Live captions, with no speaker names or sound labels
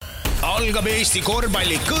algab Eesti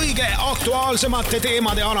korvpalli kõige aktuaalsemate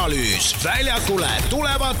teemade analüüs. Väljakule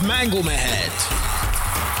tulevad Mängumehed.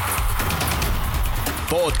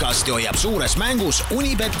 Podcasti hoiab suures mängus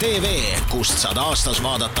Unibet TV, kust saad aastas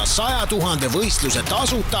vaadata 100 000 võistluse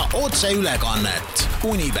tasuta otseülekannet.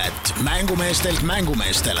 Unibet, mängumeestelt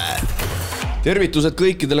mängumeestele. Tervitused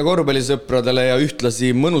kõikidele korvpallisõpradele ja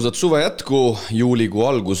ühtlasi mõnusat suve jätku. Juulikuu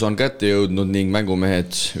algus on kätte jõudnud ning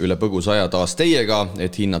Mängumehed üle põgus aja taas teiega,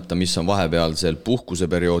 et hinnata, mis on vahepealsel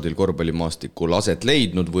puhkuseperioodil korvpallimaastikul aset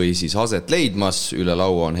leidnud või siis aset leidmas. Üle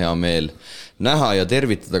laua on hea meel näha ja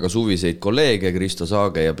tervitada ka suviseid kolleege Kristo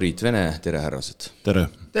Saage ja Priit Vene. Tere, härrased! Tere!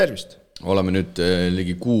 Tervist! Oleme nüüd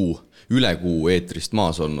ligi üle kuu eetrist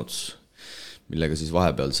maas olnud, millega siis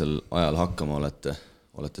vahepealsel ajal hakkama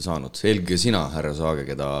olete saanud. Eelge sina, härra Saage,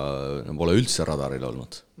 keda pole üldse radaril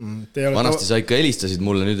olnud. Vanasti sa ikka helistasid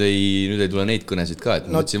mulle, nüüd ei tule neid kõnesid ka, et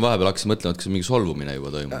nüüd siin vahepeal hakkasin mõtlema, et kas on mingi solvumine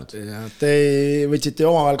juba toimunud. Te võtsite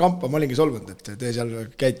omavahel kampa, ma olingi solvunud, et te seal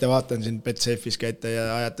käite, vaatan siin Betsafe'is käite ja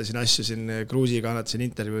ajate siin asju siin Kruusiga, annate siin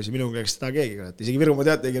intervjuusi, minuga käiks seda keegi, isegi Virumaa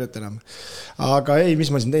teate ei kirjuta enam. Aga ei,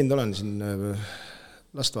 mis ma siin teinud olen, siin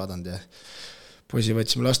last vaadanud ja poisi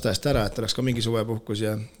võtsime lasteaest ära, et oleks ka mingi suvepuhkus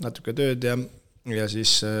ja natuke tööd ja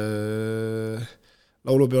siis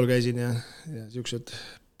laulupeol käisin ja siuksed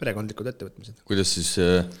perekondlikud ettevõtmised. Kuidas siis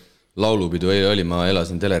laulupidu oli? Ma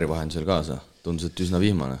elasin teleri vahendusel kaasa. Tundus, et üsna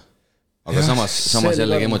vihmane. Aga samas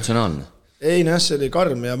jällegi emotsionaalne. Ei, see oli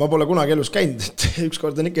karm ja ma pole kunagi elus käinud. Et üks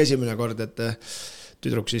kord on ikka esimene kord, et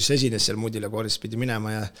tüdruk siis esines seal Mudile kooris pidi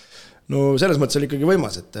minema ja no selles mõttes oli ikkagi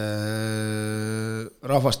võimas, et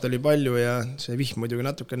rahvast oli palju ja see vihm muidugi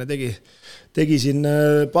natukene tegi siin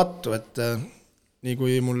pattu, et nii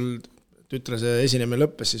kui mul tütre see esinemine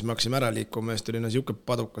lõppes, siis me hakkasime ära liikuma ja siis tuli siuke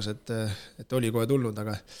padukas, et oli kohe tulnud,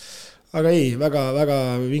 aga ei, väga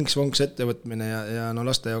vinks-vonks ettevõtmine ja no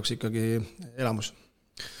laste jaoks ikkagi elamus.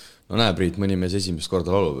 No näe, Priit, mõni mees esimest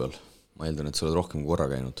korda laulu peal. Ma eeldan, et sa oled rohkem korra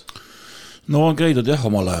käinud. No on käidud jah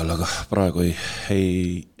omal ajal, aga praegu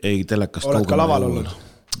ei telekast oled ka laval olnud?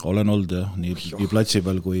 Olen olnud jah, nii platsi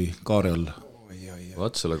peal kui kaare all.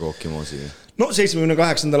 Vaat selle kookimoosi. No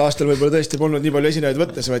 78. aastal võib-olla tõesti polnud nii palju esinejaid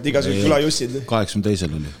võttes, vaid igasugused külajussid. 82.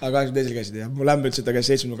 oli. Aga 82. käisid jah. Mu lämb ütles, et ta käis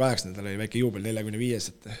 78. oli väike juubel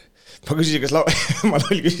 45. Ma küsisin, ma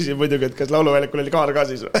küsisin muidugi, et kas lauluväljakul oli kaar ka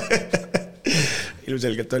siis.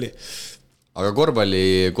 Ilmselgelt oli. Aga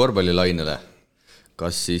korvpallilainele.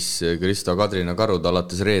 Kas siis Kristo Kadrina Karud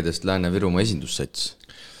alates reedest Lääne-Virumaa esindussats?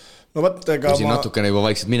 No võt, ega siin natukene juba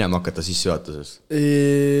vaikselt minema hakata sissejuhatuses.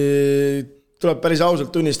 Tuleb päris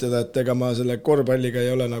ausalt tunnistada, et ega ma selle korvpalliga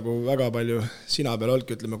ei ole nagu väga palju sina peal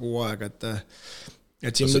olnudki, ütleme kuu aega, et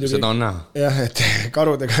siin muidugi, seda on näha. Jah, et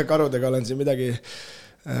karudega olen siin midagi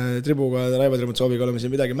Tribuga, Raivo Tributsoviga oleme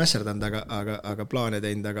siin midagi mässerdanud, aga plaane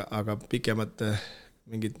teinud, aga pikemat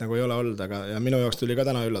mingit nagu ei ole olnud, ja minu jaoks tuli ka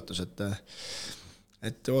täna üllatus,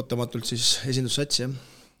 et ootamatult siis esindussats, jah.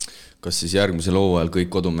 Kas siis järgmisel hooajal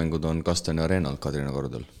kõik kodumängud on Kastani areenal Kadrina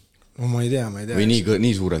Karudel? No ma ei tea. Või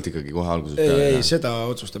nii suurelt ikkagi kohe alguses peale? Ei, seda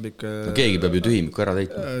otsustab ikka... No keegi peab ju tühimiku ära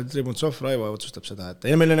teitma. Tributsov, Raivo otsustab seda, et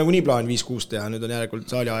meil on nagu nii plaan 5-6 teha, nüüd on järelikult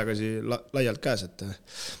saali aegasi laialt käes, et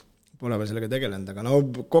pole veel sellega tegelenud, aga no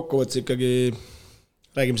kokkuvõttes ikkagi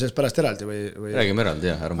räägime sellest pärast eraldi või... Räägime eraldi,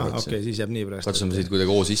 jah, ära muretsi. Okei, siis jääb nii praegu. Katsume siit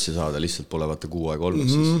kuidagi sisse saada, lihtsalt pole vaata kuu aega olnud,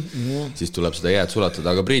 siis tuleb seda jääd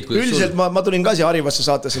sulatada, aga Priit... Üldiselt ma tulin ka siia harivasse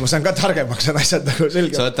saatesse, ma saan ka targemaks on asjad nagu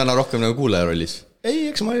selge. Sa oled täna rohkem nagu kuulaja rollis? Ei,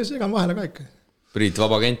 eks ma segan vahele ka ikka. Priit,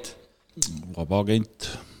 vaba agent? Vaba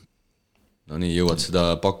agent. No nii, jõuad seda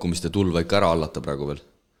pakkumiste tulva ikka ära allata praegu veel?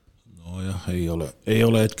 No jah, ei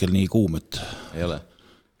ole hetkel nii kuum, et... Ei ole?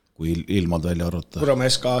 Kui ilmad välja arvata. Kuremaa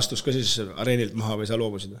SK astus ka siis areenilt maha või sa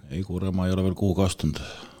loobusid? Ei, Kuremaa ei ole veel kuuga astunud.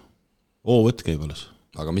 Võtt käib alles.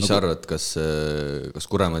 Aga mis sa arvad, kas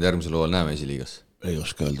Kuremaad järgmisel hooajal näeme esiliigas? Ei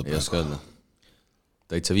oska öelda.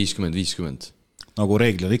 Täitsa 50-50. Nagu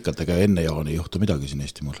reeglina ikka, ega enne jaani ei juhtu midagi siin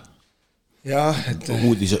Eestimaal. Jah, et...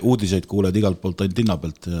 Uudiseid kuuled igalt poolt ainult linna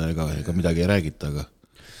pealt ega midagi ei räägita,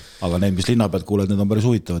 aga need, mis linna pealt kuuled, need on päris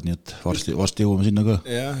huvitavad, nii et varsti jõuame sinna ka.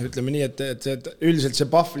 Jah, ütleme nii, et üldiselt see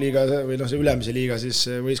PAF-liiga või see ülemise liiga, siis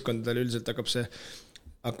võistkondadel üldiselt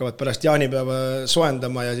hakkavad pärast jaanipäeva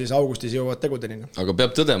soendama ja siis augustis jõuavad tegudeni. Aga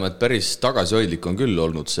peab tõdema, et päris tagasihoidlik on küll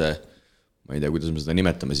olnud see, ma ei tea, kuidas me seda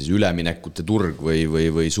nimetame, siis üleminekute turg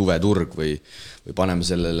või suveturg või paneme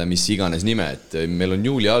sellele mis iganes nime, et meil on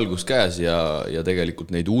juuli algus käes ja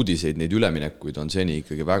tegelikult neid uudiseid, neid üleminekuid on seni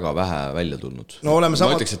ikkagi väga vähe välja tulnud. No ma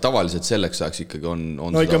ütleks, et tavaliselt selleks ajaks ikkagi on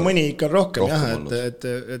no ikka mõni ikka rohkem jah, et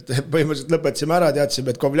põhimõtteliselt lõpetasime ära,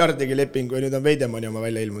 teadsime, et Kovilar tegi lepingu ja nüüd on Veidemani oma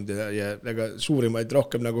välja ilmunud ja ega suurimaid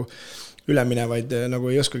rohkem nagu üleminevaid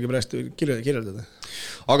nagu ei oskagi pärast kirjeldada.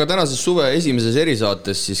 Aga tänases suve esimeses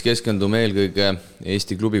erisaates siis keskendume eelkõige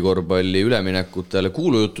Eesti klubikorvpalli üleminekutele,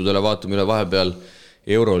 kuulujuttudele, vaatame üle vahepeal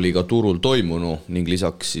euroliiga turul toimunu ning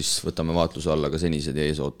lisaks siis võtame vaatluse alla ka senised ja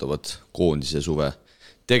eesootavad koondise suve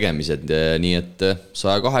tegemised. Nii et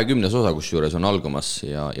 120 osa kusjuures on algamas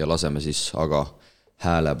ja laseme siis aga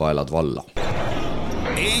häälepaelad valla.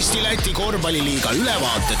 Eesti-Läti korvpalliliiga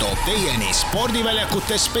ülevaate toob teieni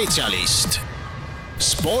spordiväljakute spetsialist.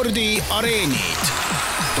 Spordiareenid.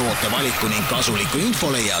 Toote valiku ning kasuliku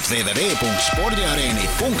info leiad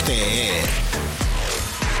www.spordiareenid.ee.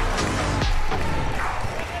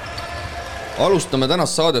 Alustame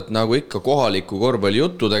tänast saadet nagu ikka kohaliku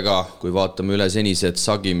korvpallijuttudega, kui vaatame üle senised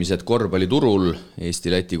sagimised korvpalliturul.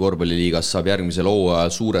 Eesti-Läti korvpalliliigas saab järgmisel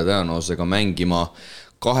hooajal suure tõenäosusega mängima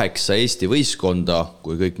 8 Eesti võistkonda,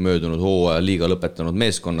 kui kõik möödunud hooajal liiga lõpetanud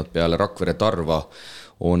meeskonnad peale Rakvere Tarva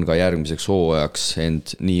on ka järgmiseks hooajaks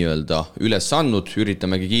end nii-öelda üles andnud.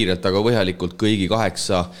 Üritamegi kiirelt, aga põhjalikult kõigi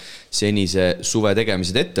 8 senise suve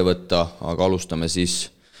tegemised ette võtta, aga alustame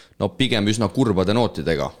siis pigem üsna kurbade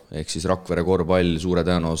nootidega, ehk siis Rakvere korvpall suure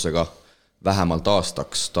tõenäosusega vähemalt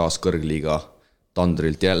aastaks taas kõrgliiga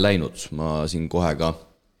tandrilt läinud. Ma siin kohe ka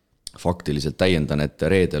faktiliselt täiendan, et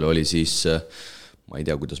reedel oli siis, ma ei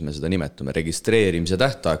tea, kuidas me seda nimetame, registreerimise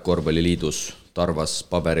tähtaeg korvpalliliidus. Tarvas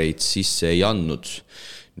pabereid sisse ei andnud,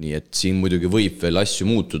 nii et siin muidugi võib veel asju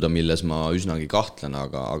muutuda, milles ma üsnagi kahtlen,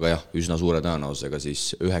 aga jah, üsna suure tõenäosusega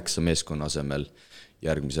siis 9 meeskonna asemel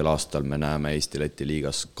järgmisel aastal me näeme Eesti-Läti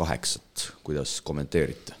liigas 8. Kuidas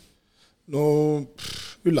kommenteerite? No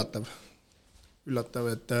üllatav,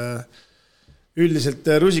 et üldiselt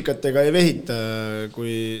rusikatega ei vehita,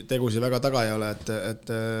 kui tegusi väga taga ei ole, et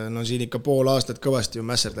no siin ikka pool aastat kõvasti ju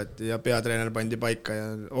mässerdati ja peatreener pandi paika ja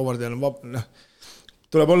overteel on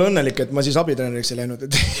tuleb olla õnnelik, et ma siis abitreeneriks ei läinud,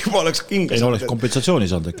 et juba oleks kinga. Ei oleks kompensatsiooni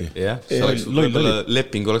saanud äkki. Jah,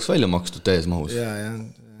 leping oleks välja makstud täies mahus.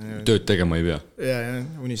 Tööd tegema ei pea. Ja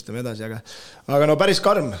unistame edasi, aga no päris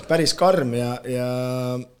karm ja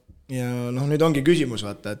nüüd ongi küsimus,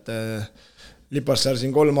 vaata, et Lipassar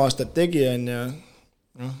siin 3 aastat tegi on ja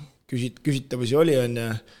küsitavusi oli on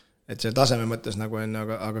ja et see taseme mõttes nagu on,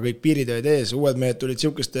 aga kõik piirid olid ees, uued mehed tulid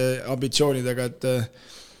siukeste ambitsioonidega, et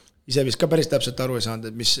ise vist ka päris täpselt aru ei saanud,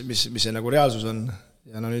 et mis see nagu reaalsus on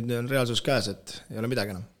ja no nüüd on reaalsus käes, et ei ole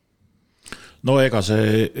midagi enam. No ega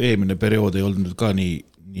see eelmine periood ei olnud ka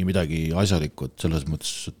nii midagi asjalikku, et selles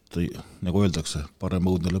mõttes, et nagu öeldakse, parem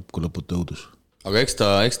õudne lõpp kui lõputu õudus. Aga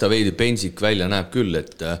eks ta veidi pensik välja näeb küll,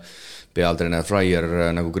 et pealtreener Freier,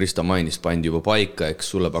 nagu Krista mainis, pandi juba paika, eks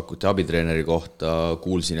sulle pakuti abitreeneri kohta,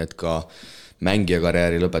 kuulsin, et ka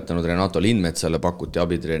mängijakarjääri lõpetanud Renato Lindmetsale pakuti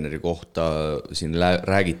abitreeneri kohta, siin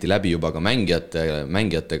räägiti läbi juba ka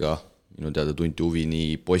mängijatega, minu teada tunti huvi nii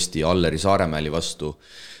Posti Alleri Saaremäeli vastu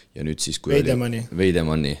ja nüüd siis kui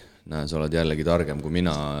Veidemani, sa oled jällegi targem kui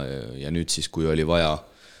mina ja nüüd siis kui oli vaja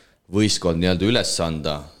võistkond nii-öelda üles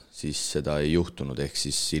anda, siis seda ei juhtunud, ehk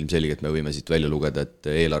siis ilmselgelt me võime siit välja lugeda, et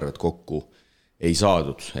eelarvet kokku ei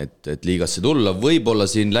saadud, et liigasse tulla. Võib-olla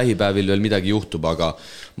siin lähipäevil veel midagi juhtub, aga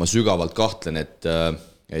ma sügavalt kahtlen, et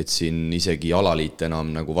siin isegi alaliit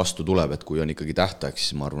enam nagu vastu tuleb, et kui on ikkagi tähtaeg,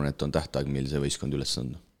 siis ma arvan, et on tähtaeg, mil see võistkond üles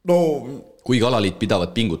anda. No, kuigi alaliit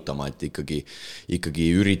pidavad pingutama, et ikkagi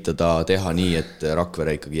üritada teha nii, et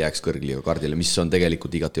Rakvere ikkagi jääks kõrgliiga kardile, mis on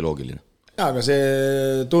tegelikult igati loogiline. Ja, aga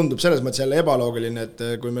see tundub selles mõttes jälle ebaloogiline, et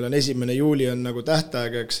kui meil on 1. juuli on nagu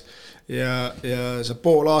tähtaeg, eks, ja sa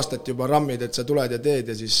pool aastat juba rammid, et sa tuled ja teed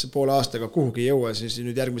ja siis poole aastaga kuhugi ei jõua, siis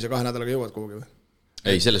nüüd järgmise 2 nädalaga jõuad kuhugi või?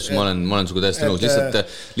 Ei, selles ma olen suga täiesti nõus.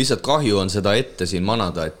 Lihtsalt kahju on seda ette siin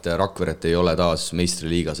manada, et Rakveret ei ole taas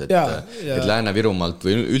meistriliigas, et Lääne-Virumaalt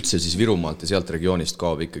või üldse siis Virumaalt ja sealt regioonist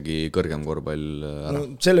kaob ikkagi kõrgem korvpall ära.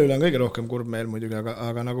 No, selle üle on kõige rohkem kurb meel muidugi,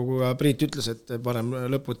 aga nagu kui Priit ütles, et parem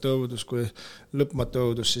lõputu õudus kui lõpmatu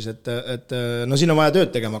õudus, siis et no siin on vaja tööd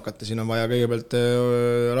tegema hakata, siin on vaja kõigepealt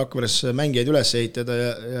Rakveres mängijaid üles ehitada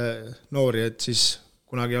ja noori, et siis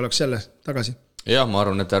kunagi oleks selle tagasi. Jah, ma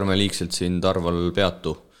arvan, et ärme liigselt siin Tarval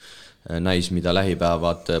peatu näis, mida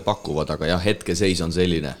lähipäevad pakuvad, aga jah, hetkeseis on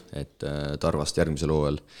selline, et Tarvast järgmisel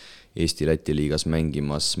hooajal Eesti-Läti liigas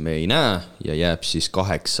mängimas me ei näe ja jääb siis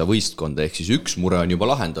 8 võistkonda, ehk siis üks mure on juba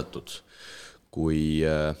lahendatud. Kui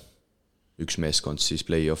üks meeskond siis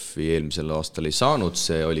play-offi eelmisel aastal ei saanud,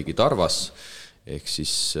 see oligi Tarvas, ehk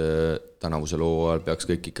siis tänavuse loo ajal peaks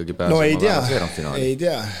kõik ikkagi pääsema ei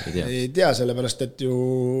tea, sellepärast, et ju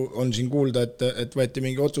on siin kuulda, et võeti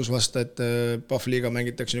mingi otsus vasta, et Pahvliiga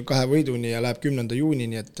mängitakse nüüd 2 võiduni ja läheb 10.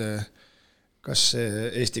 juunini, et kas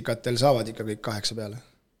Eesti katel saavad ikka kõik 8 peale?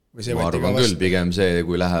 Ma arvan küll, pigem see,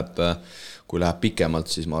 kui läheb pikemalt,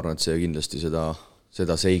 siis ma arvan, et see kindlasti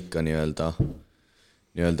seda seika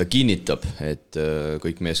nii-öelda kinnitab, et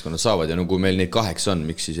kõik meeskonnad saavad ja kui meil neid 8 on,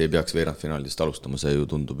 miks siis ei peaks veerandfinaalist alustama, see ju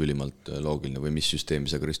tundub ülimalt loogiline või mis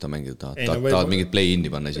süsteemi sa Krista mängida tahad? Tahad mingit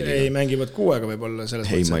play-in'i panna esiliga? Ei, mängivad 6-ga võib-olla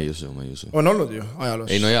selles mõttes. Ma ei usu. On olnud ju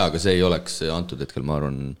ajaloos. Ei, no jaa, aga see ei oleks antud hetkel, ma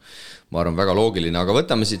arvan väga loogiline, aga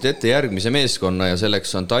võtame siit ette järgmise meeskonna ja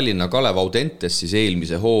selleks on Tallinna Kalev Audentes siis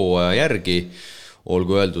eelmise hooaja järgi.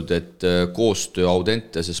 Olgu öeldud, et koostöö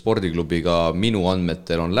Audentese spordiklubiga minu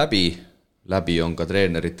andmetel on läbi on ka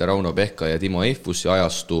treenerite Rauno Pehka ja Timo Eifussi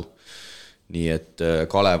ajastu, nii et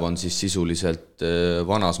Kalev on siis sisuliselt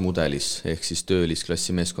vanas mudelis, ehk siis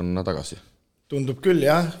töölisklassi meeskonnana tagasi. Tundub küll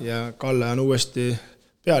jah, ja Kalle on uuesti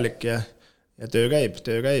pealik ja töö käib,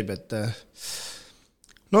 et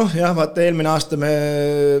vaata eelmine aasta me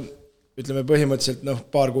ütleme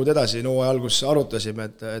põhimõtteliselt paar kuud edasi hooaja alguses arutasime,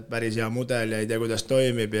 et päris hea mudel ja ei tea, kuidas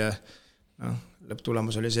toimib ja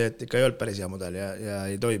lõpptulemus oli see, et ikka ei olnud päris hea mudel ja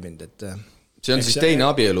ei toiminud, et see on siis teine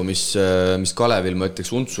abielu, mis Kalevil, ma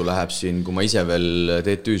ütleks, untsu läheb siin, kui ma ise veel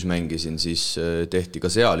TTÜs mängisin, siis tehti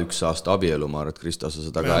ka seal 1 aasta abielu, ma arvan, et Krista, sa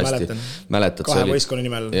seda ka hästi mäletad. 2 võistkonna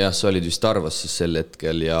nimel. Jah, sa olid vist Tarvas siis sel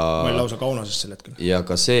hetkel ja ma olin lausa Kaunases sel hetkel. Ja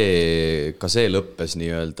ka see lõppes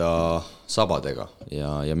nii-öelda sabadega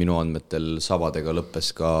ja minu andmetel sabadega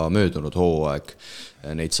lõppes ka möödunud hooaeg.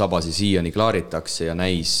 Neid sabasi siiani klaaritakse ja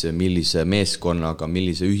näis, millise meeskonnaga,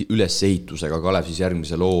 millise ülesehitusega Kalev siis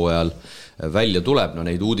järgmisel hooajal välja tuleb. No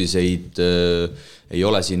neid uudiseid ei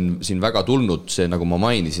ole siin väga tulnud, see nagu ma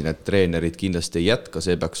mainisin, et treenerid kindlasti ei jätka,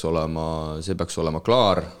 see peaks olema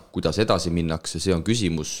klaar, kuidas edasi minnakse, see on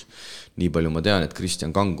küsimus. Nii palju ma tean, et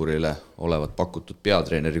Kristjan Kangurile olevat pakutud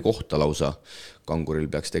peatreeneri kohta lausa. Kanguril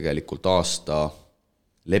peaks tegelikult aasta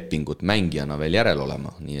lepingut mängijana veel järel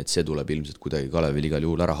olema, nii et see tuleb ilmselt kuidagi Kalevil igal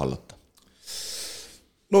juhul ära hallata.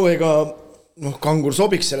 No ega Kangur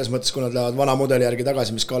sobiks selles mõttes, kui nad lähevad vana mudeli järgi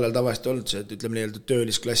tagasi, mis Kallel tavaliselt olnud, et ütleme nii-öelda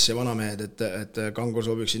töölisklass ja vanamehed, et Kangur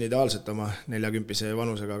sobiks ideaalselt oma 40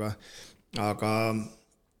 vanusega, aga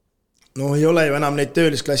ei ole ju enam neid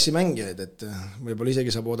töölisklassi mängijaid, et võib-olla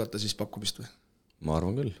isegi saab oodata siis pakkumist või? Ma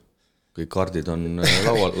arvan küll. Kõik kaardid on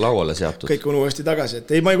lauale seatud. Kõik on uuesti tagasi, et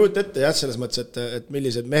ei, ma ei kujuta ette selles mõttes, et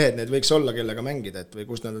millised mehed need võiks olla, kellega mängida, et või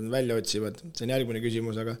kus nad välja otsivad, see on järgmine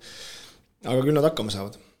küsimus, aga küll nad hakkama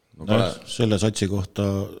saavad. Selle satsi kohta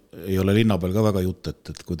ei ole linna peal ka väga jutt,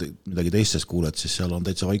 et kui midagi teistest kuuled, siis seal on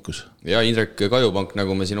täitsa vaikus. Ja Indrek Kajupank,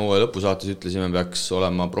 nagu me siin hooaja lõpusaates ütlesime, peaks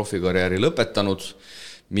olema profikarjääri lõpetanud,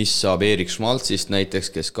 mis saab Erik Schmaltzist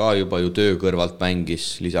näiteks, kes ka juba ju töö kõrvalt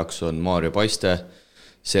mängis, lisaks on Maarja Paiste,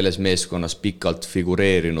 selles meeskonnas pikalt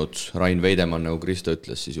figureerinud Rain Veidemann, nagu Kristo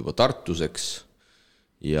ütles, siis juba Tartuseks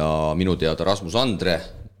ja minu teada Rasmus Andre,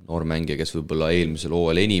 noormängija, kes võib-olla eelmisel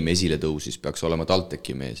hooajal enim esile tõusis, peaks olema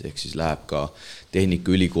TalTechi mees, ehk siis läheb ka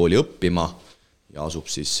Tehnikaülikooli õppima ja asub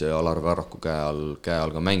siis Alar Varraku käe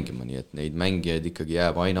all ka mängima, nii et neid mängijaid ikkagi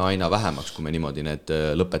jääb aina vähemaks, kui me niimoodi need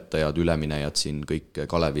lõpetajad, üleminejad siin kõik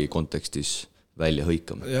Kalevi kontekstis välja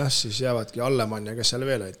hõikama. Jah, siis jäävadki Allemann ja kes seal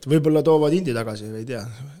veel, et võib-olla toovad Indi tagasi, ei tea.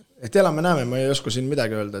 Et elame näeme, ma ei oska siin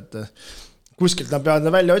midagi öelda, et kuskilt nad peavad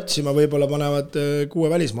välja otsima, võib-olla panevad 6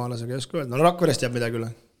 välismaalasega, ei oska öelda. No Rakverest jääb midagi üle.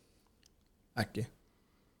 Äkki.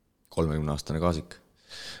 30-aastane Kaasik.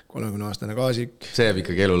 30-aastane Kaasik. See jääb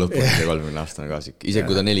ikkagi elu lõpuni, see 30-aastane Kaasik. Isegi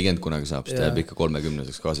kui ta 40 kunagi saab, siis ta jääb ikka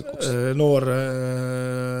 30-seks Kaasikuks. Noor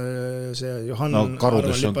see Johann... No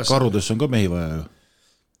karudes on ka mehi vaja ju.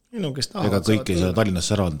 Ega kõik ei saa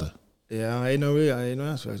Tallinnasse ära anda. Ja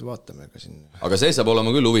vaatame ka siin. Aga see saab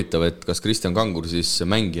olema küll huvitav, et kas Kristjan Kangur siis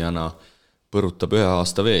mängijana põrutab 1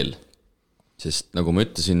 aasta veel. Sest nagu ma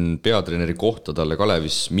ütlesin, peatreeneri kohta talle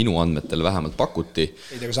Kalevis minu andmetel vähemalt pakuti.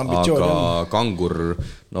 Aga Kangur,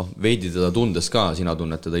 veidi teda tundes ka, sina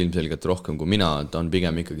tunned teda ilmselgelt rohkem kui mina, ta on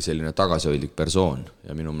pigem ikkagi selline tagasihoidlik persoon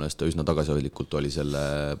ja minu meelest ta üsna tagasihoidlikult oli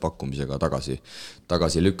selle pakkumisega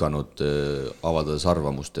tagasi lükanud, avaldades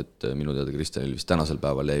arvamust, et minu teada Kristjanil vist tänasel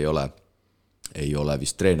päeval ei ole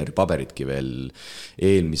vist treeneri paberitki veel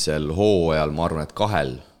eelmisel hooajal, ma arvan, et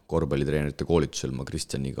 2 korvpallitreenerite koolitusel ma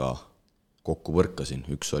Kristjaniga kokku võrkasin.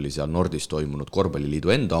 Üks oli seal Nordis toimunud korvpalliliidu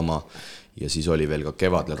enda oma ja siis oli veel ka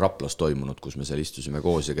kevadel Raplas toimunud, kus me seal istusime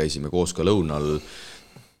koos ja käisime koos ka lõunal.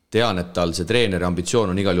 tean, et tal see treeneri ambitsioon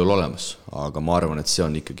on igal juhul olemas, aga ma arvan, et see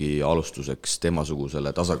on ikkagi alustuseks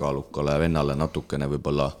temasugusele tasakaalukale vennale natukene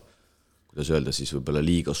võib-olla, kuidas öelda siis, võib-olla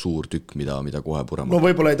liiga suur tükk, mida kohe purema. No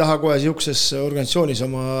võib-olla ei taha kohe siukses organisatsioonis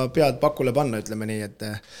oma pead pakule panna, ütleme nii,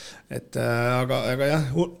 aga jah,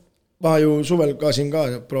 ma ju suvel ka siin ka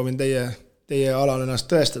proovin teie alal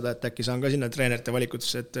ennast tõestada, et äkki saan ka sinna treenerite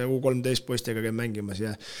valikutesse, et U13 poistega käin mängimas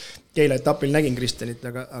ja Keila etapil nägin Kristjanit,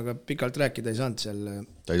 aga pikalt rääkida ei saanud seal.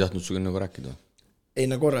 Ta ei tahtnud suga nagu rääkida? Ei,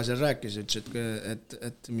 korra seal rääkis, ütles,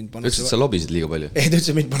 et mind pannakse... Ütles, et sa lobisid liiga palju? Ei, ta ütles,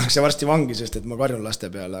 et mind pannakse varsti vangi, sest et ma karjun laste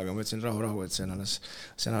peale, aga ma ütlesin rahu, et see on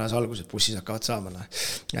alles algus, et bussis hakkavad saama.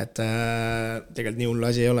 Et tegelikult nii hullu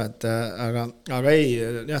asi ei ole, aga ei,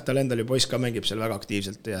 jah, tal endal ju poiss ka mängib seal väga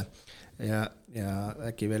aktiivselt ja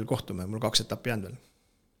äkki veel kohtume, mul 2 etappi jäänud veel.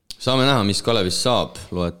 Saame näha, mis Kalevis saab,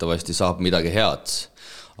 loetavasti saab midagi head,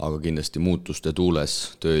 aga kindlasti muutuste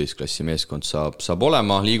tuules tööisklassi meeskond saab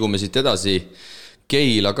olema, liigume siit edasi.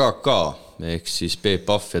 Keila KK, ehk siis Peep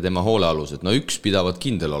Pahv ja tema hoolealused. No üks pidavad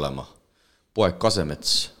kindel olema. Poeg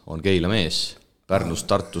Kasemets on Keila mees. Pärnust,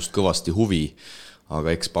 Tartust kõvasti huvi,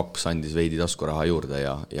 aga eks Paps andis veidi taskuraha juurde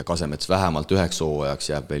ja Kasemets vähemalt 9 hooajaks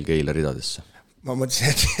jääb veel Keila ridadesse. Ma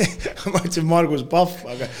mõtlesin Margus Pahv,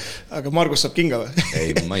 aga Margus saab kinga või? Ei,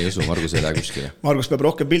 ma ei usu, Margus ei lähe kuskile. Margus peab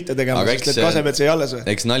rohkem pilte tegema, sest et Kasemets ei alles või?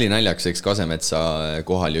 Eks naljaks, eks Kasemetsa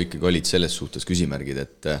kohal ju ikkagi olid selles suhtes küsimärgid,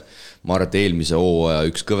 et ma arvan, et eelmise hooaja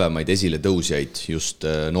üks kõvemaid esile tõusjaid just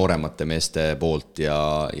nooremate meeste poolt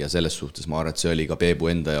ja selles suhtes ma arvan, et see oli ka Peebu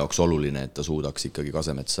enda jaoks oluline, et ta suudaks ikkagi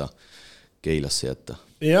Kasemetsa Keilasse jätta.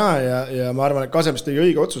 Ja ma arvan, et Kasemets tegi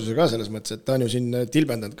õige otsuse ka selles mõttes, et ta on ju siin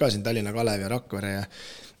tilbendanud ka siin Tallinna Kalev ja Rakvere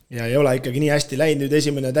ja ei ole ikkagi nii hästi läinud nüüd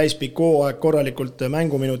esimene täispikk hooaeg korralikult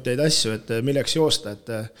mänguminuteid asju, et milleks joosta, et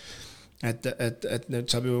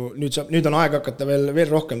nüüd on aeg hakata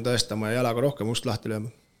veel rohkem tõestama ja jalaga rohkem ust lahti lööma.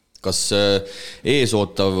 Kas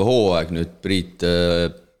eesootav hooaeg nüüd Priit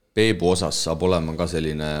Peebu osas saab olema ka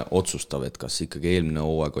selline otsustav, et kas ikkagi eelmine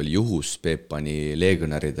hooaeg oli juhus, Peep pani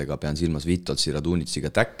legionäridega, pean silmas Vitoltsi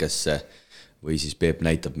Radunitsiga täkkesse, või siis Peep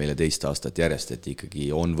näitab meile 2 aastat järjest, et ikkagi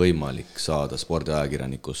on võimalik saada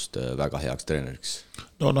spordiajakirjanikust väga heaks treeneriks?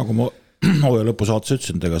 No nagu ma hooaja lõpusaates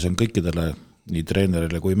ütlesin, ega see on kõikidele, nii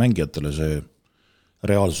treenerile kui mängijatele see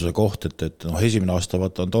reaalsuse koht, et esimene aasta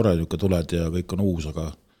vaata on tore, niisugune tuled ja kõik on uus,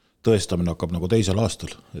 aga tõestamine hakkab nagu 2.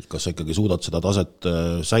 aastal, et kas sa ikkagi suudad seda taset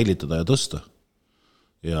säilitada ja tõsta.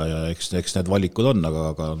 Ja eks need valikud on,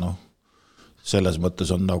 aga selles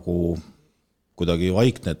mõttes on nagu kuidagi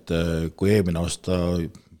vaikne, et kui eelmine aasta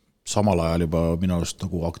samal ajal juba minu arust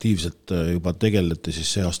nagu aktiivselt juba tegeleti,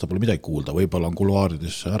 siis see aasta pole midagi kuulda, võib-olla on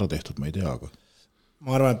kuluaarides ära tehtud, ma ei tea, aga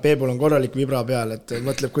ma arvan, et Peebul on korralik vibra peal, et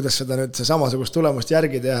mõtleb, kuidas seda nüüd samasugust tulemust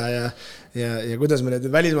järgi teha ja kuidas me need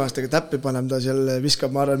välismaastega täppi paneme, ta seal viskab,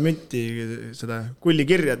 ma arvan, münti seda kulli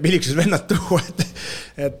kirja, et milliks vennad tuua,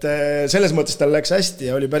 et selles mõttes tal läks hästi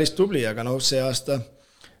ja oli päris tubli, aga see aasta,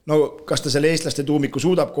 kas ta selle eestlaste tuumiku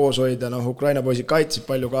suudab koos hoida, Ukraina poisid kaitsid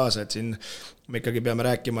palju kaasa, et siin me ikkagi peame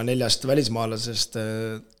rääkima 4 välismaalasest,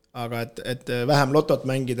 aga et vähem lotot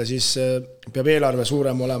mängida, siis peab eelarve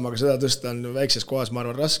suurem olema, aga seda tõsta on väikses kohas, ma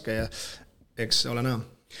arvan, raske ja eks ole näha.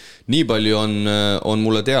 Nii palju on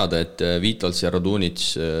mulle teada, et Vitals ja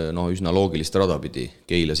Radunits üsna loogilist rada pidi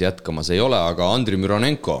Keilas jätkamas ei ole, aga Andri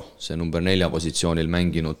Müronenko, see number 4 positsioonil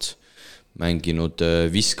mänginud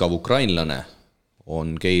viskav ukrainlane,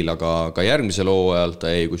 on Keila ka järgmisel hooajal,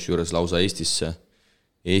 ta jäi kusjuures lausa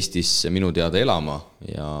Eestisse minu teada elama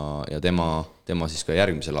ja tema siis ka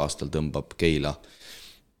järgmisel aastal tõmbab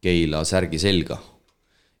Keila särgi selga.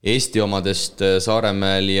 Eesti omadest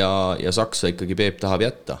Saaremäel ja Saksa ikkagi Peep tahab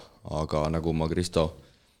jätta, aga nagu ma, Kristo,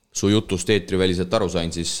 su jutust eetriväliselt aru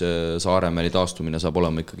sain, siis Saaremäeli taastumine saab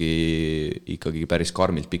olema ikkagi päris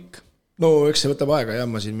karmilt pikk. No eks see võtab aega,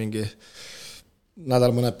 ma siin mingi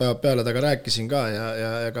nädal mõned päevad peale taga rääkisin ka ja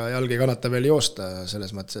ega jalg ei kannata veel joosta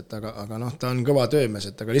selles mõttes, et aga ta on kõva töömees,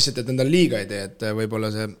 aga lihtsalt, et endal liiga ei tee, et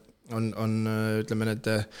võib-olla see on ütleme need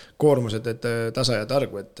koormused, et tasa ja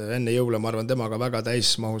targu, et enne jõule ma arvan temaga väga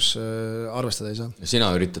täismahus arvestada ei saa.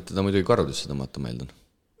 Sina üritad teda muidugi karudesse tõmmata, ma eeldan?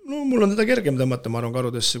 No mul on teda kergem tõmmata, ma arvan,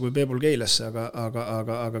 karudesse kui Peebul Keilasse,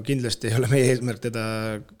 aga kindlasti ei ole meie eesmärk teda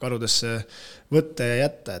karudesse võtta ja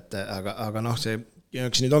jätta, aga see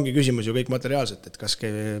eks nüüd ongi küsimus ju kõik materiaalselt, et kas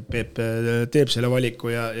Peep teeb selle valiku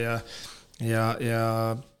ja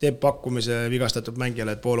ja teeb pakkumise vigastatud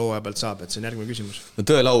mängijale, et poole hooaja pealt saab, et see on järgmine küsimus. No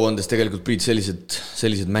tõelau andes tegelikult Priit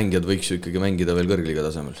sellised mängijad võiks ju ikkagi mängida veel kõrgliiga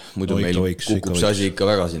tasemel. Muidu meil kukub see asi ikka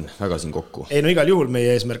väga siin kokku. Ei, no igal juhul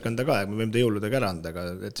meie eesmärk on ta ka, me võime ta jõuludega ära anda, aga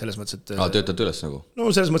et selles mõttes, et... töötate üles nagu? No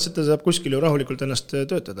selles mõttes, et ta saab kuskil ju rahulikult ennast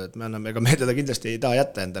töötada, et me anname, ega me teda kindlasti ei taha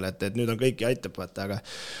jätta endale, et nüüd on kõiki aitab vaata,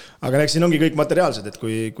 aga eks siin ongi kõik materiaalsed, et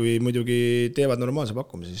kui muidugi teevad normaalse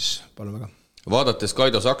pakkumise, siis palun väga. Vaadates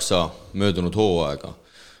Kaido Saksa möödunud hooaega,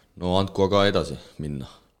 no andku aga edasi minna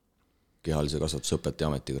kehalise kasvatuse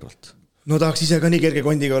õpetaja ameti kõrvalt. No tahaks ise ka nii kerge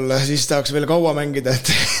kondiga olla, siis tahaks veel kaua mängida,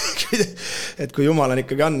 et kui jumal on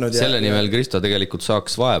ikkagi andnud. Selle nimel Kristo tegelikult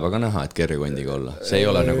saaks vaeva ka näha, et kerge kondiga olla. See ei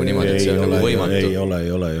ole nagu niimoodi, et see on nagu võimatu. Ei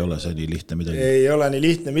ole see nii lihtne midagi. Ei ole nii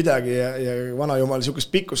lihtne midagi ja vana jumal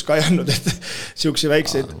siukest pikkust ka ei andnud, et siukse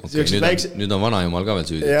väikseid... Nüüd on vana jumal ka veel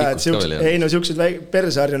süüdi. Ei no siukseid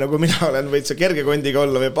persarju, nagu mina olen, võid sa kerge kondiga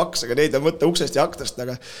olla või paks, aga neid on võtta uksest ja aktast,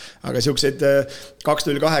 aga siukseid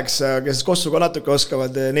 208, kes kossu ka natuke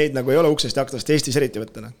oskavad, neid nagu ei ole uksest ja aktast Eestis eriti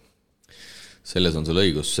võttana. Selles on sul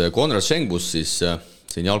õigus. Konrad Schengbus siis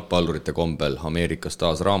siin jalgpallurite kombel Ameerikas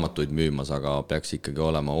taas raamatuid müümas, aga peaks ikkagi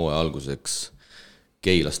olema hooaja alguseks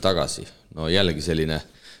Keilas tagasi. No jällegi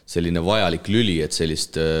selline vajalik lüli, et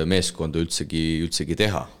sellist meeskonda üldsegi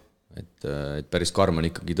teha. Et päris karm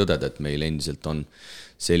on ikkagi tõdeda, et meil endiselt on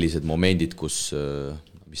sellised momendid, kus,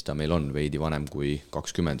 mis ta meil on, veidi vanem kui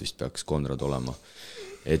 20 vist peaks Konrad olema.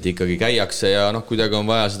 Et ikkagi käiakse ja kuidagi on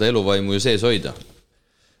vaja seda eluvaimu ju sees hoida.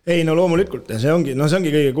 Ei, no loomulikult, see ongi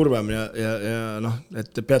kõige kurbem ja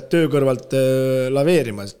et pead töö kõrvalt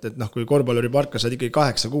laveerima, et kui korvpalluri parka saad ikkagi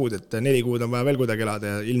 8 kuud, et 4 kuud on vaja veel kuidagi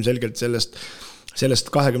elada ja ilmselgelt sellest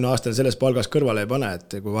 20 aastal selles palgas kõrvale ei pane,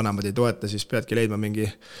 et kui vanemad ei toeta, siis peadki leidma mingi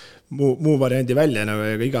muu variandi välja,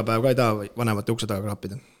 ega iga päev ka ei taha vanemate ukse taga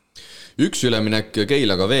klappida. Üks üleminek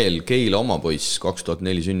Keilaga veel, Keila oma poiss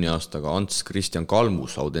 2004 sünniaastaga Ants Kristjan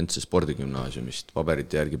Kalmus Audentse spordigümnaasiumist,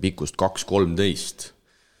 paberite järgi pikkust 2.13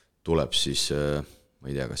 tuleb siis,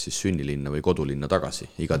 ma ei tea, kas siis sünnilinna või kodulinna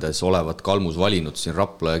tagasi. Igatahes olevat Kalmus valinud siin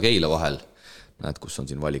Rapla ja Keila vahel. Näed, kus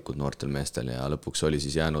on siin valikud noortel meestel ja lõpuks oli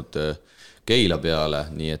siis jäänud Keila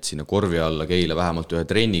peale, nii et sinna korvi alla Keila vähemalt ühe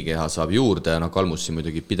trennikeha saab juurde ja Kalmus siin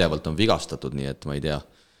muidugi pidevalt on vigastatud, nii et ma ei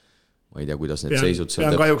tea, kuidas need seisud seal...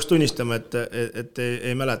 Pean kahjuks tunnistama, et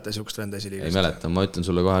ei mäleta siukest venda esiliigast. Ei mäleta, ma ütlen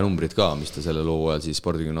sulle kohe numbrid ka, mis ta selle loo ajal siis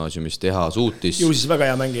spordigümnaasiumis teha suutis. Ju siis väga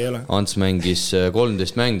hea mängi ei ole. Ants mängis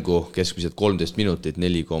 13 mängu, keskmiselt 13 minutit,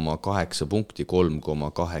 4,8 punkti,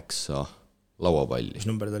 3,8 lauapalli. Mis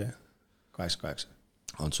number ta oli? 88.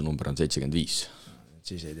 Antsu number on 75.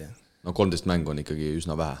 Siis ei tea. No 13 mängu on ikkagi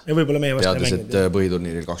üsna vähe. Ja võibolla meie vastu teades, et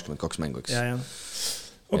põhiturniiril 22 mängu, eks. Ja.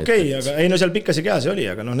 Okei, aga ei no seal pikkas ja kehas oli,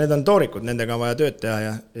 aga need on toorikud, nendega on vaja tööd teha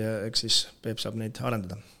ja eks siis Peep saab neid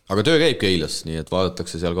arendada. Aga töö käib Keilas, nii et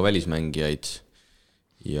vaadatakse seal ka välismängijaid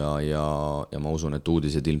ja ma usun, et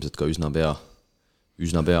uudised ilmselt ka üsna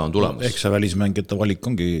pea on tulemas. Ehk see välismängijate valik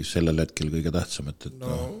ongi sellel hetkel kõige tähtsam, et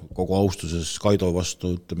kogu austuses Kaido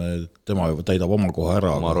vastu, ütleme, tema täidab oma koha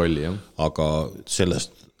ära, oma rolli, jah. Aga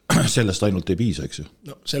sellest ainult ei piisa, eks ju.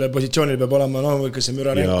 No, selle positsioonil peab olema, kes see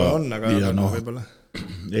Mürarenko on, aga võib-olla...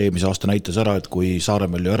 Eelmise aasta näitas ära, et kui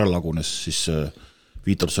Saaremaal ju ära lagunes, siis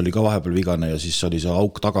Viitors oli ka vahepeal vigane ja siis oli see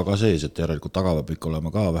auk taga ka sees, et järelikult taga peab ikka olema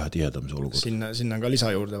ka vähe tihedam see olukord. Sinna on ka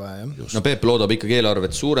lisa juurde vaja, jah. No Peep loodab ikkagi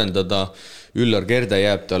eelarvet suurendada, Üllar Kerde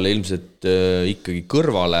jääb talle ilmselt ikkagi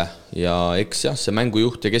kõrvale ja eks jah, see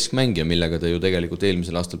mängujuht ja keskmängija, millega ta ju tegelikult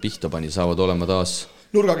eelmisel aastal pihta pani, saavad olema taas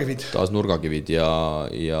nurgakivid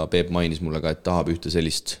ja Peep mainis mulle ka, et tahab ühte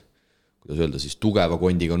sellist, kuidas öelda, siis tugeva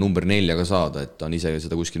kondiga number 4 ka saada, et ta on ise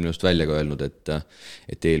seda kuskil minust välja ka öelnud,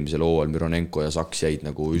 et eelmisel hooajal Müronenko ja Saks jäid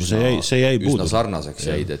nagu üsna sarnaseks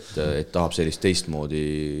jäid, et tahab sellist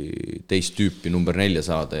teist tüüpi number 4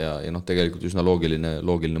 saada ja tegelikult üsna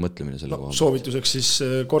loogiline mõtlemine selle koha. Soovituseks siis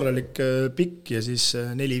korralik pikk ja siis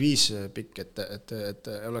 4-5 pikk,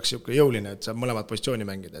 et oleks siuke jõuline, et saab mõlemad positsiooni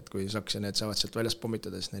mängida, et kui Saks ja need saavad sealt väljast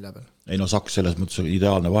pommitada, siis 4 peal. Ei no Saks selles mõttes on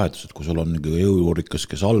ideaalne vahetus, et kui sul on jõujuurikas,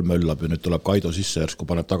 kes all möllab ja nüüd tuleb Kaido sisse järsku,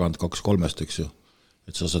 paneb tagant 2-3, eks ju.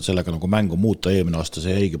 Et sa saad sellega nagu mängu muuta, eelmine aasta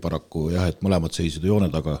see jäigi paraku jah, et mõlemad seisid joone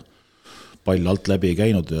taga, pall alt läbi ei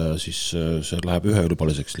käinud ja siis see läheb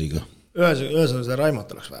üheülpaliseks liiga. Ühesõnaga seda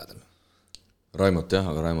Raimot oleks vaja tal. Raimot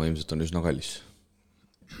jah, aga Raimo ilmselt on üsna kallis.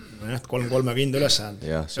 No jah, 3-3 hinda üles saanud.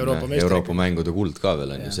 Jah, Euroopa mängude kuld ka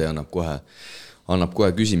veel on ja see annab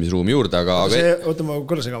kohe küsimisruumi juurde, aga oota ma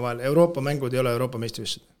korrasega vahel, Euroopa mängud ei ole Euroopa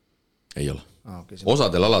meistrivõistlused? Ei ole.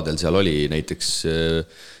 Osadel aladel seal oli näiteks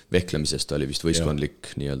vehklemisest oli vist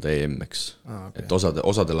võistkondlik nii-öelda EM-eks. Et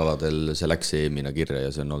osadel aladel see läks EM-ina kirja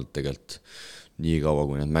ja see on olnud tegelikult nii kaua,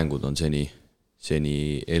 kui need mängud on seni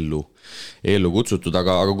ellu kutsutud,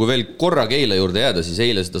 aga kui veel korra Keila juurde jääda, siis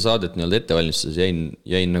eile seda saadet nii-öelda ettevalmistades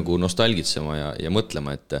jäin nagu nostalgitsema ja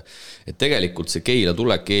mõtlema, et tegelikult see Keila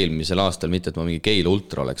tulek eelmisel aastal, mitte et ma mingi Keila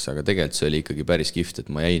ultra oleks, aga tegelikult see oli ikkagi päris kihvt, et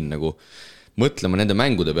ma jäin nagu mõtlema nende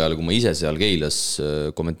mängude peale, kui ma ise seal Keilas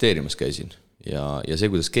kommenteerimas käisin. Ja see,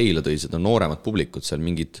 kuidas Keila tõi seda nooremat publikut, seal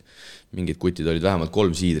mingid kutid olid vähemalt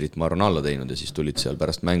 3 siidrit, ma arvan, alla teinud ja siis tulid seal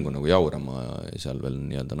pärast mängu nagu jaurama ja seal veel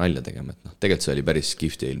nii-öelda nalja tegema. Et tegelikult see oli päris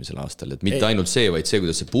kihvti eelmisel aastal, et mitte ainult see, vaid see,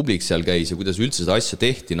 kuidas see publik seal käis ja kuidas üldse seda asja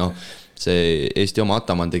tehti, see Eesti oma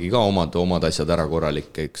Ataman tegi ka omad asjad ära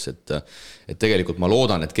korralikeks, et tegelikult ma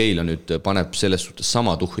loodan, et Keila nüüd paneb selles suhtes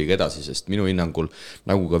sama tuhhiga edasi, sest minu hinnangul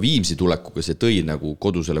nagu ka Viimsi tulekuga see tõi nagu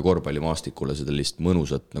kodusele korvpallimaastikule seda lihtsalt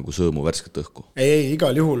mõnusat nagu sõõmu värsket õhku. Ei,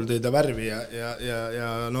 igal juhul tõi ta värvi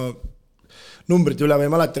ja numbrite üle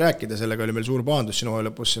võime alati rääkida, sellega oli meil suur pahandus sinu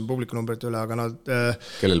lõpus publiku numbrite üle, aga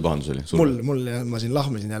kellel pahandus oli? Mul ja ma siin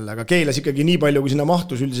lahmisin jälle, aga Keilas ikkagi nii palju, kui sinna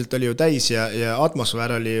mahtus, üldiselt oli ju täis ja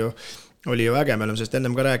atmosfäär oli ju äge, me oleme sellest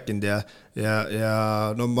ennem ka rääkinud ja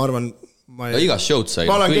ma arvan igas showd sai,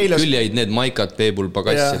 küll jäid need maikad, peebul,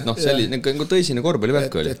 pagassid, see oli nagu tõsine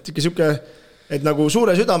korvpallivärk oli. Et ikka siuke, et nagu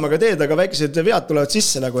suure südamega teed, aga väikesed vead tulevad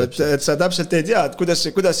sisse nagu, et sa täpselt ei tea, et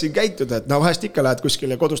kuidas siin käituda, et vahest ikka lähed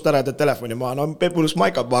kuskile kodust ära, et telefoni maha, peebulus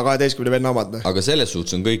maikab 12 venna omad. Aga selles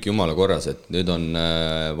suhtes on kõik jumala korras, et nüüd on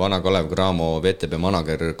vana Kalev Cramo VTB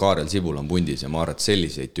manager Kaarel Sibul on pundis ja ma arvan, et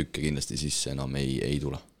selliseid tükke kindlasti sisse enam ei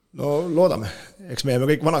tule. No loodame, eks me jääme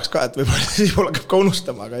kõik vanaks ka, et võib-olla Sibul hakkab ka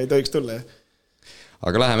unustama, aga ei tohiks tulla.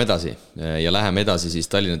 Aga läheme edasi siis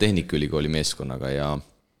Tallinna Tehnikaülikooli meeskonnaga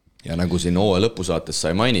ja nagu siin hooaja lõpusaates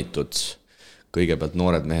sai mainitud, kõigepealt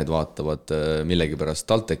noored mehed vaatavad millegipärast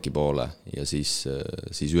TalTechi poole ja siis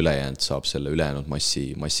ülejäänud saab selle ülejäänud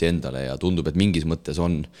massi endale ja tundub, et mingis mõttes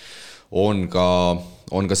on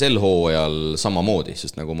ka sel hooajal samamoodi,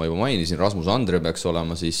 sest nagu ma juba mainisin, Rasmus Andre peaks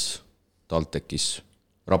olema siis TalTechis,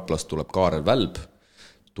 Raplast tuleb Kaarel Välb,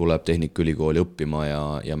 tuleb Tehnikaülikooli õppima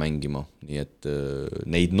ja mängima, nii et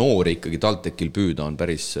neid noori ikkagi TalTechil püüda on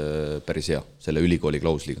päris hea selle ülikooli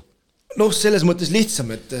klausliga. Selles mõttes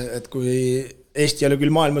lihtsam, et kui Eesti oli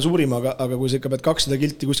küll maailma suurim, aga kui sa ikka pead 200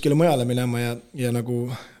 kilti kuskile mujale minema ja nagu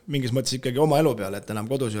mingis mõttes ikkagi oma elu peale, et enam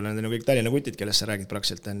kodus ei ole, need on kõik Tallinna kutid, kellest sa räägid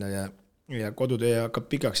praktiliselt enne ja kodutöö hakkab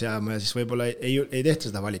pikaks jääma ja siis võib-olla ei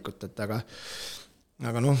tehta seda valikut, et aga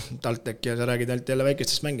TalTech ja sa räägid ainult jälle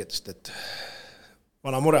väikestest mängijatest, et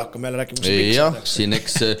vana mure hakkab jälle rääkima. Jah, siin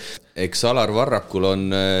eks Alar Varrakul on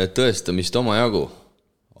tõestamist oma jagu.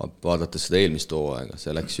 Vaadates seda eelmist hooaega,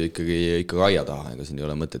 see läks ju ikkagi aia taha, ega siin ei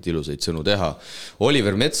ole mõtet ilusaid sõnu teha.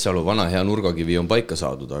 Oliver Metsalu, vana hea nurgakivi on paika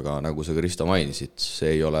saadud, aga nagu sa Krista mainisid,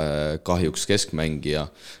 see ei ole kahjuks keskmängija.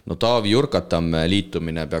 Taavi Jurkatamme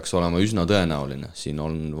liitumine peaks olema üsna tõenäoline. Siin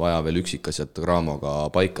on vaja veel üksikasjad Craamoga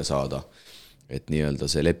paika saada, et nii-öelda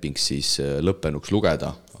see leping siis lõppenuks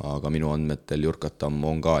lugeda, aga minu andmetel Jurkatamm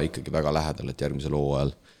on ka ikkagi väga lähedal, et järgmisel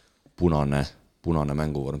hooajal punane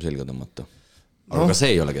mänguvorm selga tõmmata. Aga ka see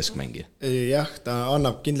ei ole keskmängija. Jah, ta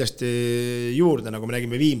annab kindlasti juurde, nagu me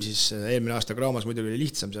nägime Viimsis, eelmine aasta Craamas muidugi oli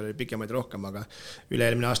lihtsam, seal oli pikemaid rohkem, aga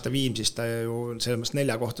üle-eelmine aasta Viimsis ta ju selles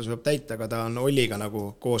 4 kohta saab täita, aga ta on Olliga nagu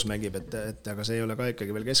koos mängib, et aga see ei ole ka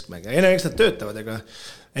ikkagi veel keskmängija. Eks nad töötavad,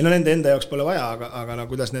 nende enda jaoks pole vaja,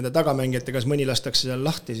 aga kuidas nende tagamängijate, kas mõni lastakse seal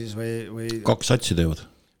lahti siis või 2 satsi teevad.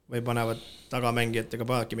 Või panevad tagamängijatega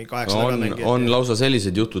paaki mingi 8 tagamängijat. On lausa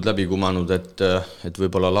sellised jutud läbi kumanud, et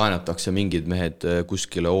võib-olla laenatakse mingid mehed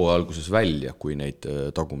kuskile hooaja alguses välja, kui neid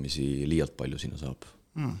tagumisi liialt palju sinna saab.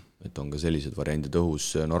 Et on ka sellised variandid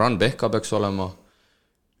õhus. Ran Pehka peaks olema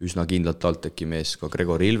üsna kindlalt TalTechi mees, ka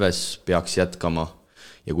Gregor Ilves peaks jätkama.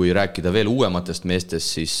 Ja kui rääkida veel uuematest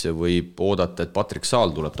meestest, siis võib oodata, et Patrik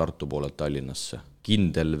Saal tuleb Tartu poolelt Tallinnasse.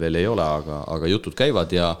 Kindel veel ei ole, aga jutud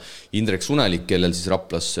käivad ja Indrek Sunelik, kellel siis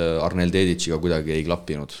Raplas Arnel Dedičiga kuidagi ei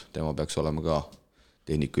klappinud. Tema peaks olema ka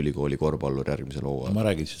Tehnikaülikooli korvpallur järgmisel hooajal. Ma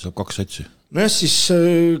räägin, siis saab 2 satsi. Siis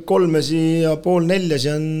 3 ja pool 4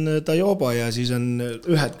 on Tajoba ja siis on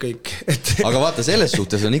ühed kõik. Aga vaata, selles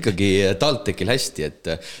suhtes on ikkagi TalTechil hästi,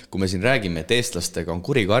 et kui me siin räägime, et eestlastega on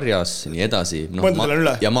kuri karjas, nii edasi.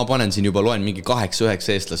 Ja ma panen siin juba loen mingi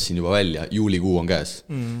 8-9 eestlast siin juba välja, juulikuu on käes.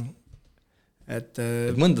 Et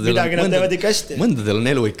midagi nad teevad ikka hästi. Mõndadel on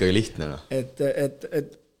elu ikkagi lihtne.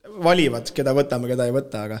 Et valivad, keda võtame, keda ei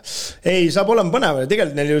võta, aga ei, saab olema põnev.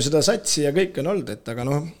 Tegelikult neil ju seda satsi ja kõik on olnud, et aga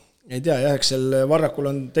ei tea, jah, Varrakul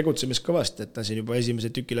on tegutsemist kõvasti, et ta siin juba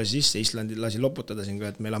esimese tüki lasi sisse, Islandi lasi loputada siin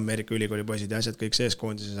ka, et meil Ameerika ülikooli poisid ja asjad kõik sees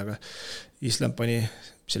koondises, aga Island pani,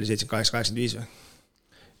 see oli 78-85 või?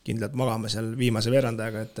 Kindlalt magama seal viimase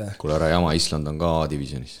veerandajaga, et kuule ära jama, Island on ka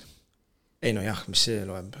A-divisionis. Ei no jah, mis see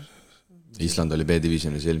loeb? Island oli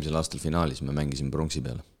B-divisionis eelmisel aastal finaalis, me mängisime pronksi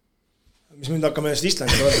peale. Mis nüüd hakkame just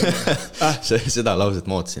Islandile võrdlema? Seda lauset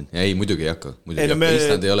ma ootasin. Ei, muidugi ei hakka. Ei no me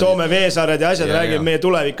toome veesaared ja asjad, räägime, meie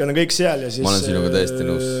tulevik on kõik seal ja siis... Ma olen sinuga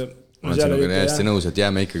täiesti nõus, et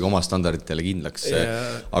jääme ikkagi oma standarditele kindlaks.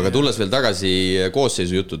 Aga tulles veel tagasi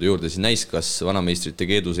koosseisu juttude juurde, siis näis, kas vanameistrite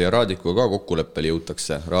Keeduse ja Raadikuga ka kokkuleppele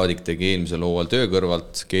jõutakse. Raadik tegi eelmisel hooajal töö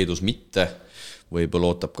kõrvalt, Keedus mitte. Võib-olla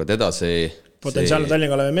ootab ka teda see... Potentsiaalne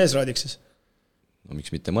Tallinna oleme meesraadiks siis. No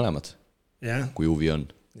miks mitte mõlemad, kui huvi on.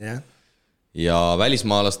 Ja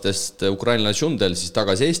välismaalastest ukrainlane Šundel siis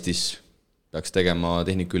tagasi Eestis peaks tegema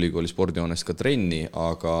Tehnikaülikooli spordihoonest ka trenni,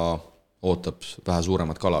 aga ootab vähe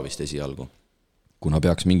suuremat kala vist esialgu, kuna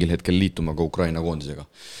peaks mingil hetkel liituma ka Ukraina koondisega.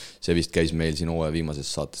 See vist käis meil siin hooaja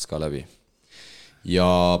viimases saates ka läbi. Ja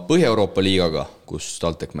Põhja-Euroopa liigaga, kus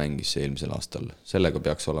TalTech mängis eelmisel aastal, sellega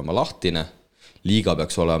peaks olema lahtine. Liiga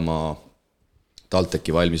peaks olema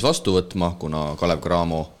TalTechi valmis vastu võtma, kuna Kalev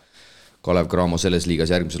Cramo selles liigas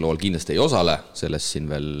järgmisel hooajal kindlasti ei osale, sellest siin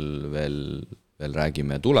veel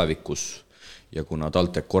räägime tulevikus ja kuna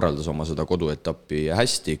TalTech korraldas oma seda koduetappi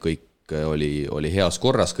hästi, kõik oli heas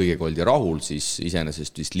korras, kõigega oldi rahul, siis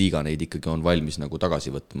iseenesest vist liiga neid ikkagi on valmis nagu tagasi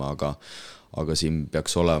võtma, aga siin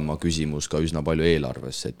peaks olema küsimus ka üsna palju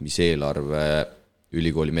eelarves, et mis eelarve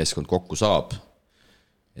ülikooli meeskond kokku saab,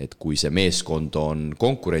 et kui see meeskond on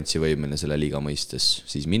konkurentsivõimeline selle liiga mõistes,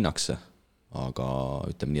 siis minnakse, aga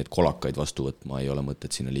ütleme nii, et kolakaid vastu võtma ei ole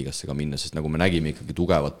mõtet sinna liigasse ka minna, sest nagu me nägime ikkagi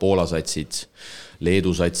tugevad Poola satsid,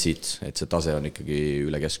 Leedu satsid, et see tase on ikkagi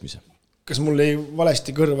üle keskmise. Kas mul ei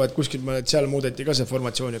valesti kõrva, et kuskilt et seal muudeti ka see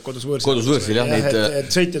formatsioon, et kodus võõrsil, jah.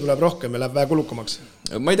 Et sõitja tuleb rohkem ja läheb vähe kulukamaks.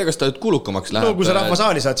 Ma ei tea, kas ta kulukamaks läheb. No kui sa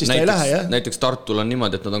rahvasaali saad, siis ta ei lähe, jah? Näiteks Tartul on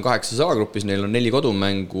niimoodi, et nad on 8 A-grupis, neil on 4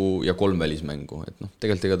 kodumängu ja 3 välismängu. Et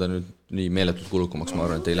tegelikult ega ta nüüd nii meeletult kulukamaks, ma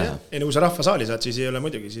arvan, et ei lähe. Ei, kui sa rahvasaali saad, siis ei ole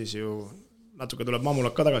muidugi, siis ju natuke tuleb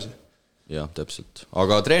mammulak ka tagasi. Jah, täpselt.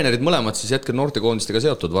 Aga treenerid mõlemad siis hetkel noortekoondistega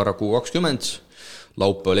seotud, Varaku 20,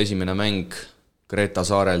 laupäeval esimene mäng Greta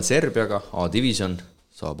Saarel Serbiaga, A-division,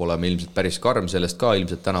 saab olema ilmselt päris karm, sellest ka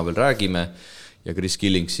ilmselt täna veel räägime ja Chris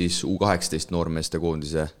Killing siis U18 noormeeste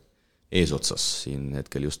koondise eesotsas siin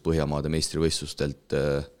hetkel just Põhjamaade meistrivõistlustelt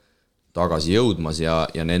tagasi jõudmas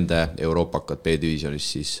ja nende Euroopakad B-divisionis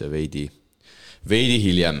siis veidi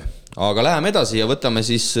hiljem. Aga läheme edasi ja võtame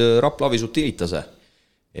siis Rapla Avisu Tilitase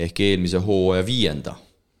ehk eelmise hooaja 5.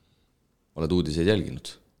 Oled uudiseid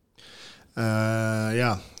jälginud?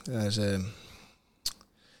 Jaa, see...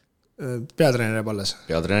 Peatreener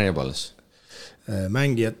jääb alles.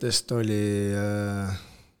 Mängijatest oli...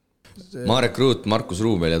 Marek Ruut, Markus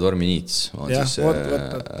Ruumel ja Tormi Niits on siis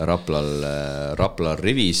Raplal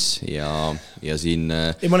rivis ja siin...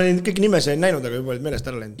 Ei, ma olen kõik nimes näinud, aga juba olid meelest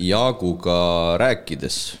ära läinud. Jaaguga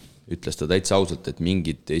rääkides ütles ta täitsa ausalt, et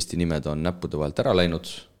mingid Eesti nimed on näppude vahelt ära läinud.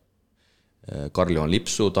 Karl-Johan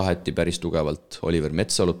Lipsu taheti päris tugevalt, Oliver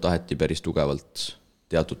Metsalut taheti päris tugevalt,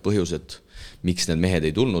 teatud põhjused, miks need mehed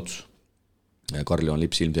ei tulnud. Karl-Johan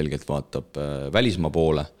Lips ilmselgelt vaatab välismaa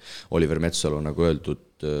poole, Oliver Metsalu, nagu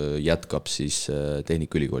öeldud, jätkab siis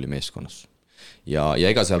Tehnikaülikooli meeskonnas. Ja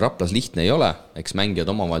ega seal Raplas lihtne ei ole, eks mängijad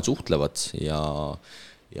omavahel suhtlevad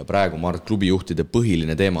ja praegu ma arvan, klubijuhtide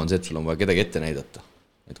põhiline teema on see, et sul on vaja kedagi ette näidata.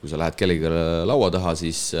 Et kui sa lähed kellegi laua taha,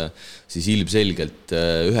 siis ilmselgelt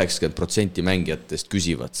 90% mängijatest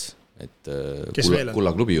küsivad, et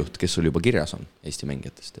kulla klubijuht, kes sul juba kirjas on Eesti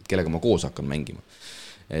mängijatest, et kellega ma koos hakkan mängima.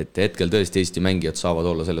 Et hetkel tõesti Eesti mängijad saavad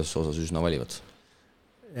olla selles osas üsna valivad.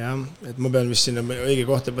 Jah, et ma pean vist sinna õige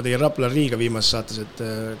kohta, ma tegin Rapla Liiga viimases saates, et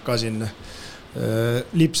ka siin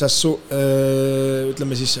lipsas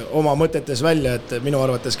ütleme siis oma mõtetes välja, et minu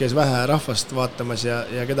arvates käis vähe rahvast vaatamas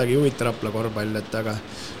ja kedagi huvita Rapla korvpall, et aga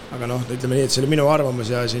ütleme nii, et see oli minu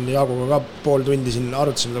arvamus ja siin Jaaguga ka pool tundi siin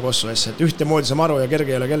arutasime seda kossu asja, et ühte moodi saame aru ja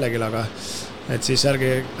kerge ei ole kellegil, aga et siis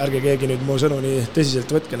ärge keegi nüüd mu sõnu nii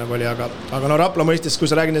tõsiselt võtke nagu oli, aga Rapla mõistes, kui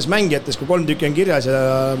sa räägid neist mängijatest, kui 3 tükki on kirjas ja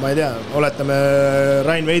ma ei tea, oletame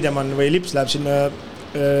Rain Veidemann või Lips läheb sinna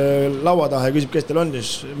laua taha ja küsib, kes teil on,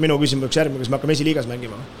 siis minu küsimus järgmine, kas me hakkame esiliigas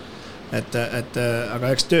mängima. Aga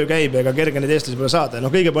eks töö käib ega kerge need eestlasi pole saada.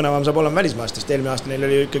 Kõige põnevam saab olema välismaastest, eelmine aasta neil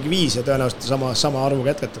oli ikkagi 5 ja tõenäoliselt sama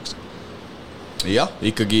arvuga jätkatakse. Jah,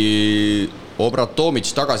 ikkagi Obrat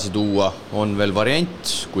Tomic tagasi tuua on veel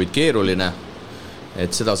variant, kuid keeruline,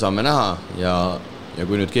 et seda saame näha ja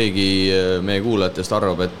kui nüüd keegi meie kuulajatest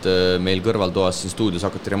arvab, et meil kõrvaltoas siin stuudios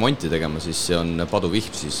hakati remonti tegema, siis see on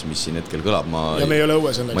paduvihm, siis, mis siin hetkel kõlab. Ja me ei ole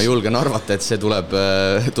õues õnneks. Ma julgen arvata, et see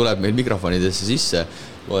tuleb meil mikrofonidesse sisse.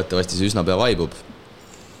 Loodetavasti see üsna pea vaibub.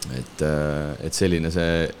 Et selline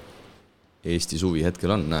see Eesti suvi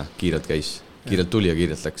hetkel on, kiirelt käis. kiirelt tuli ja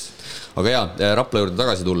kiirelt läks. Aga jaa, Rapla juurde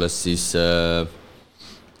tagasi tulles,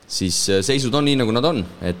 siis seisud on nii, nagu nad on,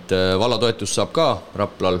 et vallatoetus saab ka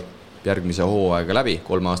Raplal järgmise hooaega läbi,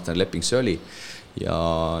 3-aastane leping see oli.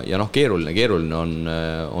 Ja noh, keeruline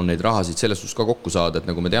on neid rahasid selles suhtes ka kokku saada, et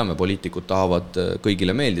nagu me teame, poliitikud tahavad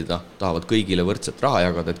kõigile meeldida, tahavad kõigile võrdset raha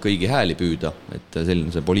jagada, et kõigi hääli püüda, et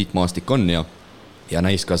selline see poliitmaastik on ja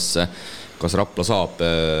näis, kas Rapla saab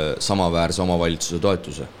samaväärse omavalitsuse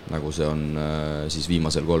toetuse, nagu see on siis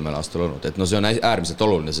viimasel 3 aastal olnud. Et no see on äärmiselt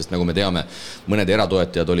oluline, sest nagu me teame, mõned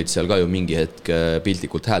eratoetajad olid seal ka ju mingi hetk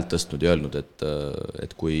piltlikult häält tõstnud ja öelnud,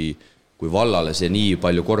 et kui vallale see nii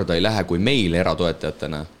palju korda ei lähe kui meil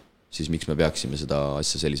eratoetajatena, siis miks me peaksime seda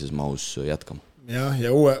asja sellises mahus jätkama? Jah,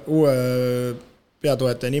 ja uue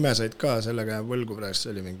peatoetaja nime said ka, sellega võlgu praegust,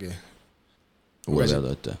 see oli mingi... Uue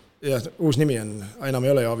peatoetaja? Jah, uus nimi on, enam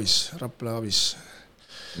ei ole ju Avis, Rapla Avis.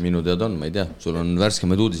 Minu tead on, ma ei tea, sul on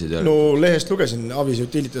värskemaid uudiseid. No lehest lugesin, Avis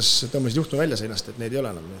Utilitas tõmbasid juhtme välja seinast, et neid ei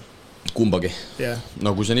ole enam. Kumbagi? Yeah.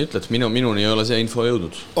 No kui sa nii ütled, minuni ei ole see info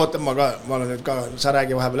jõudnud. Oota, ma olen nüüd ka, sa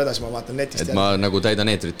räägi vahepeal edasi, ma vaatan netist. Et ma nagu täidan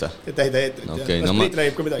eetrit või? Täida eetrit, okay, jah.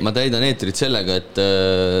 No ma täidan eetrit sellega,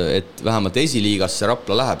 et vähemalt esiliigasse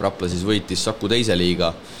Rapla läheb. Rapla siis võitis Saku teise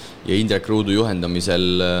liiga ja Indrek Ruudu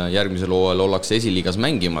juhendamisel järgmisel hooajal ollakse esiliigas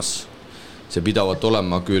mängimas. See pidavat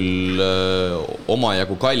olema küll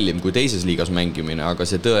omajagu kallim kui teises liigas mängimine, aga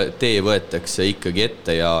see tee võetakse ikkagi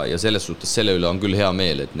ette ja selles suhtes selle üle on küll hea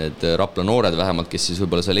meel, et need Rapla noored vähemalt, kes siis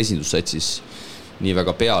võib-olla seal esindussatsis nii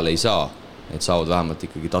väga peale ei saa, et saavad vähemalt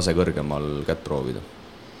ikkagi tase kõrgemal kätt proovida.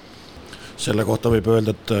 Selle kohta võib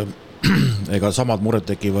öelda, et ega samad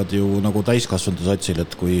mured tekivad ju nagu täiskasvanud satsil,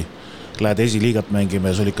 et kui lähed esiliigat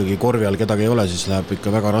mängima ja sul ikkagi korvi all kedagi ei ole, siis läheb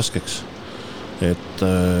ikka väga raskeks. Et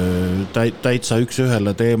täitsa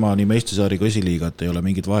üks-ühele teema nii meistrisaari kui esiliigat ei ole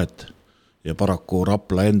mingit vahet. Ja paraku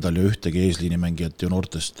Rapla endal ju ühtegi eesliinimängijat ju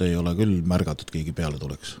noortest ei ole küll märgatud, keegi peale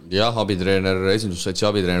tuleks. Jah, esindussatsi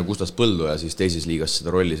abitreener Kustas Põldu ja siis teises liigas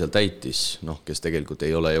seda rolli seal täitis, kes tegelikult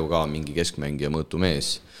ei ole ju ka mingi keskmängija mõõtu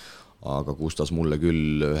mees. Aga Kustas mulle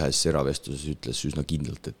küll ühes eravestluses ütles üsna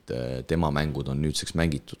kindlalt, et tema mängud on nüüdseks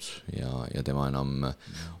mängitud ja tema enam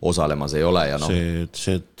osalemas ei ole. Ja no.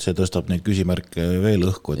 See tõstab neid küsimärke veel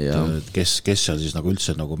õhku, et kes seal siis nagu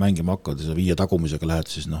üldse nagu mängima hakkavad ja 5 tagumisega lähed,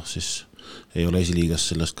 siis ei ole esiliigas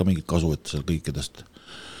sellest ka mingit kasu, et seal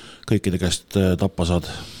kõikide käest tappa saad.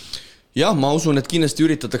 Jah, ma usun, et kindlasti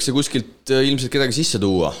üritatakse kuskilt ilmselt kedagi sisse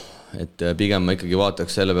tuua. Et pigem ma ikkagi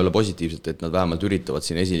vaataks selle peale positiivselt, et nad vähemalt üritavad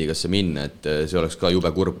siin esiliigasse minna, et see oleks ka jube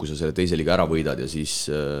kurb, kui sa selle teise liiga ära võidad ja siis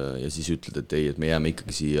ütled, et ei, et me jääme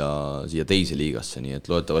ikkagi siia teise liigasse, nii et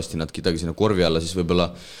loodetavasti nad kedagi sinna korvi alla siis võib-olla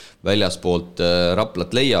väljaspoolt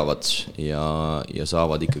Raplat leiavad ja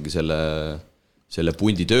saavad ikkagi selle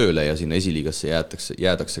pundi tööle ja sinna esiliigasse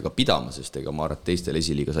jäädakse ka pidama, sest ega ma arvan, et teistel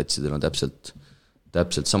esiliigasatsidel on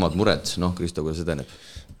täpselt samad mured. Noh, Kristo, kuidas edeneb?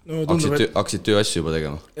 No, hakkasid tööasju juba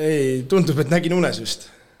tegema? Ei, tundub, et nägin unes just.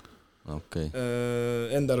 Okay.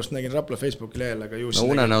 Enda arust nägin Rapla Facebooki lehel, aga no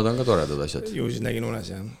unenäod on ka toredad asjad. Ju siis nägin unes,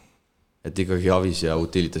 jah. Et ikkagi Avis ja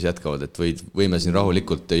Utilitas jätkavad, et võime siin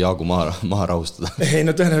rahulikult Jaagu maha rahustada. Ei,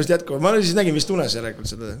 no tõenäoliselt jätkavad. Ma siis nägin vist unes järelikult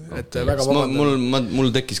seda, et väga vabandan.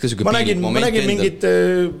 Mul tekkis ka siuke piinlik moment. Ma nägin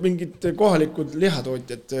mingid kohalikud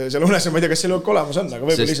lihatootjad seal unes, ma ei tea, kas seal olemas on, aga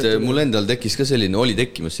võib-olla lihtsalt... Sest mul endal tekkis ka oli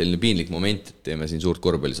tekkimas selline piinlik moment, et teeme siin suurt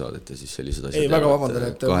korvpallisaadet ja siis sellised asjad. Ei, väga vabandan,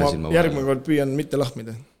 et ma järgmine kord püüan mitte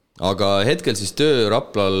lahmida. Aga hetkel siis töö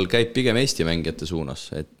Raplal käib pigem Eesti mängijate suunas,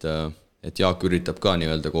 et Jaak üritab ka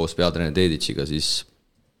nii-öelda koos peatreener Dedičiga siis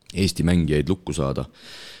Eesti mängijaid lukku saada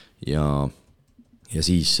ja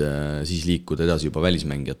siis liikuda edasi juba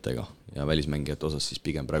välismängijatega ja välismängijate osas siis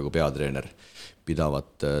pigem praegu peatreener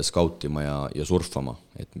pidavat skautima ja surfama,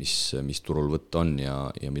 et mis turul võtta on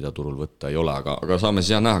ja mida turul võtta ei ole, aga saame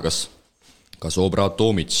siis näha, kas Obrat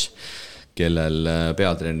Tomic, kellel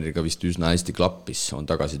peatreeneriga vist üsna hästi klappis, on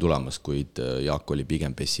tagasi tulemas, kuid Jaak oli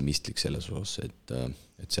pigem pessimistlik selles osas,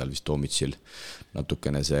 et seal vist Tomicil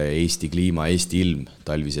natukene see Eesti kliima, Eesti ilm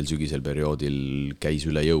talvisel sügisel perioodil käis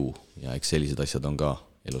üle jõu ja eks sellised asjad on ka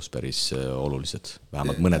elus päris olulised,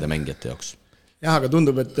 vähemalt mõnede mängijate jaoks. Jah, aga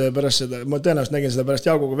tundub, et pärast seda, ma tõenäoliselt nägin seda pärast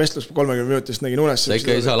Jaaguga vestlus 30 minutist nägin unes. Sa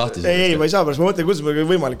ikka ei saa lahti sellest? Ei, ma ei saa, pärast ma mõtlen, kuidas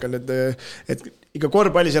võimalik on, et ikka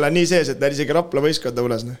korvpallis ei ole nii sees, et näed isegi Rapla võiskonda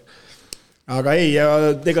unes. Aga ei, ja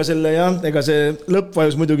ega see lõpp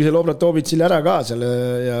vajus muidugi selle Obrat Tomicil ära ka selle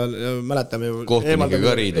ja mäletame ju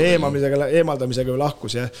eemaldamisega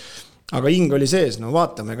lahkus. Ja. Aga hing oli sees, no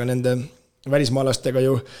vaatame ka nende välismaalastega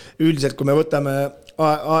ju üldiselt, kui me võtame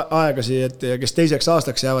aegasi, et kes teiseks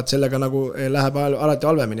aastaks jäävad, sellega nagu läheb alati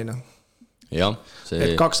halvemini. Jah,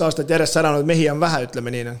 et 2 aastat järjest säranud mehi on vähe, ütleme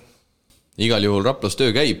nii. igal juhul Raplas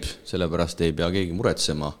töö käib, sellepärast ei pea keegi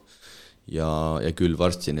muretsema ja küll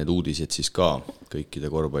varsti need uudised siis ka kõikide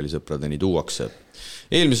korvpallisõpradeni tuuakse.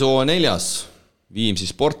 Eelmise hooaja 4. Viimsi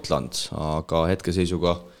Sportland, aga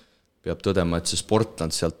hetkeseisuga peab tõdema, et see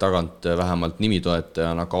Sportland sealt tagant vähemalt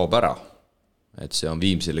nimitoetajana kaob ära. Et see on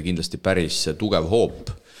Viimsile kindlasti päris tugev hoop,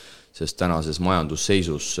 sest tänases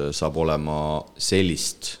majandusseisus saab olema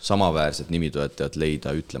sellist samaväärset nimitoetajat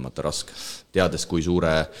leida ütlemata raske. Teades, kui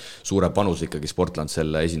suure panus ikkagi Sportland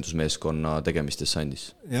selle esindusmeeskonna tegemistes andis.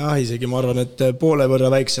 Jah, isegi ma arvan, et poole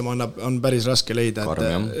võrra väiksem on päris raske leida.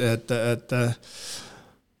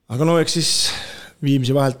 Aga no eks siis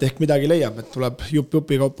Viimsi vahelt ehk midagi leiab, et tuleb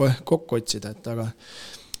jupi kaupa kokku otsida, et aga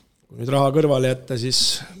kui nüüd raha kõrvale jätta,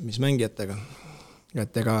 siis mis mängijatega?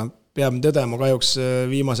 Et ega peab tõdema kahjuks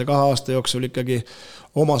viimase 2 aasta jooksul ikkagi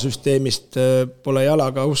oma süsteemist pole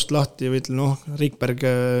jalaga ust lahti või Rikberg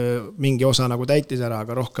mingi osa nagu täitis ära,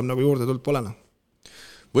 aga rohkem nagu juurde tuld pole.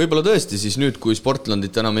 Võib-olla tõesti siis nüüd, kui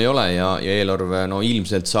Sportlandit enam ei ole ja eelarve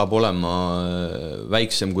ilmselt saab olema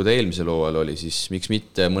väiksem, kui ta eelmisel hooajal oli, siis miks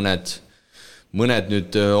mitte mõned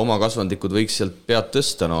nüüd oma kasvandikud võiks sealt pead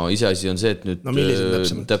tõsta. Iseasi on see, et nüüd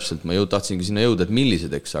täpselt ma tahtsingi sinna jõuda, et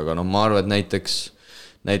millised, eks, aga ma arvan, et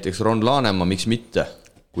näiteks Ron Laanemaa, miks mitte,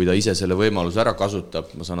 kui ta ise selle võimaluse ära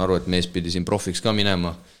kasutab. Ma saan aru, et mees pidi siin profiks ka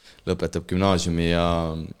minema, lõpetab gümnaasiumi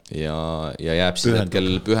ja jääb siin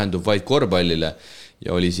hetkel pühendub vaid korvpallile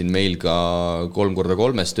ja oli siin meil ka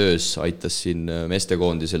 3x3 töös, aitas siin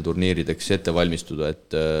meestekoondisel turniirideks ette valmistuda,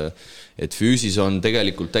 et füüsis on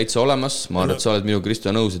tegelikult täitsa olemas. Ma arvan, et sa oled minu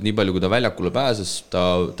Kristo nõus, et nii palju, kui ta väljakule pääses,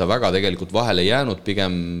 ta väga tegelikult vahele jäänud,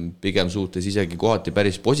 pigem suhtes isegi kohati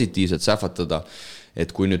päris positiivselt sähvatada. Et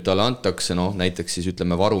kui nüüd talle antakse, näiteks siis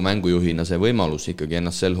ütleme varu mängujuhina see võimalus ikkagi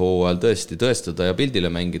ennast sel hooajal tõesti tõestada ja pildile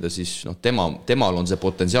mängida, siis temal on see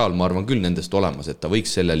potentsiaal, ma arvan küll nendest olemas, et ta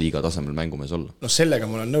võiks selle liiga tasemel mängumees olla. Sellega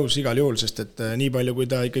ma olen nõus igal juhul, sest et nii palju, kui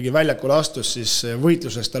ta ikkagi väljakule astus, siis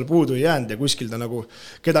võitluses tal puudu ei jäänud ja kuskil ta nagu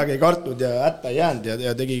kedagi ei kartnud ja hätta ei jäänud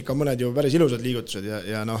ja tegi ka mõned ju päris ilusad liigutused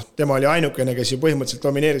ja tema oli ainukene, kes ju põhimõtteliselt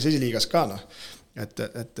domineeris esiliigas ka. Et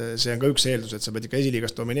see on ka üks eeldus, et sa pead ikka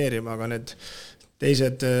esiliigas domineerima, aga need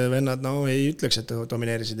teised vennad ei ütleks, et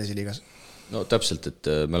domineerisid esiliigas. Täpselt, et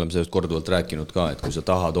me oleme sellest korduvalt rääkinud ka, et kui sa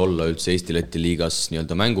tahad olla üldse Eesti-Läti liigas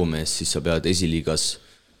nii-öelda mängumees, siis sa pead esiliigas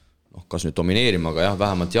kas nüüd domineerima, aga jah,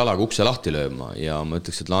 vähemalt jalaga ukse lahti lööma ja ma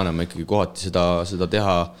ütleks, et Laanemaa ikkagi kohati seda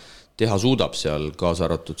teha suudab seal kaasa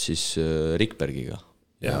arvatud siis Rikbergiga.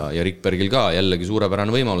 Ja Rikbergil ka jällegi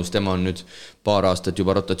suurepärane võimalus, tema on nüüd paar aastat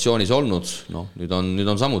juba rotatsioonis olnud, nüüd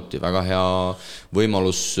on samuti väga hea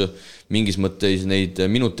võimalus mingis mõttes neid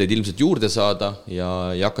minuteid ilmselt juurde saada ja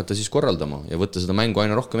hakata siis korraldama ja võtta seda mängu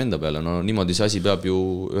aina rohkem enda peale. Niimoodi see asi peab ju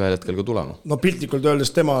ühel hetkel ka tulema. Piltlikult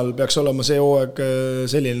öeldes temal peaks olema see hooaeg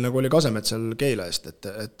selline, nagu oli Kasemet seal Keila eest,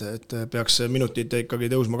 et peaks minutid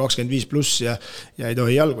ikkagi tõusma 25+ ja ei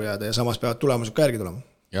tohi jalgu jääda ja samas peavad tulemused ka järgi tulema.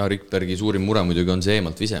 Ja Rikbergi suurim mure muidugi on see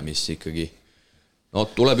eemalt vise, mis ikkagi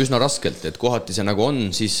tuleb üsna raskelt, et kohati see nagu on,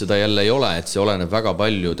 siis seda jälle ei ole, et see oleneb väga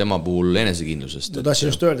palju tema puhul enesekindlusest. Tahtsin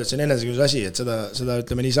just öelda, et see on enesekindluse asi, et seda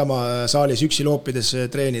ütleme niisama saalis üksi loopides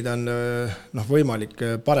treenida on võimalik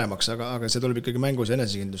paremaks, aga see tuleb ikkagi mängus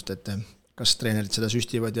enesekindlust, et kas treenerid seda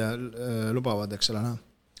süstivad ja lubavad, eks ole.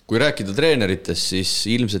 Kui rääkida treeneritest, siis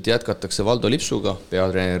ilmselt jätkatakse Valdo Lipsuga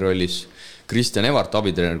peatreeneri rollis. Kristjan Evart,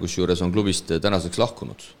 abitreener, kus juures on klubist tänaseks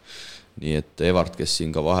lahkunud. Nii et Evart, kes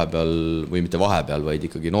siin ka vahepeal, või mitte vahepeal, vaid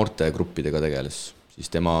ikkagi noorte gruppidega tegeles,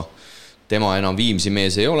 siis tema enam Viimsi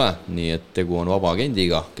mees ei ole, nii et tegu on vaba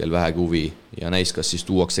agendiga, kel vähegi huvi ja näis, kas siis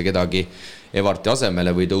tuuakse kedagi Evarti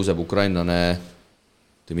asemele või tõuseb ukrainlane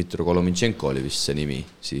Dmitri Kolominchenko oli vist see nimi,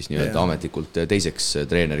 siis nii-öelda ametlikult teiseks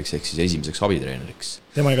treeneriks ehk siis esimeseks abitreeneriks.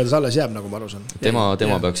 Tema igatahes alles jääb, nagu ma aru saan.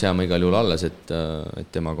 Tema peaks jääma igal juhul alles, et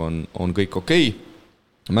temaga on kõik okei.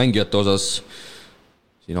 Mängijate osas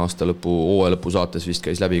siin hooaja lõpu saates vist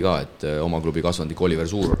käis läbi ka, et oma klubi kasvandik Oliver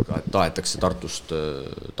Suurorga, et tahetakse Tartust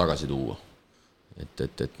tagasi tuua.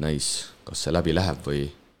 Et näis, kas see läbi läheb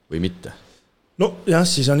või mitte. Jah,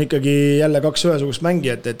 siis on ikkagi jälle 2 ühesugust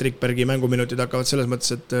mängijat, et Rikbergi mänguminutid hakkavad selles mõttes,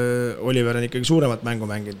 et Oliver on ikkagi suuremat mängu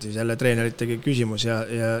mänginud, siis jälle treeneritegi küsimus ja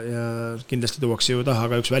kindlasti tuuakse ju taha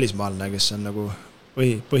ka üks välismaalne, kes on nagu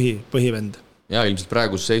põhivend. Ja ilmselt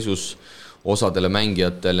praeguses seisus osadele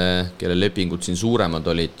mängijatele, kelle lepingud siin suuremad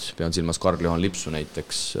olid, pean silmas Karl-Johan Lipsu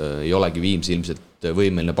näiteks, ei olegi Viimsi ilmselt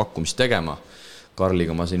võimeline pakkumist tegema.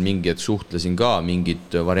 Karliga ma siin mingi hetk suhtlesin ka,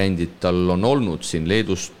 mingid variandid tal on olnud, siin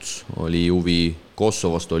Leedust oli huvi,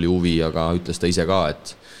 Kosovost oli huvi, aga ütles ta ise ka,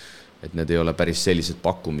 et need ei ole päris sellised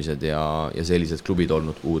pakkumised ja sellised klubid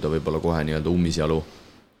olnud, kuhu ta võib-olla kohe nii-öelda ummisjalu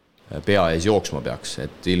pea ees jooksma peaks,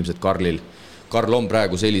 et ilmselt Karl on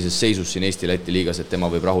praegu sellises seisus siin Eesti-Läti liigas, et tema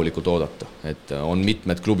võib rahulikult oodata. Et on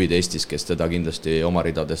mitmed klubid Eestis, kes teda kindlasti oma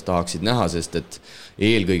ridades tahaksid näha, sest et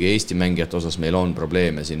eelkõige Eesti mängijate osas meil on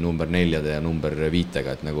probleeme siin number 4 ja number 5,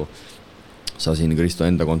 et nagu sa siin Kristo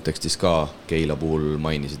enda kontekstis ka Keila puhul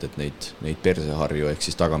mainisid, et neid perseharju ehk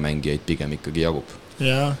siis tagamängijaid pigem ikkagi jagub.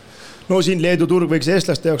 Jaa. No siin Leedu turg võiks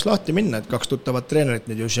eestlaste jaoks lahti minna, et 2 tuttavat treenerit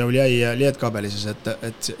nüüd Juševljai ja Lietkabelises,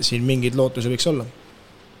 et siin mingid lootusi võiks olla.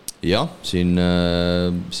 Jah, siin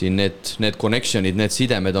need connectionid, need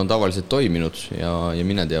sidemed on tavaliselt toiminud ja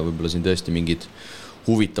mine tea, võib-olla siin tõesti mingid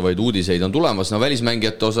huvitavaid uudiseid on tulemas. No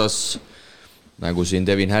välismängijate osas, nagu siin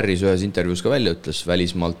Devin Harris ühes intervjuus ka välja ütles,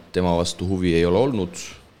 välismaalt tema vastu huvi ei ole olnud.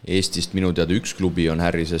 Eestist minu teada 1 klubi on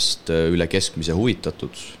Harrisest üle keskmise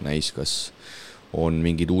huvitatud. Näis, kas on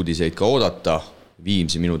mingid uudiseid ka oodata.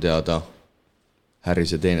 Viimsi minu teada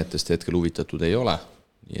Harrise teenetest hetkel huvitatud ei ole.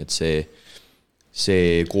 Nii et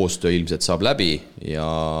see koostöö ilmselt saab läbi ja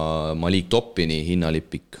Malik Toppini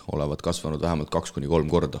hinnalipik olevat kasvanud vähemalt 2-3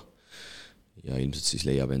 korda. Ja ilmselt siis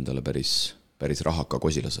leiab endale päris rahaka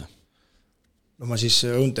kosilase. No ma siis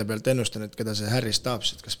õunte pealt ennustan, et keda see Harris tahab,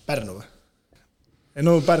 et kas Pärnu või?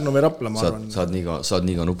 No Pärnu või Rapla, ma arvan. Saad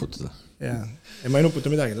nii ka nuputada. Jaa, ma ei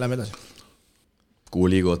nuputa midagi, lähme edasi.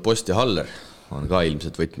 Kuhu liiguvad Post ja Haller on ka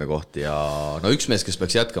ilmselt võtmekoht ja no üks mees, kes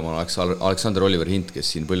peaks jätkama, on Aleksander Oliver Hint,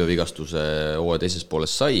 kes siin põljuvigastuse hooaja teises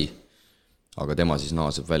pooles sai, aga tema siis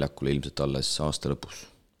naaseb väljakule ilmselt alles aasta lõpus.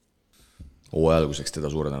 Hooaja alguseks teda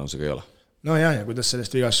suure tõenäosusega ei ole. No ja kuidas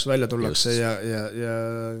sellest vigastust välja tullakse ja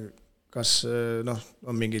kas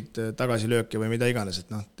on mingid tagasilööki või mida iganes,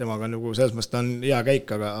 et temaga on nagu selles mõttes ta on hea käik,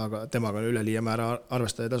 aga temaga on üleliia määra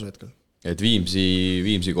arvestaja tasu hetkel. Et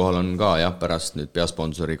Viimsi kohal on ka pärast nüüd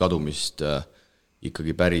peasponsori kadumist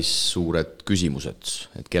ikkagi päris suured küsimused,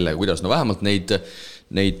 et kellega, kuidas, no vähemalt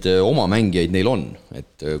neid oma mängijaid neil on,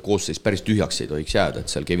 et koosseis päris tühjaks ei tohiks jääda,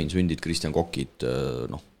 et seal Kevin Sündid, Kristjan Kokid,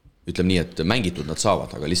 ütleme nii, et mängitud nad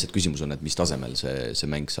saavad, aga lihtsalt küsimus on, et mis tasemel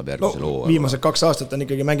see mäng saab järgmisel hooajal. Viimased 2 aastat on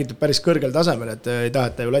ikkagi mängitud päris kõrgel tasemel, et ei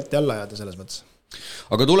taheta ju latti alla jääda selles mõttes.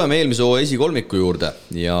 Aga tuleme eelmise hooaja esikolmiku juurde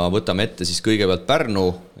ja võtame ette siis kõigepealt Pärnu.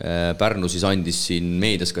 Pärnu siis andis siin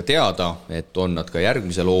meedias ka teada, et on nad ka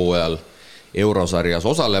järgmisel hooajal eurosarjas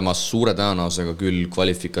osalemas, suure tõenäosusega küll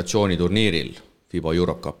kvalifikatsiooniturniiril FIBA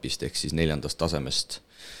Eurocupist ehk siis 4. tasemest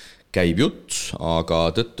käib jutt, aga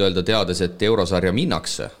tõtt öelda teades, et eurosarja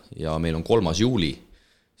minnakse ja meil on 3. juuli,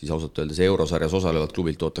 siis ausalt öeldes eurosarjas osalevad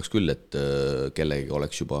klubilt ootaks küll, et kellegi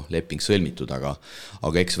oleks juba leping sõlmitud, aga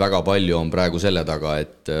eks väga palju on praegu selle taga,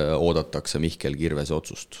 et oodatakse Mihkel Kirvese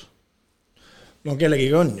otsust. No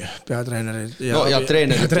kellegiga on ju, peatreenerid ja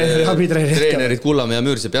treenerid Kullamäe ja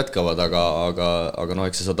Müürsepp jätkavad, aga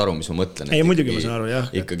eks sa saad aru, mis ma mõtlen. Ei, muidugi ma saan aru, jah.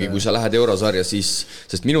 Ikkagi, kui sa lähed eurosarja, siis,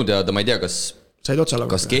 sest minu teada, ma ei tea,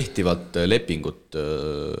 kas kehtivat lepingut,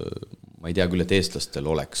 ma ei tea küll, et eestlastel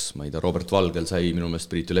oleks, ma ei tea, Robert Valgel sai minu meelest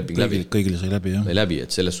Priitu leping läbi. Kõigil sai läbi, jah. Läbi,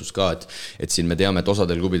 et selles suhtes ka, et siin me teame, et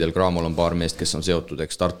osadel klubidel Graamol on paar meest, kes on seotud,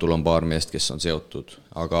 eks Tartul on paar meest, kes on seotud.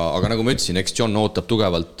 Aga nagu ma ütlesin, eks John ootab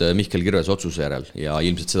tugevalt Mihkel Kirvese otsuse järel ja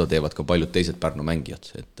ilmselt seda teevad ka paljud teised Pärnu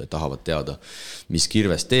mängijad, et tahavad teada, mis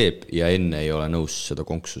Kirves teeb ja enne ei ole nõus seda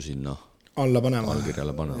konksu sinna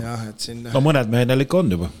allkirjale panema. No mõned mehed ikka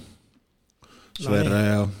on juba. Sverre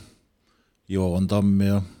ja Ivo Van Damm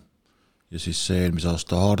ja siis see eelmise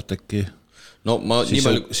aasta Haarteki. No siis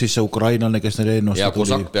see ukrainalne, kes neil ennustab. Ja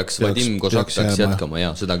Vadim Kosak peaks jätkama,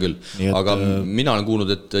 ja seda küll. Aga mina olen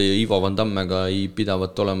kuulnud, et Ivo Van Dammega ei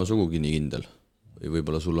pidavat olema sugugi nii kindel. Või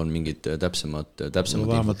võib-olla sul on mingid täpsemad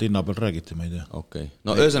vähemalt linna peal räägiti, ma ei tea. Okay.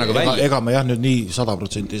 No ühesõnaga välja. Ega me jah nüüd nii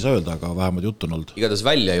 100% ei saa öelda, aga vähemalt jutt on olnud. Igatahes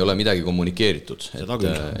välja ei ole midagi kommunikeeritud.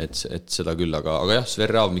 Et seda küll, aga jah,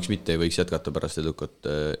 Sver Raav, miks mitte ei võiks jätkata pärast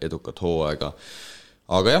edukat hooaega.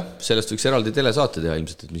 Aga jah, sellest võiks eraldi telesaate teha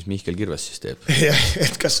ilmselt, et mis Mihkel Kirves siis teeb.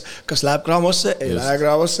 Et kas läheb Graamosse, ei lähe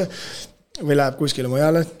Graamosse või läheb kuskile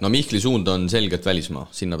mujale? No Mihkli suund on selgelt välismaa.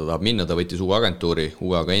 Sinna ta tahab minna, ta võttis uue agentuuri,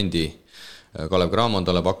 uue agendi. Kalev Graamo on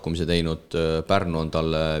talle pakkumise teinud, Pärnu on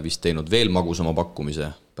talle vist teinud veel magusama pakkumise,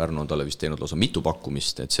 Pärnu on talle vist teinud lausa mitu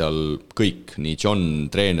pakkumist, et seal kõik, nii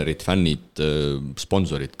John, treenerid, fännid,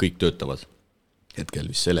 sponsorid, kõik töötavad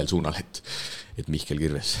hetkel vist sellel suunal, et Mihkel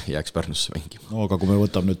Kirves jääks Pärnusse mängima. No aga kui me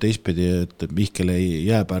võtame nüüd teistpidi, et Mihkel ei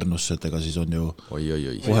jää Pärnusse, et ega siis on ju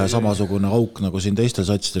kohe samasugune auk nagu siin teistel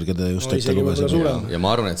satsidel, keda just ette lugesin. Ja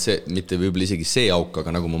ma arvan, et see, mitte võib-olla isegi see auk,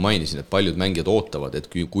 aga nagu ma mainisin, et paljud mängijad ootavad, et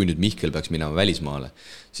kui nüüd Mihkel peaks minema välismaale,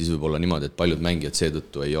 siis võib olla niimoodi, et paljud mängijad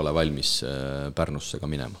seetõttu ei ole valmis Pärnusse ka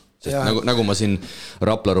minema. Sest nagu ma siin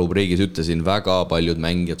Rapla rubriigis ütlesin, väga paljud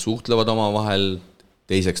mängijad suhtlevad oma vahel,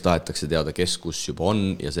 teiseks tahetakse teada, kes kus juba on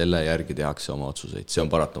ja selle järgi tehakse oma otsuseid. See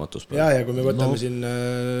on paratamatus. Ja kui me võtame siin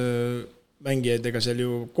mängijaid, ega seal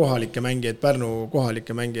ju kohalikke mängijaid, Pärnu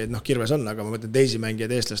kohalikke mängijaid, Kirves on, aga ma mõtlen teisi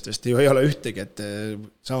mängijaid eestlastest ju ei ole ühtegi, et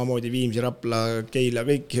samamoodi Viimsi, Rapla, Keila,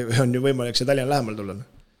 kõik on ju võimalik see Tallinna lähemal tulla.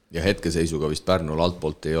 Ja hetkeseisuga vist Pärnul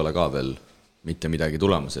altpoolt ei ole ka veel mitte midagi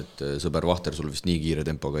tulemas, et sõber Vahter sul vist nii kiire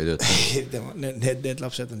tempoga ei tööta. Need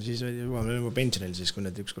lapsed on siis juba pensionil siis, kui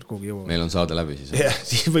need ükskord kuhugi jõuavad. Meil on saade läbi siis. Ja,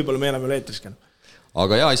 siis võib-olla me enam üle eetriskan.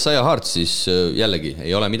 Aga Isaiah Hart siis jällegi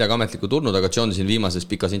ei ole midagi ametlikku tulnud, aga John siin viimases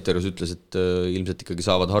pikas intervjuus ütles, et ilmselt ikkagi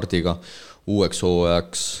saavad Hartiga uueks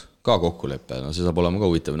hooajaks ka kokkuleppe. No see saab olema ka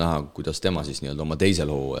huvitav näha, kuidas tema siis nii-öelda oma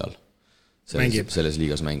teisel hooajal selles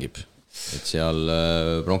liigas mängib. Et seal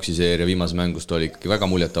pronksiseeria viimase mängust oli ikkagi väga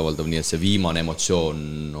muljetavaldav, nii et see viimane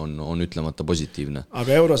emotsioon on ütlemata positiivne.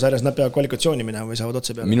 Aga eurosarjas nad peavad kvalifikatsiooni minema või saavad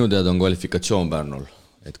otse peale? Minu teada on kvalifikatsioon Pärnul,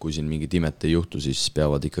 et kui siin mingi timet ei juhtu, siis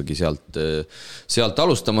peavad ikkagi sealt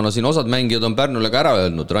alustama. No siin osad mängijad on Pärnule ka ära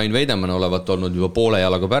öelnud, Rain Veidemann olevat olnud juba poole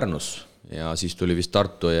jalaga Pärnus ja siis tuli vist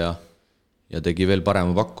Tartu ja tegi veel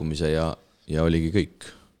parema pakkumise ja oligi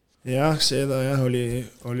kõik. Jah, seda oli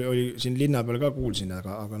siin linna peal ka kuulsin,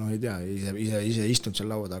 aga ei tea, ise istunud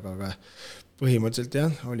seal laua taga, aga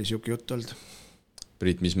põhimõtteliselt oli siuke jutt olnud.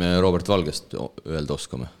 Priit, mis me Robert Valgest öelda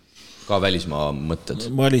oskame? Ka välismaa mõtted?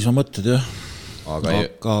 Välismaa mõtted, jah. Aga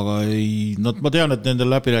ma tean, et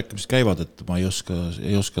nendel läbirääkimised käivad, et ma ei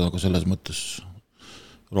oska nagu selles mõttes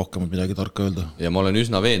rohkem midagi tarka öelda. Ja ma olen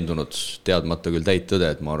üsna veendunud, teadmata küll täit tõde,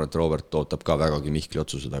 et ma arvan, et Robert ootab ka vägagi Mihkli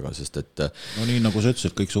otsuse taga, sest et... No nii nagu sa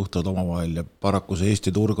ütlesid, kõik suhtavad omavahel ja paraku see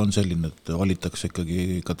Eesti turg on selline, et valitakse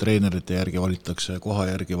ikkagi ka treenerite järgi, valitakse koha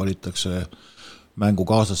järgi, valitakse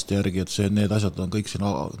mängukaaslaste järgi, et need asjad on kõik siin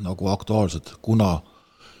nagu aktuaalsed, kuna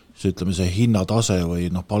see hinnatase või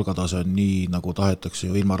palgatase on nii, nagu tahetakse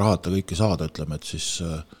ju ilma rahata kõike saada, ütleme, et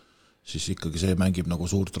siis ikkagi see mängib nagu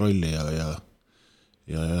suurt rolli ja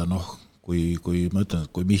kui ma ütlen,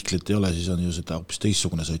 et kui Mihklit ei ole, siis on ju seda hoopis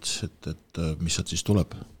teissugune sõits, et mis sealt siis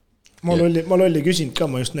tuleb. Ma olli küsinud ka,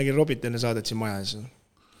 ma just nägin Robit enne saadet siin majas.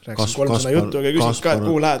 Rääksin 3 sõna juttu, aga küsinud ka, et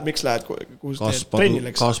kuhu lähed, miks lähed, kuhu trenni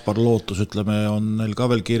läks. Kaspar Lootus, ütleme, on neil ka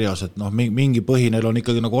veel kirjas, et mingi põhi neil on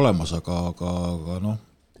ikkagi nagu olemas, aga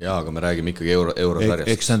Jaa, aga me räägime ikkagi eurosarjast.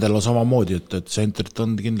 Eks nendel on samamoodi, et tsentrit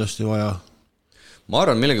on kindlasti vaja. Ma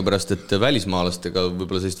arvan millegipärast, et välismaalastega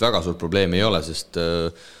võib-olla sellist väga suurt probleemi ei ole, sest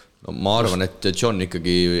ma arvan, et John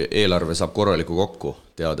ikkagi eelarve saab korraliku kokku,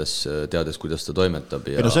 teades kuidas ta toimetab.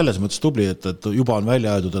 Ja... selles mõttes tubli, et juba on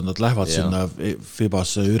välja aetud, et nad lähevad sinna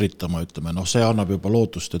FIBasse üritama, ütleme. See annab juba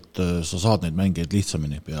lootust, et sa saad neid mängijaid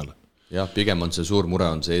lihtsamini peale. Jah, pigem on see suur mure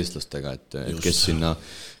on see eestlastega, et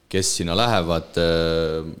kes sinna lähevad,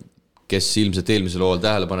 kes ilmselt eelmisel hooajal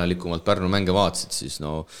tähelepanelikumalt Pärnu mänge vaatasid, siis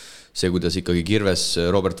see, kuidas ikkagi Kirves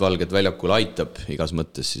Robert Valget väljakul aitab igas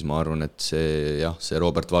mõttes, siis ma arvan, et see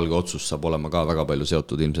Robert Valge otsus saab olema ka väga palju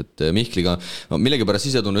seotud ilmselt Mihkliga. Millegipärast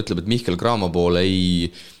sisetunne ütleb, et Mihkel Kraama poole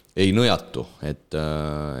ei nõjatu,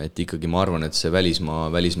 et ikkagi ma arvan, et see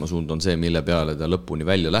välismaa suund on see, mille peale ta lõpuni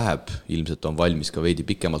välja läheb. Ilmselt on valmis ka veidi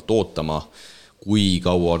pikemalt ootama, kui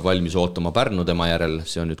kaua on valmis ootama Pärnu tema järel,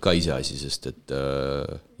 see on nüüd ka ise asi, sest et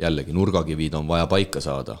jällegi nurgakivid on vaja paika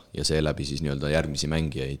saada ja seeläbi siis nii-öelda järgmisi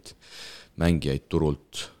mängijaid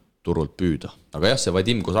turult püüda. Aga jah, see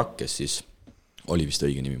Vadim Kozak, kes siis oli vist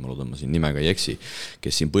õige nimi, ma loodan, ma siin nimega ei eksi,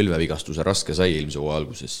 kes siin põlvevigastuse raske sai eelmise hooaja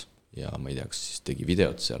alguses ja ma ei tea, kas siis tegi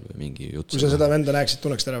videot seal või mingi jutt. Kui sa seda venda näeksid,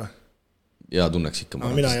 tunneks ära või? Ja tunneks ikka.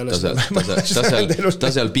 Mina ei ole ta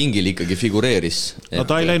seal pingil ikkagi figureeris. No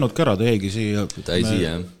ta ei läinud ka ära, ta jäigi siia. Ta ei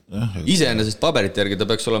siia, jah. Iseenesest paberite järgi ta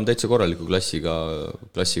peaks olema täitsa korraliku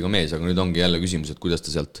klassiga mees, aga nüüd ongi jälle küsimus, et kuidas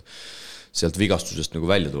ta sealt vigastusest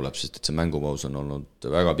nagu välja tuleb, sest et see mängupaus on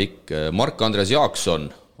olnud väga pikk. Mark-Andres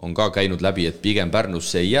Jaakson on ka käinud läbi, et pigem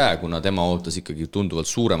Pärnusse ei jää, kuna tema ootas ikkagi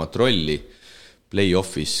tunduvalt suuremat rolli.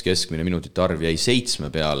 Play-offis keskmine minutite arv jäi 7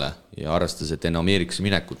 peale ja arvestas, et enne Ameerikasse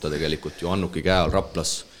minekut ta tegelikult ju Annuki käe all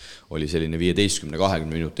Raplas oli selline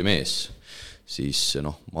 15-20 minuti mees. Siis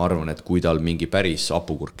ma arvan, et kui tal mingi päris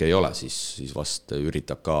apukurk ei ole, siis vast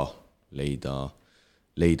üritab ka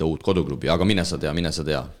leida uut koduklubi, aga mine sa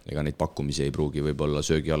tea, ega neid pakkumisi ei pruugi võib-olla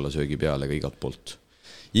söögi alla, söögi peale ega igalt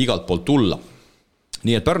poolt tulla.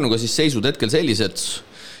 Nii et Pärnuga siis seisud hetkel sellised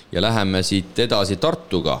ja läheme siit edasi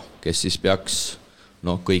Tartuga, kes siis peaks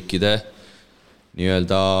kõikide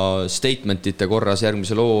nii-öelda statementite korras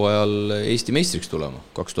järgmisel hooajal Eesti meistriks tulema.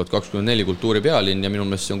 2024 kultuuri pealinn ja minu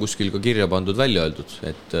meelest see on kuskil ka kirja pandud välja öeldud,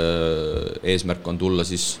 et eesmärk on tulla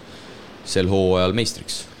siis sel hooajal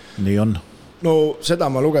meistriks. Nii on. No seda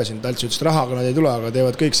ma lugesin, Talts ütles, rahaga nad ei tule, aga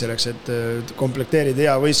teevad kõik selleks, et komplekteerida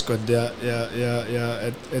hea võistkond ja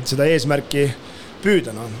et seda eesmärki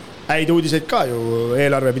püüda. No. Häid uudiseid ka ju,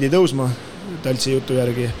 eelarve pidi tõusma Taltsi jutu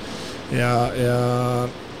järgi ja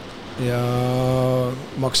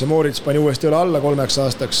Maxe Moritz pani uuesti üle alla 3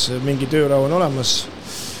 aastaks, mingi töörahu on olemas.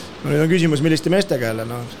 No, nüüd on küsimus, milliste meestega jälle.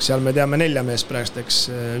 No, seal me teame 4 meest praegust,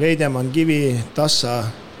 eks Veidemann, Kivi, Tassa,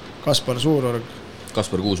 Kaspar Suurorg,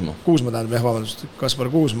 Kaspar Kuusma. Kuusma tähendab, vabandust. Kaspar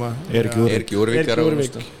Kuusma. Erki Urvik ja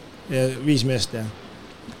 5 meest, jah.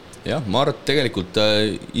 Jah, ma arvan, et tegelikult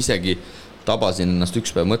isegi tabasin ennast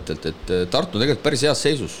üks päev mõttelt, et Tartu on tegelikult päris heas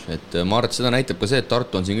seisus. Et ma arvan, et seda näitab ka see, et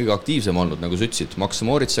Tartu on siin kõige aktiivsem olnud, nagu sa ütlesid. Maxe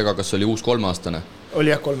Moritsega, kas oli uus 3-aastane?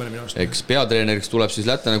 Oli jah, 3 minu aasta. Eks peatreeneriks tuleb siis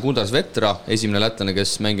lätlane Kundras Vetra, esimene lätlane,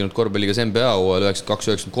 kes mänginud korvpalligas NBA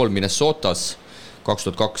 92-93 Minnesotas,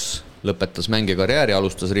 2002 lõpetas mängija karjääri,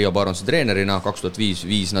 alustas Riia Baronsi treenerina, 2005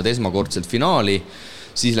 viis nad esmakordselt finaali,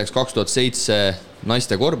 siis läks 2007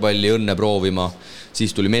 naiste korvpalli õnne proovima, siis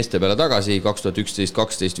tuli meeste peale tagasi,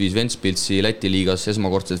 2011-12 viis Ventspilsi Läti liigas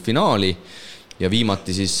esmakordselt finaali ja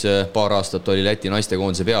viimati siis paar aastat oli Läti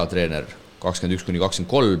naistekoondise peatreener,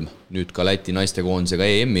 21-23, nüüd ka Läti naistekoondisega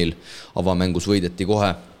EM-il, avamängus võideti kohe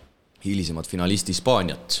hilisemad finalisti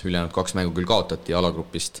Hispaaniat, ülejäänud 2 mängu küll kaotati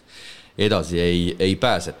alagrupist, edasi ei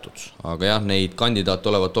pääsetud, aga jah, neid kandidaate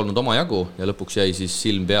olevat olnud oma jagu ja lõpuks jäi siis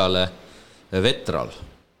silm peale Vetral.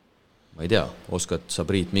 Ma ei tea, oskad sa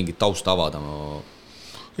Priit mingit tausta avada?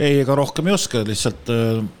 Ei, ega rohkem ei oska, lihtsalt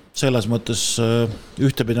selles mõttes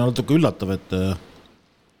ühtepidi natuke üllatav,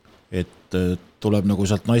 et tuleb nagu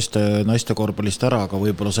sealt naiste korvpallist ära, aga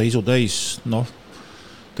võib-olla see isu täis,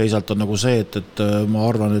 teisalt on nagu see, et ma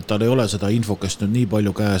arvan, et tal ei ole seda infokest nüüd nii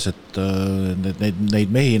palju käes, et neid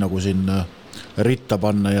mehi nagu siin ritta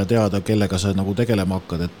panna ja teada, kellega sa nagu tegelema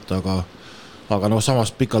hakkad, et aga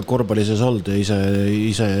samas pikalt korvpalli sees olnud ja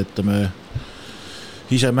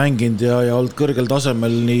ise mänginud ja olnud kõrgel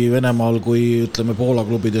tasemel nii Venemaal kui ütleme Poola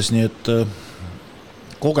klubides, nii et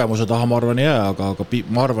kogemuse taha ma arvan ei jää, aga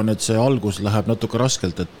ma arvan, et see algus läheb natuke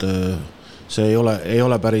raskelt, et see ei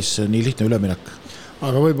ole päris nii lihtne üleminek.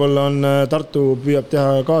 Aga võib-olla on Tartu püüab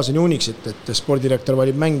teha kaasa Unixit, et spordidirektor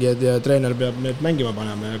valib mängijad ja treener peab need mängima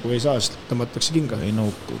panema ja kui ei saa, siis tõmmatakse kinga. Ei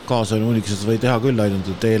kaasa Unixit või teha küll ainult,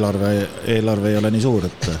 et eelarve ei ole nii suur,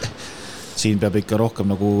 et siin peab ikka rohkem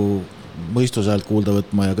nagu mõistusäält kuulda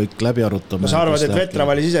võtma ja kõik läbi arutama. Sa arvad, et Vetra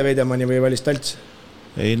valis ise Veidemanni või valis Talts?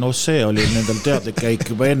 Ei, see oli nendel teadlik käik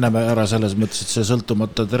juba enne ära selles mõttes, et see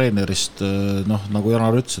sõltumata treenerist, nagu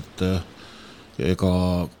Janar ütles, et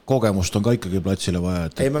ega kogemust on ka ikkagi platsile vaja,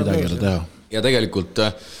 et midagi ei teha. Ja tegelikult,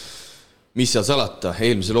 mis seal salata,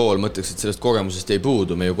 eelmisel lool mõtleks, et sellest kogemusest ei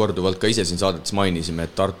puudu, me ju korduvalt ka ise siin saadetes mainisime,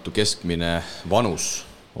 et Tartu keskmine vanus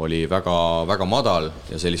oli väga, väga madal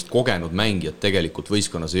ja sellist kogenud mängijat tegelikult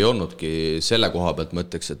võistkonnas ei olnudki. Selle koha pealt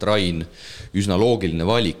mõtleks, et Rain üsna loogiline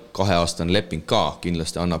valik, 2-aastane leping ka,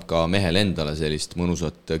 kindlasti annab ka mehel endale sellist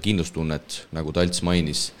mõnusat kindlustunnet, nagu Talts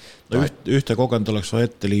mainis. Ühte kogenud oleks vaja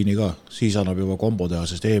etteliini ka, siis annab juba kombo teha,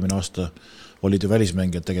 sest eelmine aasta olid ju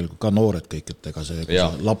välismängijad tegelikult ka noored kõik, et ega see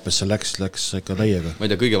Lappesse läks ikka täiega. Ma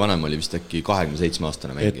ei tea, kõige vanem oli vist äkki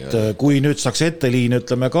 27-aastane mängija. Et kui nüüd saaks etteliin,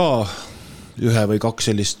 ütleme ka 1 või 2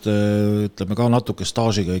 sellist, ütleme ka natuke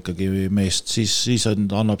staažiga ikkagi meest, siis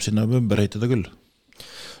annab sinna ümber heitada küll.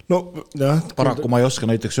 Paraku ma ei oska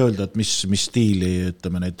näiteks öelda, et mis stiili,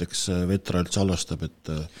 ütleme näiteks Vetra üldse alastab, et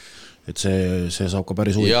see saab ka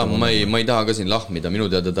päris huvitav. Ja ma ei taha ka siin lahmida, minu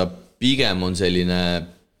teada ta pigem on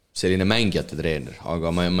selline mängijate treener,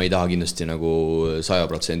 aga ma ei taha kindlasti nagu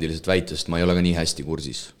 100% väita, sest ma ei ole ka nii hästi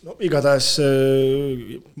kursis. Igatahes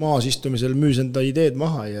maas istumisel müüs enda ideed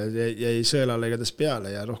maha ja jäi sõelale igatahes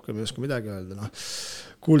peale ja rohkem ei oska midagi öelda.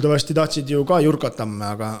 Kuuldavasti tahtsid ju ka Jurkatamme,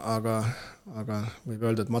 aga võib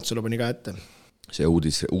öelda, et Matsulo pani ka ette. See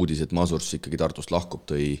uudis, et Masurs ikkagi Tartust lahkub,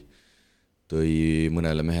 tõi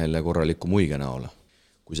mõnele mehele korraliku muige näole.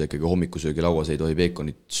 Kui sa ikkagi hommikusöögi lauas ei tohi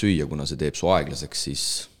peekonit süüa, kuna see teeb su aeglaseks,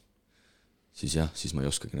 siis ma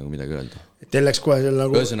ei oskagi nagu midagi öelda. Teil läks kohe seal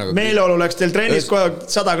nagu meeleolu läks teil trennis kohe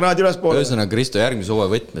 100 kraadi üles poole. Ühesõnaga, Kristo, järgmise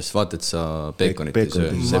hooaja võtmes, vaata, et sa peekonit ei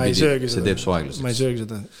söö. See teeb su aeglaseks. Ma ei söögi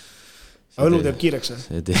seda. Õlu teeb kiireks.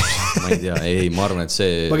 Ma ei tea, ma arvan, et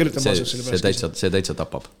see täitsa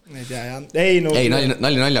tapab. Ei tea, jah. Ei,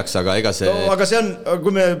 nali naljaks, aga ega see... Aga see on,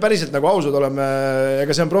 kui me päriselt nagu ausad oleme,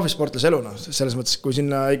 ega see on profisportlase elu, selles mõttes, kui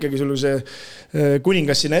sinna ikkagi sul see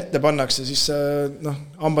kuningas sinna ette pannakse, siis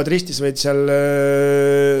hambad ristis võid seal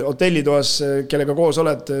hotellitoas, kellega koos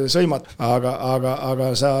oled, sõimad, aga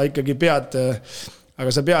sa ikkagi pead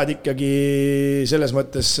aga sa pead ikkagi selles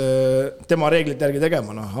mõttes tema reeglite järgi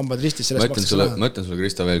tegema, hambad ristis selles ma ütlen sulle,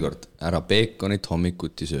 Krista, veel kord, ära peekonit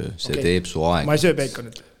hommikuti söö, see teeb su aeg. Ma ei söö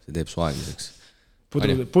peekonit. See teeb su aegliseks.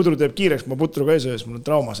 Pudru teeb kiireks, ma putru ka ei söö, mul on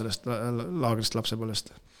trauma sellest laagrist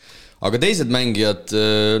lapsepõlvest. Aga teised mängijad,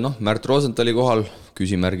 Märt Rosenthali kohal,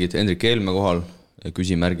 küsimärgid, Hendrik Helme kohal,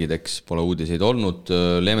 küsimärgid, eks pole uudiseid olnud.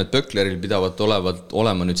 Leemet Pökleril pidavat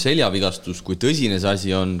olema nüüd seljavigastus, kui tõsine see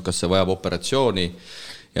asi on, kas see vajab operatsiooni.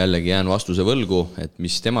 Jällegi jään vastuse võlgu, et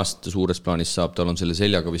mis temast suures plaanis saab, tal on selle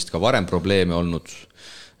seljaga vist ka varem probleeme olnud.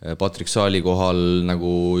 Patrik Saali kohal,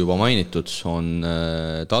 nagu juba mainitud, on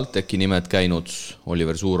TalTechi nimed käinud,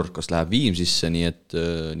 Oliver Suur, kas läheb Viimsisse, nii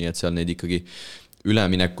et seal neid ikkagi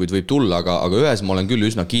üleminekuid võib tulla, aga ühes ma olen küll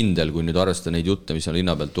üsna kindel, kui nüüd arvestada neid jutte, mis on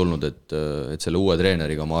linna pealt tulnud, et selle uue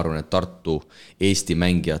treeneriga ma arvan, et Tartu Eesti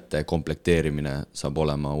mängijate komplekteerimine saab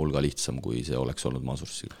olema hulga lihtsam, kui see oleks olnud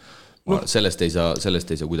Masursiga. Sellest ei saa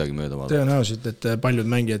kuidagi mööda vaadata. Tõenäoliselt, et paljud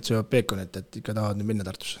mängijad söövad peekonit, et ikka tahavad nüüd minna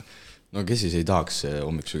Tartusse. No kes siis ei tahaks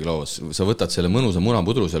hommiksöögi lauas? Sa võtad selle mõnusa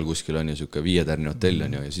munapudru seal kuskil on ja siuke 5-tärni hotell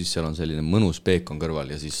on ja siis seal on selline mõnus peekon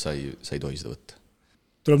kõrval ja siis sa ei tohi seda võtta.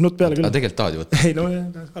 Tuleb nutt peale küll. Aga tegelikult tahad ju võtta. Ei,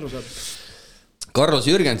 aru saab.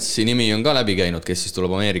 Carlos Jürgensi nimi on ka läbi käinud, kes siis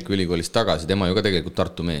tuleb Ameerika ülikoolist tagasi. Tema ju ka tegelikult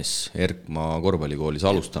Tartu mees. Erkma korvpallikoolis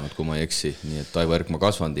alustanud, kui ma ei eksi. Nii et Taivo Erkma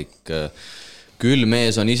kasvandik. Küll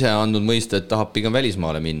mees on ise andnud mõista, et tahab pigem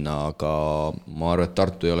välismaale minna, aga ma arvan, et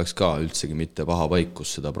Tartu ei oleks ka üldsegi mitte paha paik,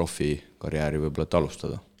 kus seda profikarjääri võib-olla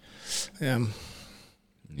alustada. Jah.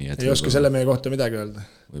 Ei oska selle meie kohta midagi öelda.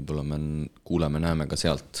 Võib-olla me kuuleme, näeme ka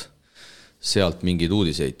sealt mingeid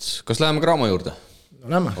uudiseid. Kas läheme Graamo juurde? No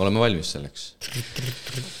lähme. Oleme valmis selleks.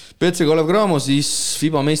 PC Kalev Graamo siis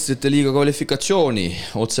FIBA meistrite liiga kvalifikatsiooni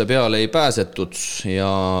otse peale ei pääsetud ja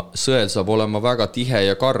sõel saab olema väga tihe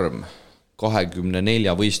ja karm.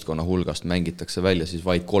 24 võistkonna hulgast mängitakse välja siis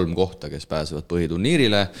vaid 3 kohta, kes pääsevad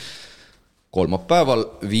põhiturniirile. Kolmapäeval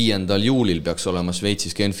 5. juulil peaks olema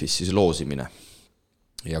Šveitsis Genfis siis loosimine.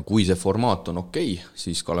 Ja kui see formaat on okei,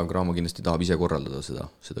 siis Kalev Graamo kindlasti tahab ise korraldada seda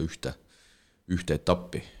ühte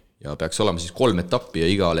etappi. Ja peaks olema siis 3 etappi ja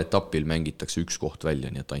igal etapil mängitakse 1 koht välja,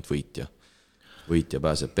 nii et ainult võitja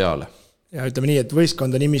pääseb peale. Ja ütleme nii, et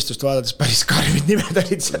võistkonda nimistust vaadates päris karmid nimed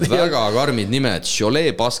olid seal. Väga karmid nimed.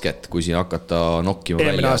 Cholet Basket, kui siin hakata nokkima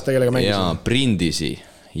välja. Eelmine aasta, kellega mängisime. Ja Brindisi,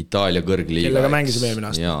 Itaalia kõrgliiga. Kellega mängisime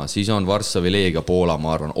eelmine aasta. Ja siis on Varssavi Liiga Poola,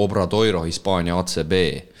 ma arvan, Obradoiro, Hispaania ACB.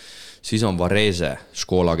 Siis on Varese,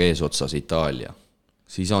 Škola Keesotsas, Itaalia.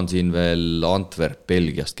 Siis on siin veel Antwerp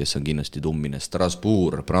Belgiast, kes on kindlasti tummine,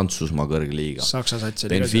 Strasbourg, Prantsusmaa kõrgliiga. Saksa satsi.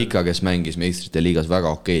 Benfica, kes mängis meistrite liigas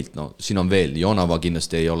väga okeilt. No, siin on veel, Jonava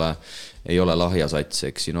kindlasti ei ole lahja sats,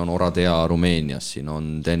 eks. Siin on Oradea Rumeenias, siin on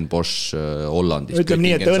Den Bosch Hollandis. Ütleme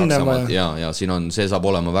nii, et õnnema. Ja siin see saab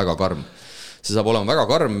olema väga karm. See saab olema väga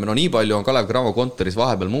karm. No nii palju on Kalev Cramo kontoris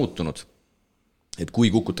vahepeal muutunud, et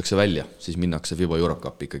kui kukutakse välja, siis minnakse FIBA Europe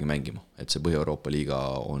Cup ikkagi mängima. Et see Põhja-Euroopa liiga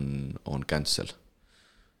on cancel.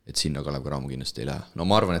 Et sinna Kalev Cramo kindlasti ei lähe. No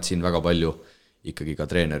ma arvan, et siin väga palju ikkagi ka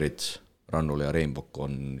treenerid Rannul ja Reinbok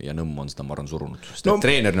ja Nõmm on seda, ma arvan, surunud.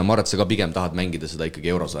 Treenerina ma arvan, et sa ka pigem tahad mängida seda ikkagi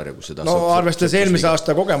eurosarja, kus seda... arvestades eelmise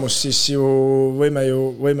aasta kogemus, siis ju võime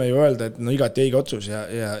ju öelda, et igati õige otsus ja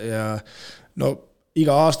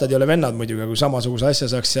iga aastad ei ole vennad muidugi, kui samasuguse asja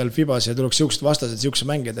saaks seal FIBAs ja tuleks siuksed vastased, siukse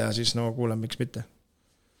mänge teha, siis kuuleme, miks mitte.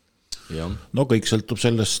 Ja. No kõik sõltub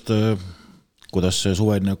sellest, kuidas see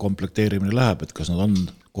suveline komplekteerimine läheb, et kas nad on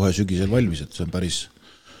kohe sügisel valmis, et see on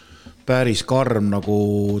päris karm nagu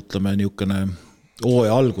ütleme niisugune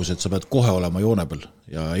hooaja algus, et sa pead kohe olema joone peal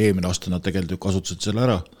ja eelmine aasta nad tegelikult kasutasid selle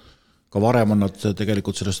ära. Ka varem on nad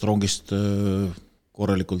tegelikult sellest rongist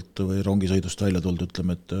korralikult või rongisõidust välja tulnud,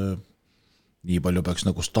 ütleme, et nii palju peaks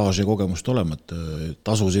nagu staaž ja kogemust olema, et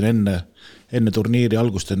tasusin enne turniiri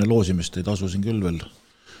algust, enne loosimist ei tasusin küll veel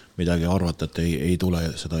midagi arvata, et ei tule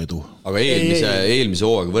seda edu. Aga eelmise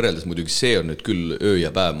hooaega võrreldes muidugi see on nüüd küll öö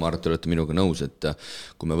ja päev, ma arvan, et olete minuga nõus, et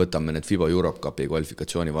kui me võtame need FIBA Europe Cupi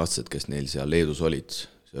kvalifikatsiooni vastased, kes neil seal Leedus olid,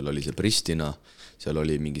 seal oli see Pristina, seal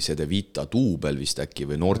oli mingi Sedevita Tuubel vist äkki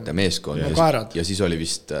või noorte meeskond ja siis oli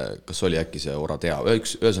vist, kas oli äkki see Oradea,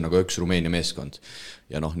 ühesõnaga üks Rumeenia meeskond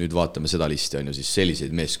ja nüüd vaatame seda listi on ju siis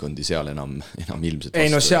selliseid meeskondi seal enam ilmselt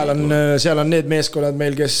ei seal on need meeskonnad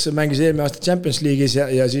meil, kes mängis eelmine aasta Champions League'is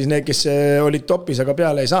ja siis need, kes olid topis, aga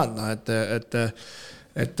peale ei saanud,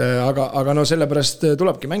 aga sellepärast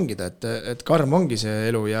tulebki mängida, et karm ongi see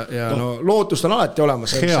elu ja lootust on alati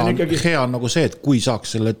olemas. Hea on nagu see, et kui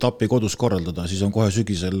saaks selle etapi kodus korraldada, siis on kohe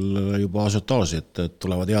sügisel juba asotaaži, et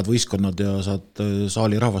tulevad head võistkonnad ja saad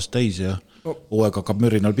saali rahvast täis ja hooaeg hakkab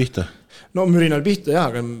mürinal pihta. No mürinal pihta jah,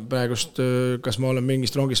 aga praegust kas ma olen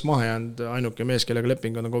mingist rongist maha jäänud ainuke mees, kellega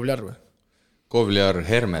leping on Kovliar või? Kovliar,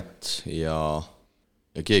 Hermet ja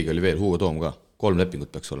keegi oli veel, Hugo Toom ka. 3 lepingut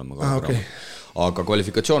peaks olema. Okay. Aga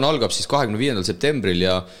kvalifikatsioon algab siis 25. septembril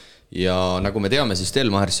ja nagu me teame, siis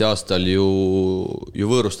Telmahersi aastal ju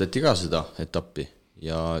võõrustati ka seda etappi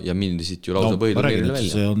ja mindi siit ju lausa põhiturniirile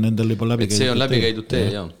välja. See on nendel juba läbi käidud. See on läbi käidud tee,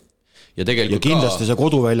 jah. Ja kindlasti see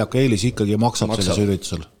koduväljaku eelis ikkagi maksab selles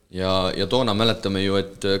üritusel. Ja toona mäletame ju,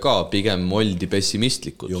 et ka pigem oldi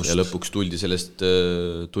pessimistlikud ja lõpuks tuldi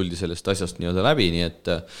sellest asjast nii-öelda läbi, nii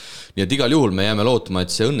et igal juhul me jääme lootma,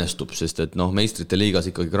 et see õnnestub, sest et meistrite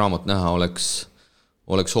liigas ikkagi raamat näha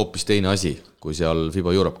oleks hoopis teine asi, kui seal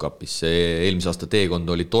FIBA Europe Cupis. See eelmise aasta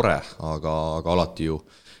teekond oli tore, aga alati ju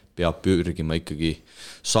peab pürgima ikkagi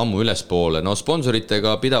sammu ülespoole.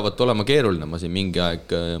 Sponsoritega pidavat olema keeruline, ma siin mingi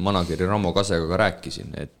aeg manageri Rammo Kasega ka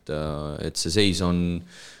rääkisin, et see seis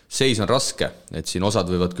on raske, et siin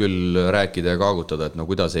osad võivad küll rääkida ja kaagutada, et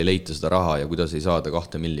kuidas ei leita seda raha ja kuidas ei saada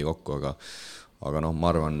 2 milli kokku, aga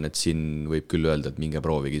ma arvan, et siin võib küll öelda, et minge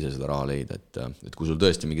proovige ise seda raha leida, et kui sul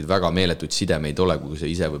tõesti mingid väga meeletuid sidemeid ole, kui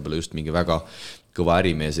sa ise võib-olla just mingi väga kõva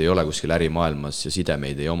ärimees ei ole kuskil ärimaailmas ja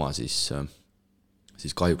sidemeid ei oma, siis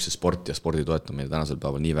kahjuks see sport ja spordi toetamine tänasel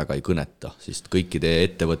päeval nii väga ei kõneta, sest kõikide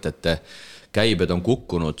ettevõtete käibed on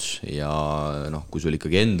kukkunud ja kui sul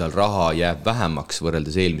ikkagi endal raha jääb vähemaks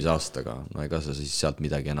võrreldes eelmise aastaga, ega sa siis sealt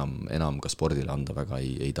midagi enam ka spordile anda väga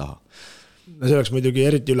ei taha. No see oleks muidugi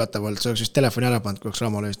eriti üllatavalt, see oleks just telefoni ära pannud, kui oleks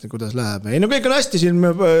Ramole just, kuidas läheb. Ei, kõik on hästi, siin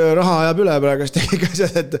raha ajab üle praegust.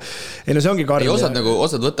 Ei, see ongi karm.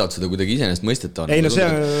 Osad võtavad seda kuidagi iseenesest mõistet on.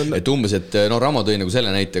 Et umbes, et Ramo tõi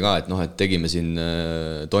selle näite ka, et tegime siin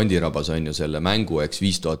Tondirabas on ju selle mängu, eks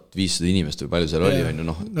 5500 inimest või palju seal oli,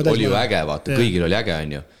 oli ju äge, vaata, kõigil oli äge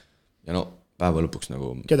on ju. Ja päeva lõpuks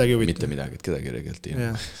mitte midagi, et kedagi tegelikult ei.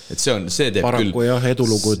 Et see teeb paraku küll. Jah,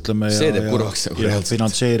 edulugu ütleme ja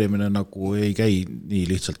finantseerimine ei käi nii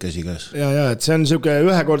lihtsalt käsi käes. Ja, et see on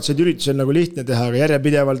selline ühekordseid üritusel lihtne teha, aga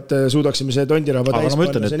järjepidevalt suudaksime see Tondiraba täis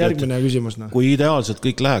panna, see on järgmine küsimus. Kui ideaalselt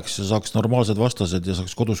kõik läheks ja saaks normaalsed vastased ja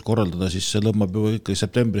saaks kodus korraldada, siis see lõmmab ju ikka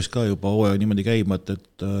septembris ka juba hooaja niimoodi käima,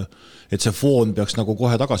 et see foon peaks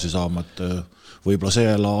kohe tagasi saama, et võib-olla see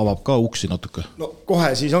avab ka uksi natuke. Kohe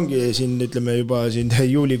siis ongi siin, ütleme juba siin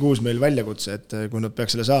juulikuus meil väljakutse, et kui nad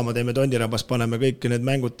peaks selle saama, teeme Tondirabas, paneme kõik need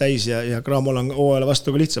mängud täis ja Graamol on hooajale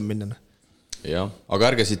vastu ka lihtsam minna. Jah, aga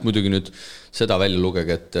ärge siit muidugi nüüd seda välja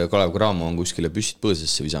lugege, et Kalev Cramo on kuskile püssid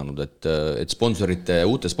põõsesse visanud, et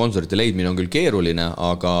uute sponsorite leidmine on küll keeruline,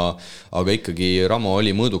 aga ikkagi Ramo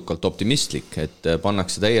oli mõõdukalt optimistlik, et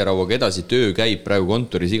pannakse täie rauaga edasi, töö käib praegu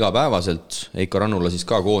kontoris igapäevaselt. Eiko Rannula siis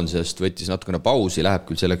ka koondisest võttis natukene pausi, läheb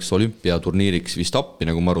küll selleks olümpiaturniiriks vist appi,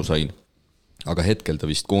 nagu ma aru sain. Aga hetkel ta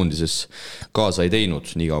vist koondises kaasa ei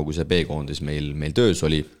teinud, nii kaua kui see B-koondis meil töös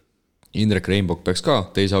oli. Indrek Reinbok peaks ka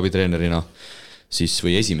teise abitreenerina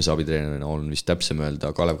või esimese abitreenerina on vist täpsem öelda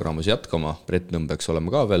Kalev Cramos jätkama. Brett Nõmm peaks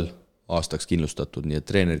olema ka veel aastaks kindlustatud, nii et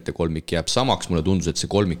treenerite kolmik jääb samaks. Mulle tundus, et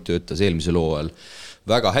see kolmik töötas eelmise loo ajal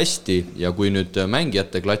väga hästi ja kui nüüd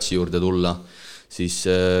mängijate klatsi juurde tulla, siis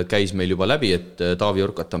käis meil juba läbi, et Taavi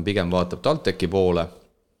Jurkatan pigem vaatab TalTechi poole.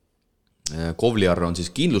 Kovliar on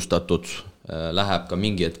siis kindlustatud, läheb ka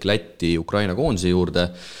mingi hetk Lätti Ukraina koondise juurde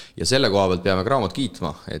ja selle koha pealt peame Cramot kiitma,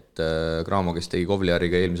 et Cramo, kes tegi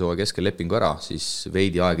Kovliariga eelmise hooaja keskel lepingu ära, siis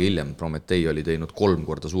veidi aega hiljem Prometei oli teinud 3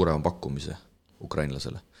 korda suurema pakkumise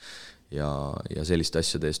ukrainlasele ja selliste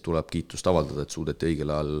asjade eest tuleb kiitust avaldada, et suudeti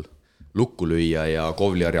õigel ajal lukku lüüa ja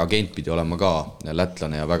Kovliari agent pidi olema ka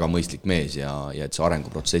lätlane ja väga mõistlik mees ja et see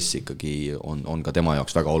arenguprotsess ikkagi on ka tema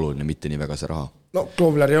jaoks väga oluline, mitte nii väga see raha.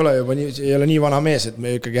 Kovlar ei ole nii vana mees, et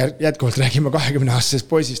me ikkagi jätkuvalt räägime 20-aastasest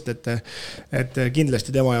poisist, et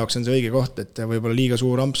kindlasti tema jaoks on see õige koht, et võib-olla liiga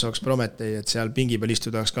suur amps oleks Prometei, et seal pingi peal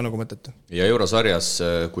istuda oleks ka mõtet. Ja eurosarjas,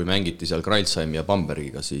 kui mängiti seal Kreilsheim ja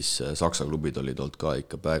Bambergiga, siis Saksa klubid olid olnud ka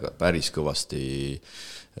ikka päris kõvasti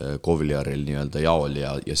Kovliaril nii-öelda jaol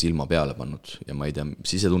ja silma peale pannud ja ma ei tea,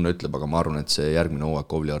 sisetunne ütleb, aga ma arvan, et see järgmine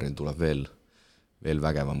hooaeg Kovliaril tuleb veel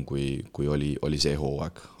vägevam, kui oli see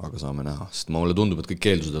hooaeg, aga saame näha, sest mulle tundub, et kõik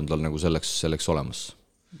keeldused on tal selleks olemas.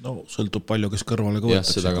 Sõltub palju, kes kõrvale ka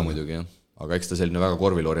võetakse. Seda ka muidugi, jah. Aga eks ta selline väga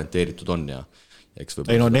korvile orienteeritud on ja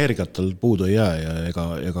energiat tal puudu ei jää ja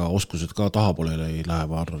ega oskused ka tahapoole ei lähe,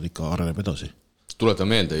 vaarad ikka areneb edasi. Tuletan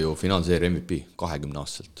meelde ju finaalseeri MVP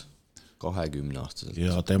 20-aastaselt.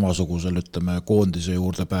 Ja temasugusel, ütleme, koondise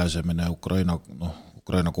juurde pääsemine Ukraina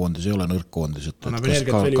koondis ei ole nõrk koondis, et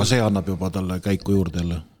ka see annab juba talle käiku juurde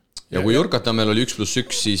jälle. Ja kui Jurkatamel oli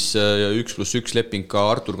 1+1, siis 1+1 leping ka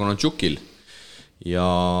Artur Konantšukil ja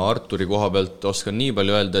Arturi koha pealt oskan nii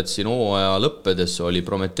palju öelda, et siin hooaja lõppedes oli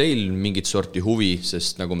Prometeil mingit sorti huvi,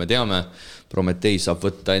 sest nagu me teame, Prometei saab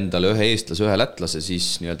võtta endale ühe eestlase, ühe lätlase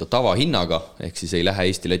siis nii-öelda tavahinnaga, ehk siis ei lähe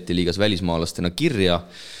Eesti-Läti liigas välismaalastena kirja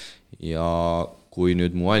ja kui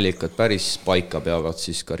nüüd mu allikad päris paika peavad,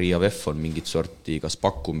 siis ka Riia VEF on mingit sorti kas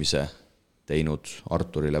pakkumise teinud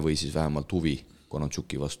Arturile või siis vähemalt huvi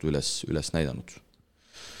Konontšuki vastu üles näidanud.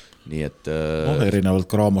 Nii et erinevalt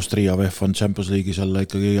Graamost Riia VEF on Champions League'is jälle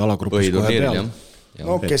ikkagi alagrupis kohe peal.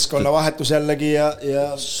 No keskkonnavahetus jällegi ja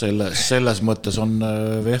selles mõttes on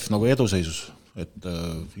VEF nagu eduseisus, et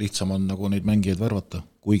lihtsam on nagu neid mängijaid värvata,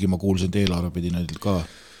 kuigi ma kuulsin, et eelarve pidi neid ka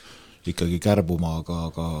ikkagi kärbuma,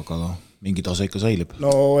 aga mingi tase ikka säilib.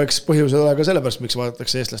 No eks põhjused ole ka sellepärast, miks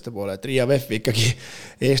vaadatakse eestlaste poole, et Riia VEF ikkagi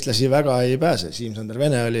eestlasi väga ei pääse. Siim-Sander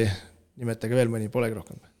Vene oli, nimetage veel mõni, polegi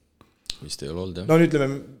rohkem. Vist ei ole olnud, jah? No nüüd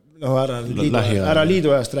ütleme, ära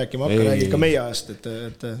liidu ajast rääkima, räägi ka meie ajast.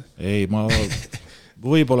 Ei, ma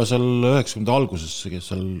võib-olla seal 90. alguses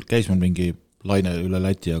seal käis meil mingi laine üle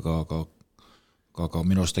Läti, aga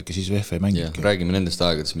minu arust äkki siis VEF ei mängigi. Räägime nendest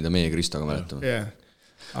aegadest, mida meie Kristoga mäletame. Yeah.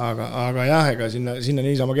 Aga jah, ega sinna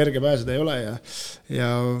niisama kerge pääseda ei ole ja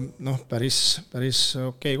päris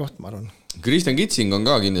okei koht, ma arvan. Kristjan Kitsing on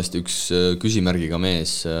ka kindlasti üks küsimärgiga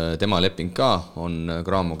mees, tema leping ka on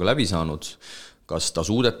Graamoga läbi saanud, kas ta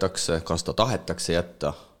suudetakse, kas ta tahetakse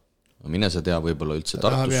jätta, mine sa tea, võib-olla üldse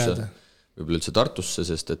Tartusse,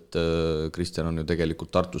 sest et Kristjan on ju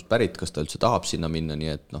tegelikult Tartust pärit, kas ta üldse tahab sinna minna,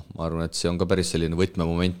 nii et ma arvan, et see on ka päris selline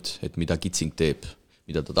võtmemoment, et mida Kitsing teeb,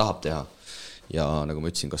 mida ta tahab teha. Ja nagu ma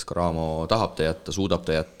ütlesin, kas Graamo tahab ta jätta, suudab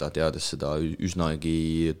ta jätta, teades seda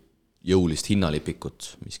üsnagi jõulist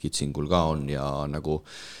hinnalipikut, mis Kitsingul ka on ja nagu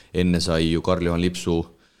enne sai ju Karl-Johan Lipsu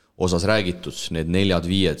osas räägitud, need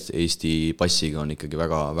 4-5 Eesti passiga on ikkagi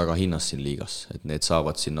väga, väga hinnas siin liigas, et need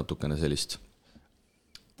saavad siin natukene sellist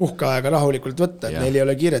puhkeaega rahulikult võtta, et neil ei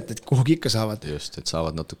ole kiiret, et kuhugi ikka saavad. Just, et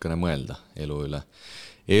saavad natukene mõelda elu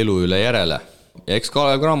üle järele. Ja eks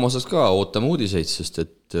Graamo osas ka ootame uudiseid, sest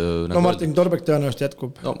et Martin Torbek tõenäoliselt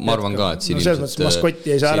jätkub. No ma arvan ka, et siin selles mõttes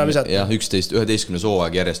maskotti ei saa ära visata. Jah, 11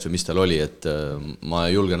 hooaeg järjest või mis tal oli, et ma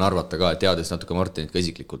julgen arvata ka, et teades natuke Martinit ka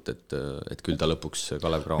isiklikult, et küll ta lõpuks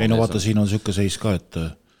Kalev Graamo. Ei no vaata, siin on selline seis ka, et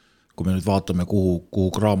kui me nüüd vaatame, kuhu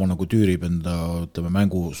Graamo nagu tüürib enda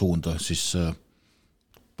mängu suunda, siis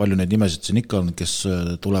palju neid nimesid siin ikka on, kes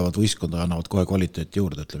tulevad võistkonda ja annavad kohe kvaliteeti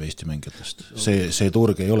juurde, ütleme Eesti mängijatest. See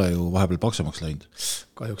turg ei ole ju vahepeal paksemaks läinud.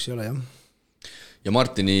 Kahjuks ei ole, jah. Ja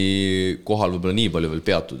Martini kohal võib-olla nii palju veel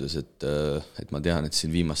peatudes, et ma tean, et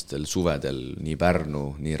siin viimastel suvedel nii Pärnu,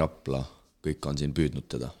 nii Rapla, kõik on siin püüdnud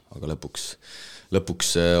teda, aga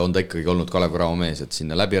lõpuks on ta ikkagi olnud Kalev Graamo mees, et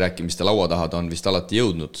sinna läbirääkimiste laua taha ta on vist alati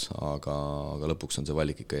jõudnud, aga lõpuks on see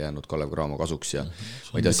valik ikka jäänud Kalev Graamo kasuks ja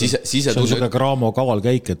ma ei tea, see on selline Graamo kaval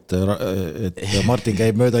käik, et Martin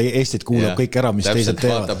käib mööda Eestit, kuulab kõik ära, mis teised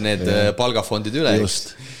teevad. Vaatab need palgafondid üle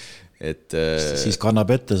just. Siis kannab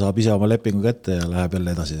ette, saab ise oma lepingu kätte ja läheb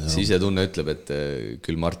jälle edasi. Sisetunne ütleb, et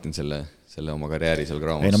küll Martin selle oma karjääri seal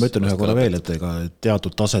Graamos. Ei no ma ütlen ühe korra veel, et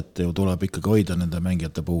teatud taset ju tuleb ikkagi hoida nende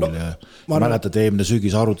mängijate puhul ja mäletad, eelmine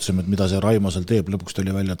sügis arutasime, et mida see Raimo seal teeb, lõpuks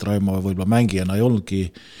tuli välja, et Raimo võib-olla mängijana ei olnudki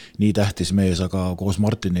nii tähtis mees, aga koos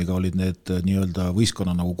Martiniga olid need nii-öelda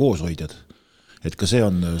võistkonna nagu kooshoidjad. Et ka see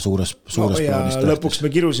on suures plaanis tähtis. Lõpuks me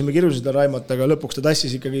kirusime Raimot, aga lõpuks ta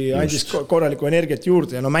tassis ikkagi, andis korralikku energiat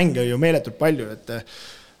juurde ja mänge ju meeletult palju.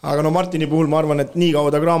 Aga Martini puhul ma arvan, et nii kaua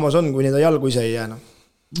ta Graamos on, kuni ta jalgu ise ei jääna.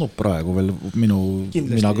 No praegu veel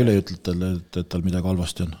mina küll ei ütle, et tal midagi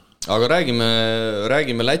halvasti on. Aga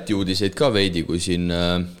räägime Läti uudiseid ka veidi, kui siin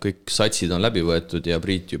kõik satsid on läbi võetud ja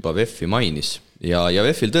Priit juba VEF-i mainis. Ja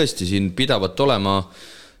VEF-il tõesti siin pidavat olema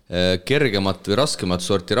kergemat või raskemat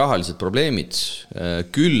sorti rahalised probleemid.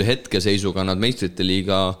 Küll hetkeseisuga nad meistrite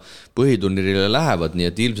liiga põhiturniirile lähevad, nii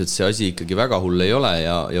et ilmselt see asi ikkagi väga hull ei ole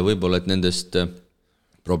ja võib-olla, et nendest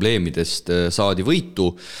probleemidest saadi võitu,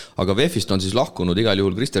 aga VEF-ist on siis lahkunud igal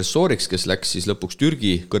juhul Krister Sooriks, kes läks siis lõpuks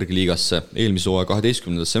Türgi kõrgliigasse eelmise hooaja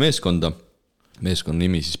 12. meeskonda. Meeskonna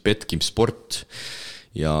nimi siis Petkim Sport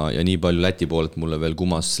ja nii palju Läti poolelt mulle veel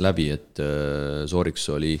kumas läbi, et Sooriks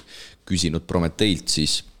oli küsinud Prometeilt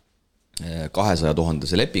siis 200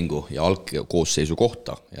 000 lepingu ja algkoosseisu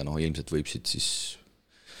kohta ja ilmselt võib siit siis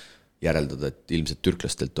järeldada, et ilmselt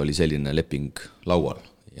türklastelt oli selline leping laual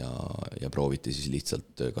ja prooviti siis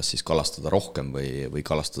lihtsalt kas siis kalastada rohkem või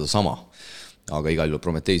kalastada sama. Aga igal juhul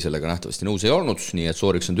Prometei sellega nähtavasti nõus ei olnud, nii et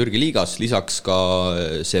Sooriks on Türgi liigas, lisaks ka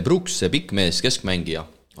see Brooks, see pikk mees, keskmängija,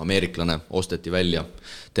 ameeriklane, osteti välja,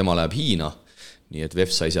 tema läheb Hiina, nii et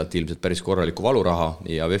VEF sai sealt ilmselt päris korraliku valuraha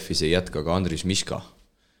ja VEF-is ei jätka ka Andris Miška.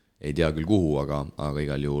 Ei tea küll kuhu, aga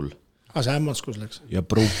igal juhul. see Ämmatskus läks. Ja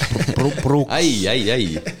Pruuks.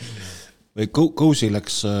 Ei. Või Kousi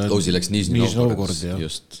läks Nižni Novgorod,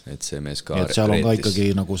 just, et see mees ka et seal on ka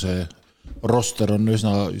ikkagi nagu see roster on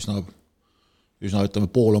üsna ütleme,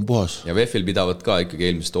 pool on puhas. Ja VEF-il pidavad ka ikkagi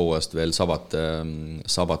eelmist hooajast veel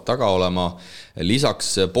sabat taga olema.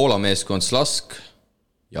 Lisaks Poola meeskond Slask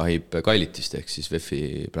jahib Kailitist ehk siis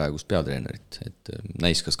VEF-i praegust peatreenerit. Et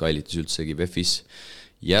näis, kas Kailitis üldsegi VEF-is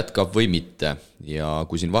jätkab või mitte. Ja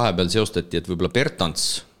kui siin vahepeal seostati, et võib-olla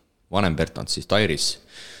Bertants, vanem Bertants, siis Tairis,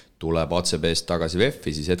 tuleb ACB-st tagasi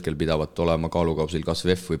VEF-i, siis hetkel pidavad olema kaalukausil kas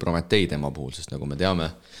VEF või Prometei tema puhul, sest nagu me teame,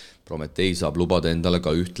 Prometei saab lubada endale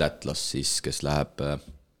ka üht lätlast, siis, kes läheb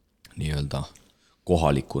nii-öelda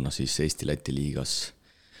kohalikuna siis Eesti-Läti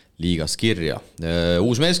liigas kirja.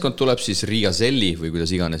 Uus meeskond tuleb siis Riia Selli või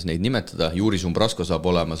kuidas iganes neid nimetada. Juris Umbrasko saab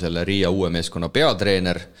olema selle Riia uue meeskonna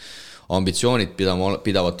peatreener. Ambitsioonid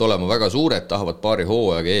pidavad olema väga suured, tahavad paari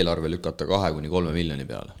hooajaga eelarve lükata 2-3 miljoni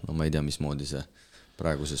peale. No ma ei tea, mismoodi see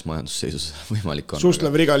praeguses majandusseisus võimalik on.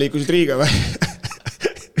 Suslav Riga liikusid Riiga või?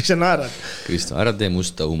 Mis sa naerad? Kristo, ära tee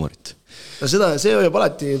musta humorit. No see hoiab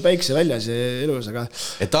alati päikse väljas ja elus, aga...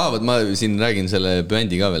 Et tahavad, ma siin räägin selle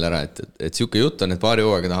bändi ka veel ära, et siuke jutt on, et paari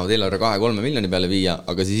hooaega tahavad eelarve 2-3 miljoni peale viia,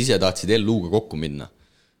 aga siis ise tahtsid LU-ga kokku minna.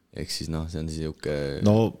 Ehk siis see on siuke...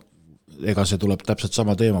 No ega see tuleb täpselt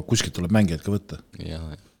sama teema, kuskilt tuleb mängijad ka võtta.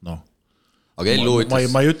 No. Aga LU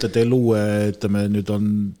ütles... Ma ei ütle, et LU ütleme, nüüd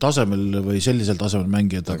on tasemel või sellisel tasemel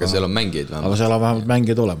mängijad. Aga seal on mängijad vähemalt. Aga seal on vähemalt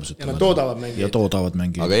mängijad olemas. Ja nad toodavad mängijad.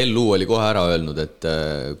 Aga LU oli kohe ära öelnud, et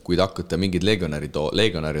kui te hakkate mingid legionäri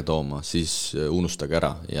tooma, siis unustage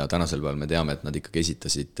ära. Ja tänasel päeval me teame, et nad ikkagi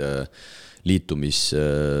esitasid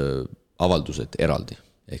liitumisavaldused eraldi.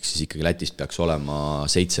 Ehk siis ikkagi Lätist peaks olema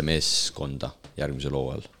 7 meeskonda järgmisel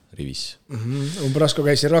hooajal rivis. Umbrasko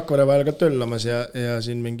käis siin Rakvere vahel ka töllamas ja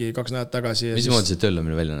siin mingi 2 nädalad tagasi. Mis moodi see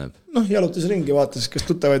töllamine välja näeb? Jalutas ringi, vaatas, kas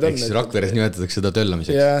tuttavaid on. Eks Rakveres nimetatakse seda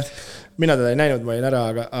töllamiseks. Ja mina teda ei näinud, ma olin ära,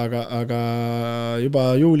 aga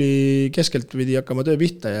juba juuli keskelt pidi hakkama töö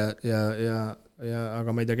pihta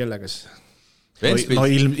aga ma ei tea kellegas. No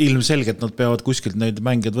ilmselgelt nad peavad kuskilt neid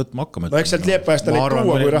mängijad võtma hakkama. No eks sealt Liepajast ta neid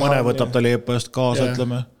tuua, kui raha. Mõne võtab ta Liepajast kaasa,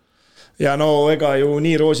 ütleme. Ja ega ju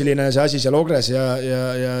nii roosiline see asi seal Ogres ja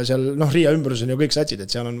seal Riia ümbrus on ju kõik satsid,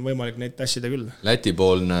 et seal on võimalik neid tassida küll.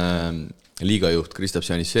 Lätipoolne liigajuht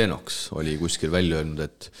Kristaps Janisvenoks oli kuskil välja öelnud,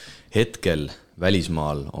 et hetkel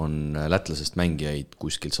välismaal on lätlasest mängijaid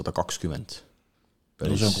kuskil 120.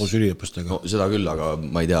 No see on koos üliõpustega. No seda küll, aga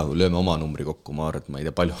ma ei tea, lööme oma numbri kokku, ma arvan, et ma ei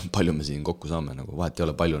tea, palju me siin kokku saame, nagu vahet ei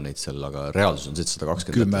ole palju neid seal, aga reaalsus on see, et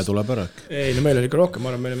 120. 10 tuleb ära. Ei, no meil on ikka rohkem, ma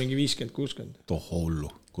arvan, meil on mingi 50-60. Tohho hullu.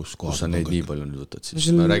 Kus sa neid nii palju nüüd võtad siis?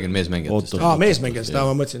 Ma räägin meesmängijatest. Meesmängijatest,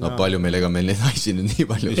 ma mõtlesin. No palju meil, ega meil neid naisi nüüd nii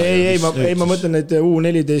palju. Ei, ma mõtlen neid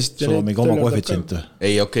U14. Sul on mingi oma koefitsient.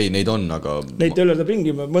 Ei, okei, neid on, aga... Neid töllerdab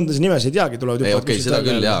ringi, mõndas nimes ei teagi, tulevad ei, okei, seda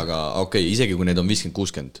küll, jaa, aga okei, isegi kui need on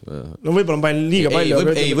 50-60. No võib-olla on palju liiga palju.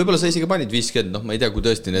 Ei, võib-olla sa isegi panid 50, ma ei tea, kui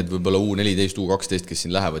tõesti need võib-olla U14, U12, kes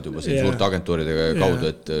siin lähevad juba siin suurte agentuuridega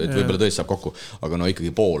kaudu, et võib-olla tõesti saab kokku, aga no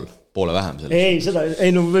ikkagi poole vähem sellest.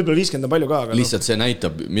 Ei, no võib-olla 50 on palju ka. Aga lihtsalt see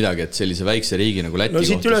näitab midagi, et sellise väikse riigi nagu Läti no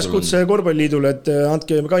siit üleskutse korvpalliliidule, et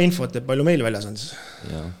andke ka infot, et palju meil väljas on.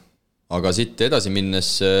 Aga siit edasi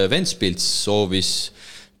minnes Ventspils soovis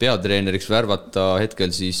peatreeneriks värvata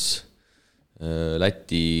hetkel siis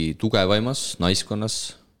Läti tugevaimas naiskonnas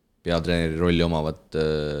peatreeneri rolli omavad,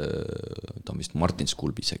 ta on vist Martin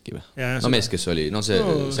Skulbis äkki või? No mees, kes oli,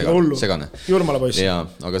 segane. Jurmala poiss.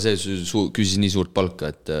 Aga see küsis nii suurt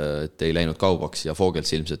palka, et ei läinud kaubaks ja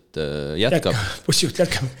Vogels ilmselt jätkab. Bussijuht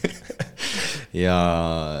jätkab. Ja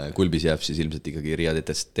Kulbis jääb siis ilmselt ikkagi Riia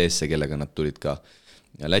TS-e, kellega nad tulid ka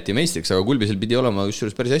Läti meistriks, aga Kulbisel pidi olema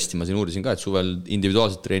just päris hästi, ma siin uurisin ka, et suvel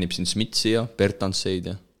individuaalselt treenib siin Smitsi ja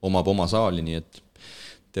Bertanseid ja omab oma saali, nii et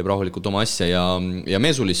teeb rahulikult oma asja ja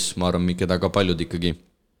Mesulis, ma arvan, keda ka paljud ikkagi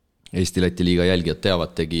Eesti-Läti liiga jälgijad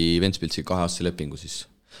teavad, tegi Ventspilsi 2-aastase lepingu, siis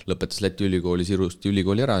lõpetas Läti ülikooli, sirusti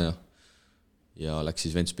ülikooli ära ja läks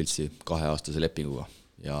siis Ventspilsi 2-aastase lepinguga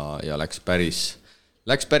ja läks päris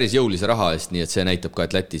jõulise raha eest, nii et see näitab ka,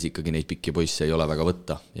 et Lätis ikkagi neid pikki poisse ei ole väga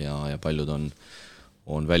võtta ja paljud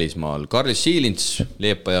on välismaal. Karlis Siilins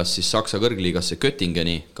Liepajas siis Saksa kõrgliigasse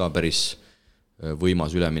Göttingeni, ka päris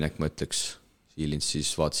võimas üleminek, ma ütleks. Siilins siis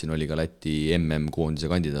vaatasin, oli ka Läti MM-koondise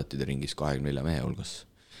kandidaatide ringis 24 mehe hulgas.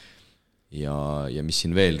 Ja mis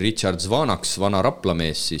siin veel, Richard Zvanaks, vana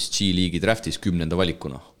Raplamees, siis G-liigi draftis 10.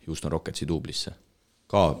 valikuna Houston Rocketsi duublisse.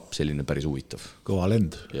 Ka selline päris huvitav. Kõva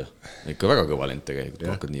lend. Ja, ikka väga kõva lend tegelikult,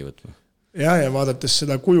 hakkad nii võtma. Ja vaadates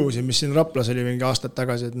seda kujusi, mis siin Raplas oli mingi aastad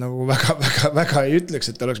tagasi, et nagu väga ei ütleks,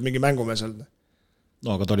 et ta oleks mingi mängumees olnud.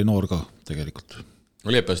 No aga ta oli noor ka tegelikult.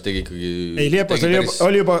 Liepas tegi ikkagi... Ei, Liepas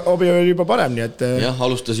oli juba parem, nii et... Jah,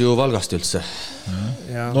 alustas ju Valgast üldse.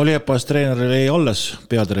 No Liepas treener ei alles,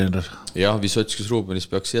 peatreener. Jah, Vissotskis Ruubenis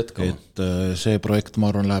peaks jätkama. Et see projekt, ma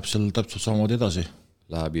arvan, läheb seal täpselt samamoodi edasi.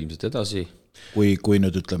 Läheb ilmselt edasi. Kui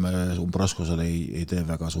nüüd ütleme, Umbraskusel ei tee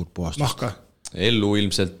väga suurt puhastust. Mahka. Ellu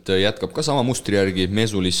ilmselt jätkab ka sama mustri järgi,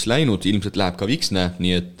 Mesulis läinud, ilmselt läheb ka Viksne,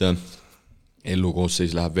 nii et Ellu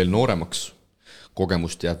koosseis läheb veel nooremaks,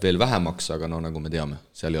 kogemust jääb veel vähemaks, aga no nagu me teame,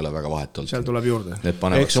 seal ei ole väga vahet olnud. Seal tuleb juurde.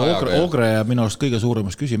 Eks Ogre jääb minu arust kõige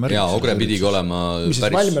suuremas küsimärk. Jaa, Ogre pidigi olema mis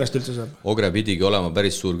siis Valmerast üldse saab? Ogre pidigi olema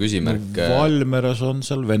päris suur küsimärk. Valmeras on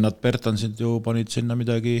seal, vennad Bertansid ju panid sinna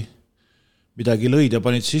midagi lõid ja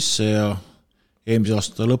panid sisse ja eelmise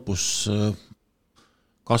aasta lõpus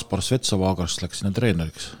Kaspar Svetsavagast läks sinna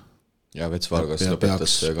treeneriks. Ja Vetsvargas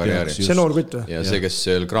lõpetas karjääri. See noor kutt või? Ja see, kes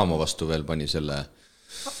seal Graamo vastu veel pani selle...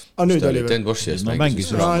 nüüd oli Ten Boshi eest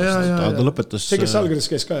mängis. Ta lõpetas... See, kes Salgris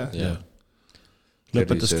käis ka, jah?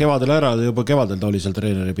 Lõpetas kevadel ära, juba kevadel ta oli seal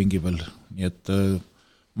treeneri pingi peal. Nii et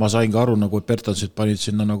ma sain ka aru, nagu Bertansid panid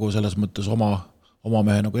sinna nagu selles mõttes oma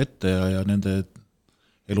mehe nagu ette ja nende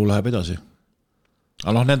elu läheb edasi.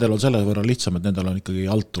 Aga nendel on selle võrra lihtsam, et nendel on ikkagi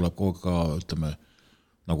alt tuleb kogu ka, ütleme,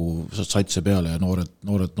 nagu satse peale ja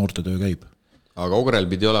noorte töö käib. Aga Ogrel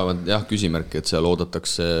pidi olema küsimärk, et seal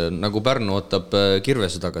oodatakse, nagu Pärnu ootab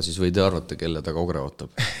Kirvese taga, siis võid arvata, kelle taga Ogre ootab.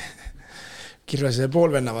 Kirvese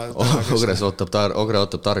poolvenna Ogre ootab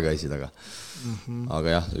Targaisi taga. Aga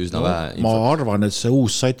jah, üsna vähe infot. Ma arvan, et see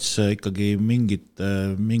uus sats ikkagi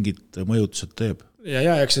mingit mõjutused teeb.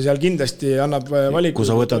 Ja, eks see seal kindlasti annab valiku. Kui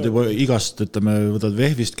sa võtad juba igast, ütleme, võtad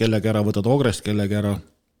Vehvist kellegi ära, võtad Ogrest kellegi ära,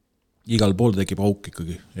 igal pool tekib auk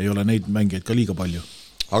ikkagi. Ei ole neid mängijaid ka liiga palju.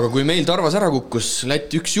 Aga kui meil Tarvas ära kukkus,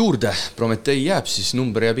 Lätti üks juurde, Prometei jääb, siis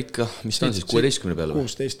number jääb ikka, mis ta on siis, 16 peale?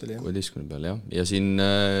 16 oli, jah. 16 peale, jah. Ja siin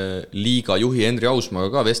liiga juhi Henri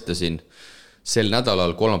Ausmaga ka vestlesin. Sel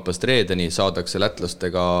nädalal kolmapäevast reedeni saadakse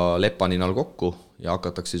lätlastega Lepaninal kokku ja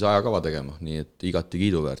hakatakse siis ajakava tegema, nii et igati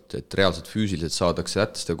kiiduväärt, et reaalselt füüsiliselt saadakse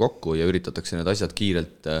lätlastega kokku ja üritatakse need asjad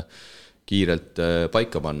kiirelt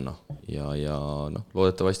paika panna ja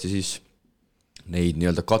loodetavasti siis neid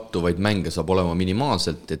nii-öelda kattuvaid mänge saab olema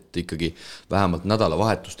minimaalselt, et ikkagi vähemalt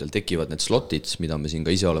nädalavahetustel tekivad need slotid, mida me siin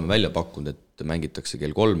ka ise oleme välja pakkunud, et mängitakse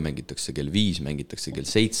kell 3, mängitakse kell 5, mängitakse kell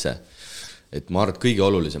 7. Et ma arvan, et kõige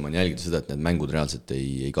olulisem on jälgida seda, et need mängud reaalselt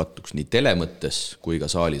ei kattuks nii tele mõttes kui ka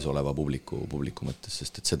saalis oleva publiku mõttes,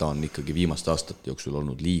 sest et seda on ikkagi viimaste aastate jooksul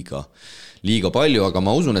olnud liiga palju, aga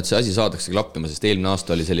ma usun, et see asi saadakse klappima, sest eelmine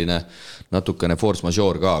aasta oli selline natukene force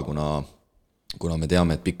majeure ka, kuna me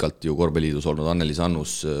teame, et pikalt ju Korvpalliliidus olnud Anneli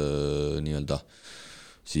Annus nii-öelda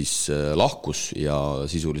siis lahkus ja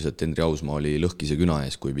sisuliselt Henri Ausmaa oli lõhkise küna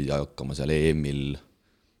ees, kui pidi hakkama seal EM-il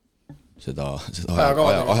seda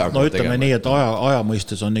ajakava no ütleme nii, et aja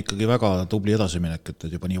mõistes on ikkagi väga tubli edasiminek, et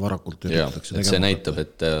juba nii varakult üritatakse tegema. See näitab,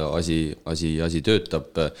 et asi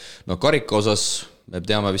töötab. No karika osas me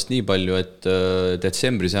teame vist nii palju, et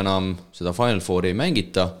detsembris enam seda Final Fouri ei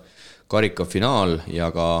mängita, karika finaal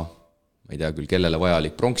ja ka ma ei tea küll, kellele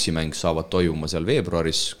vajalik pronksimäng saavad toimuma seal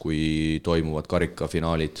veebruaris, kui toimuvad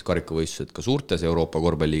karikafinaalid, karikavõistlused ka suurtes Euroopa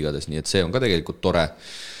korvpalliliigades, nii et see on ka tegelikult tore.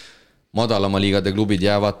 Madalama liigade klubid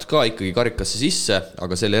jäävad ka ikkagi karikasse sisse,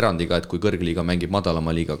 aga selle erandiga, et kui kõrgliiga mängib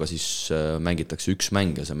madalama liigaga, siis mängitakse üks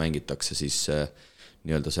mäng ja see mängitakse siis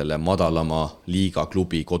nii-öelda selle madalama liiga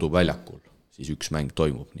klubi koduväljakul. Siis üks mäng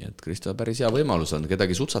toimub, nii et Krista päris hea võimalus on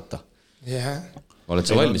kedagi sutsata.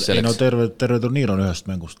 Oled sa valmis selleks? Terve turniir on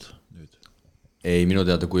ühest mängust nüüd. Ei, minu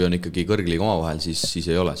teada, kui on ikkagi kõrgliiga omavahel, siis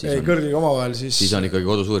ei ole. Kõrgliiga omavahel, siis on ikkagi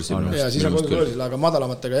kodusvõõrsil. Ja siis on kodusvõõrsil, aga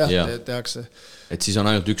madalamatega tehakse. Et siis on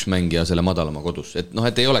ainult üks mäng ja selle madalama kodus. Et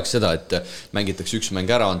ei oleks seda, et mängitakse üks mäng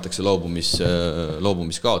ära, antakse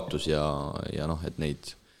loobumiskaotus ja et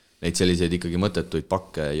neid selliseid ikkagi mõttetuid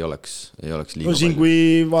pakke ei oleks liiga palju. Siin kui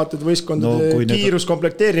vaatad võistkondade kiirus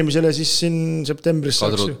komplekteerimisele, siis siin septembris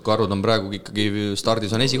Karud on praegu ikkagi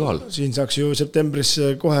stardis on esikohal. Siin saaks ju septembris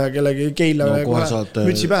kohe kellegi Keila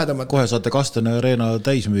mütsi pähe tõmmata. Kohe saate Kastane areena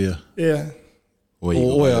täis müüa. Jah.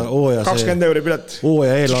 20 euri pilet.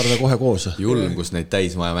 Hooaja eelarve kohe koos. Julm, kus neid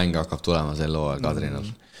täismaja mänge hakkab tulema sel hooajal Kadrinal.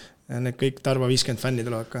 Need kõik Tarva 50 fänni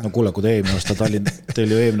tulevad ka. No kuule, kui teil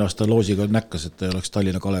ju eelmine aasta loosiga näkkas, et te oleks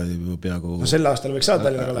Tallinna Kalevi peaaegu selle aastal võiks saada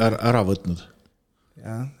Tallinna Kalevi ära võtnud.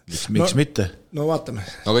 Miks mitte? No vaatame.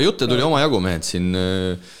 Aga jutte tuli oma jagumehed siin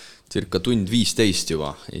circa tund 15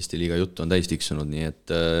 juba. Eesti liiga jutt on täis tiksunud, nii et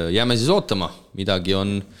jääme siis ootama. Midagi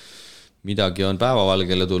on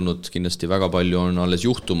päevavalgele tulnud, kindlasti väga palju on alles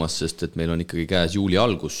juhtumas, sest et meil on ikkagi käes juuli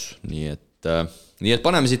algus, nii et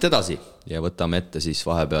paneme siit edasi ja võtame ette siis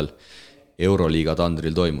vahepeal euroliiga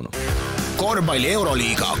tandril toimunu. korvpalli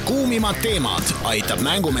euroliiga kuumimad teemad aitab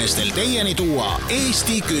mängumeestel teieni tuua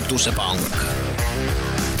Eesti Kütusepank.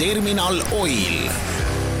 Terminal Oil.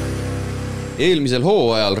 Eelmisel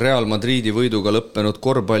hooajal Real Madridi võiduga lõppenud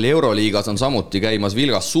korvpalli euroliigas on samuti käimas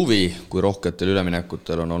vilgas suvi, kui rohketel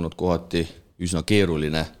üleminekutel on olnud kohati üsna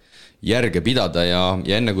keeruline järge pidada ja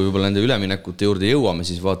enne kui võib-olla nende üleminekute juurde jõuame,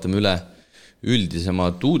 siis vaatame üle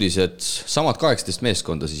üldisemad uudised. Samad 18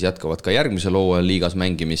 meeskonda siis jätkavad ka järgmisel hooajal liigas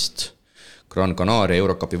mängimist. Gran Canaria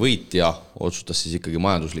Eurocupi võitja otsustas siis ikkagi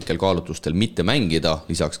majanduslikel kaalutlustel mitte mängida,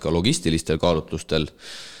 lisaks ka logistilistel kaalutlustel.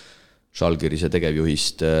 Žalgirise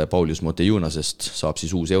tegevjuhist Paulius Motejunasest saab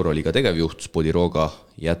siis uus euroliiga tegevjuht, Spodiroga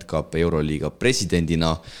jätkab euroliiga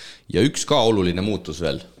presidendina ja üks ka oluline muutus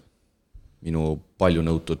veel. Minu palju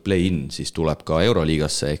nõutud play-in siis tuleb ka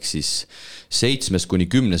euroliigasse, ehk siis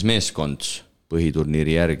 7-10 meeskond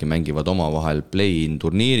põhiturniiri järgi mängivad omavahel play-in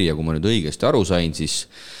turniiri ja kui ma nüüd õigesti aru sain, siis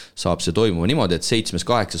saab see toimuma niimoodi, et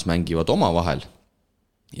 7-8 mängivad omavahel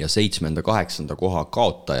ja 7-8 koha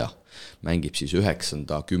kaotaja mängib siis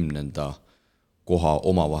 9-10 koha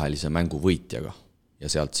omavahelise mängu võitjaga ja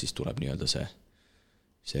sealt siis tuleb nii-öelda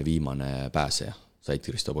see viimane pääseja. Said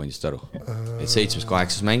Kristo pointist aru? Et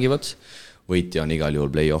 7-8 mängivad, võitja on igal juhul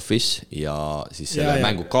play-offis ja siis selle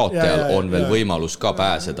mängu kaotajal on veel võimalus ka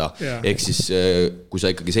pääseda. Ehk siis, kui sa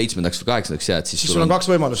ikkagi 7-8 jääd, siis sul on kaks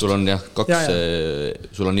võimalust. Sul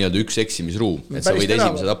on nii-öelda üks eksimisruum, et sa võid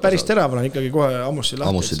esimese tappa. Päris teraval on ikkagi kohe ammussid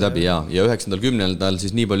lahti. Ammussid läbi, ja 9-10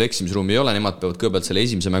 siis nii palju eksimisruumi ei ole, nemad peavad kõigepealt selle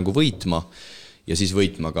esimese mängu võitma ja siis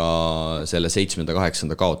võitma ka selle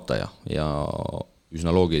 7-8 kaotaja ja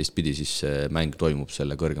üsna loogilist pidi siis see mäng toimub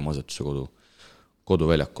selle kõrgema asetuse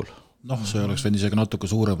koduväljakul. See oleks võinud isegi natuke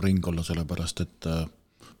suurem ring olla, sellepärast, et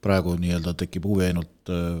praegu nii-öelda tekib huvi ainult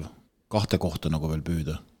 2 kohta nagu veel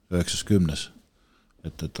püüda, 9-10.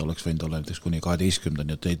 Et oleks võinud olla näiteks kuni 12,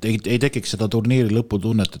 nii et ei tekiks seda turniiri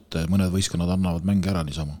lõputunnet, et mõned võistkonnad annavad mänge ära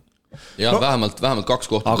niisama. Ja vähemalt 2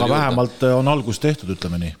 kohta. Aga vähemalt on algus tehtud,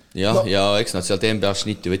 ütleme nii. Ja eks nad sealt NBA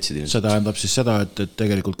šnitti võtsid. See tähendab siis seda, et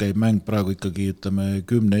tegelikult käib mäng praegu ikkagi, ütleme,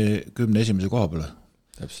 10 esimese koha peale.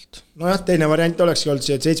 Täpselt. Nojah, teine variant olekski olnud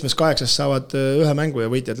see, et 7-8 saavad ühe mängu ja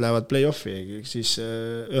võitjad lähevad play-offi, siis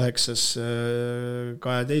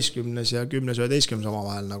 9-12 ja 10-11 oma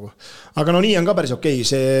vahel nagu. Aga nii on ka päris okei,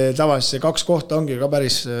 see tavaliselt see 2 kohta ongi ka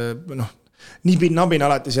päris nibin-nabin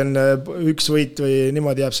alati, see on üks võit või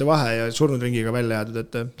niimoodi jääb see vahe ja surnud ringiga välja jäädud,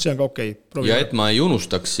 et see on ka okei. Ja et ma ei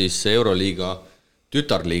unustaks, siis euroliiga,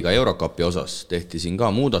 tütarliiga Eurocupi osas tehti siin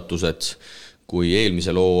ka muudatused, kui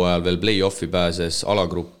eelmisel hooajal veel play-offi pääses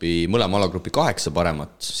mõlema alagrupi 8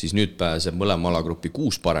 paremat, siis nüüd pääseb mõlema alagrupi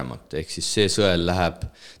 6 paremat, ehk siis see sõel läheb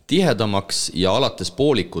tihedamaks ja alates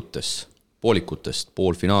poolikutest,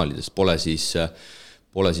 poolfinaalidest pole siis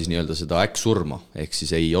nii-öelda seda äksurma, ehk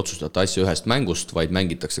siis ei otsustata asja ühest mängust, vaid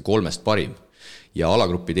mängitakse 3 parim. Ja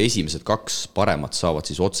alagruppide esimesed 2 paremat saavad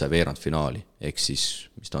siis otse veerandfinaali, ehk siis,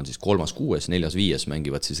 mis ta on siis 3-6, 4-5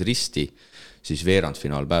 mängivad siis risti, siis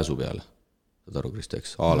veerandfinaal pääsu peale.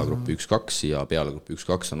 A-alagrupi 1-2 ja B-alagrupi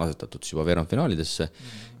 1-2 on asetatud juba veerandfinaalidesse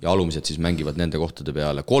ja alumised siis mängivad nende kohtade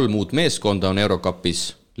peale. 3 uut meeskonda on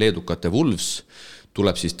Eurocupis, leedukate Wolves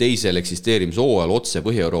tuleb siis teisel eksisteerimisoojal otse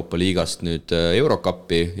Põhja-Euroopa liigast nüüd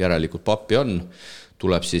Eurocupi, järelikult pappi on,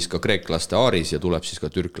 tuleb siis ka kreeklaste Aaris ja tuleb siis ka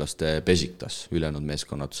türklaste Besiktas, ülejäänud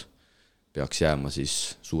meeskonnad peaks jääma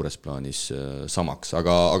siis suures plaanis samaks.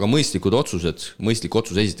 Aga mõistlik otsus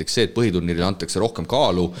esiteks see, et põhiturniirile antakse rohkem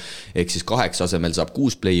kaalu, ehk siis 8 asemel saab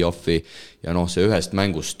 6 play-offi ja see ühest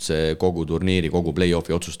mängust see kogu turniiri, kogu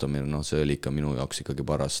play-offi otsustamine, see oli ikka minu jaoks ikkagi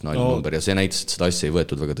paras naljanumber ja see näitas, et seda asja ei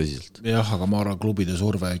võetud väga tõsiselt. Jah, aga ma arvan, klubide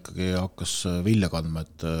surve ikkagi hakkas vilja kandma,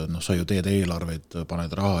 et sa ju teed eelarveid,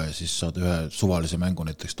 paned raha ja siis saad ühe suvalise mängu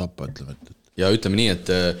näiteks tappa, ütleme, et ja ütleme nii, et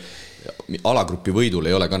alagrupi võidul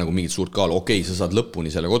ei ole ka nagu mingit suurt kaalu. Okei, sa saad lõpuni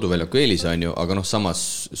selle koduväljaku eelise, aga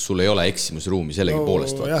samas sul ei ole eksimusruumi sellegi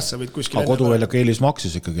poolest. Jah, sa võid kuskil aga koduväljaku eelis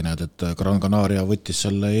maksis ikkagi, näed, et Gran Canaria võttis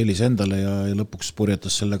selle eelise endale ja lõpuks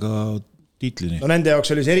purjetas selle ka tiitlini. Nende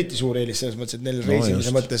jaoks oli see eriti suur eelis selles mõttes, et neil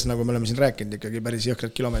reisimise mõttes, nagu me oleme siin rääkinud, ikkagi päris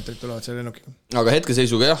jõhkrad kilomeetrid tulevad selle lennukiga. Aga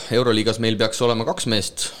hetkeseisuga jah, euroliigas meil peaks olema 2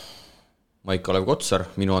 meest. Maik-Kalev Kotsar,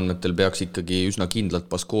 minu andmetel peaks ikkagi üsna kindlalt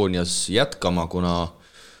Baskoonias jätkama, kuna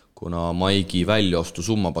Maigi väljaostu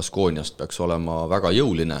summa Baskooniast peaks olema väga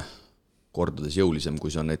jõuline, kordades jõulisem, kui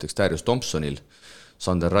see on näiteks Darius Thompsonil.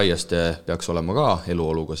 Sander Raieste peaks olema ka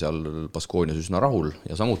eluoluga seal Baskoonias üsna rahul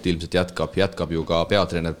ja samuti ilmselt jätkab ju ka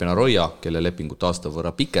peatreener Benaroya, kelle lepingut aasta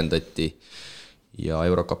võrra pikendati ja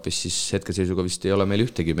Eurocupis siis hetkeseisuga vist ei ole meil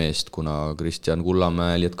ühtegi meest, kuna Kristjan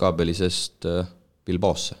Kullamäe Lietkabelisest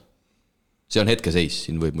Bilbaosse see on hetkeseis,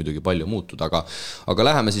 siin võib muidugi palju muutuda, aga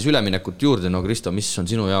läheme siis üleminekut juurde. No Kristo, mis on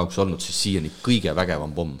sinu jaoks olnud siis siiani kõige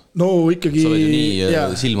vägevam pomm? No ikkagi... Sa oled ju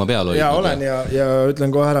nii silma peal hoidnud. Ja olen ja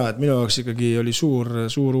ütlen kohe ära, et minu jaoks ikkagi oli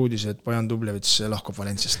suur uudis, et Bojan Dublevits lahkub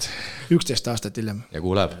Valenciast 11 aastat hiljem. Ja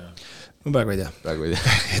kuhu läheb? Ma praegu ei tea.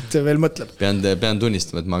 Et veel mõtleb. Pean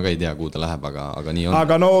tunnistama, et ma ka ei tea, kuhu ta läheb, aga nii on.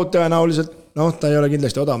 Aga no tõenäoliselt, ta ei ole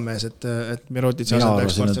kindlasti odavmees, et Mirotic mina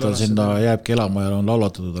arvasin, et ta sinna jääbki elama ja on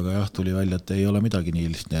laulatatud, aga jah, tuli välja, et ei ole midagi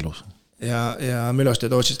nii lihtne elus. Ja Miloš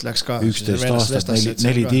Teodosits läks ka. 11 aastat,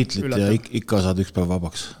 4 tiitlit ja ikka saad üks päev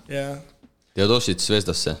vabaks. Teodosits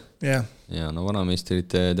Zvezdasse? Ja no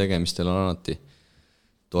vanameistrite tegemistel on alati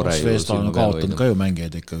tore. Zvezda on kaotanud ka ju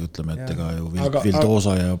mängijaid ikka, ütleme, et ega ju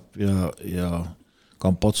Vildosa ja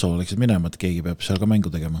Campozzo läksid minema, et keegi peab seal ka mängu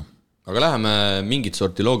tegema. Aga läheme mingit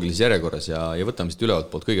sorti loogilises järjekorras ja võtame siit ülevalt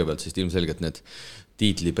poolt kõigepealt, sest ilmselgelt need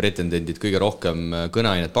tiitli pretendendid kõige rohkem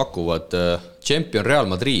kõneainet pakuvad. Champion Real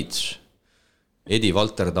Madrid, Edi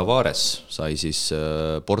Valter Tavares sai siis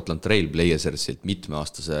Portland Trail Blazersilt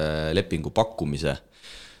mitmeaastase lepingu pakkumise.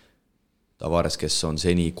 Tavares, kes on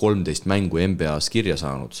seni 13 mängu NBA-s kirja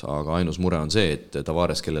saanud, aga ainus mure on see, et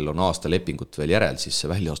Tavares, kellel on aasta lepingut veel järel, siis see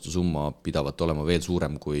väljaastu summa pidavat olema veel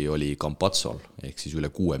suurem, kui oli Campazzol, ehk siis üle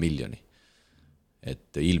 6 miljoni.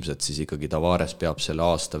 Et ilmselt siis ikkagi Tavares peab selle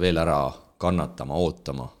aasta veel ära kannatama,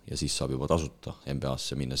 ootama ja siis saab juba tasuta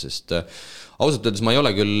NBA-sse minna, sest ausalt öeldes ma ei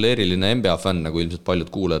ole küll eriline NBA fänn, nagu ilmselt paljud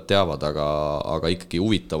kuulajad teavad, aga ikkagi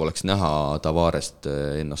huvitav oleks näha Tavarest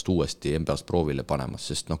ennast uuesti NBA-st proovile panemas,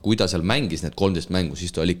 sest kui ta seal mängis need 13 mängu, siis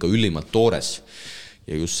ta oli ikka ülimalt toores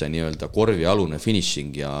ja just see nii-öelda korvi alune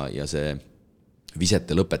finishing ja see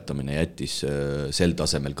visete lõpetamine jättis sel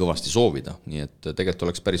tasemel kõvasti soovida, nii et tegelikult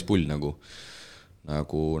oleks päris pull nagu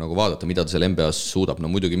vaadata, mida ta seal NBA-s suudab. No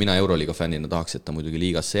muidugi mina euroliiga fännina tahaks, et ta muidugi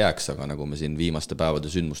liigasse jääks, aga nagu me siin viimaste päevade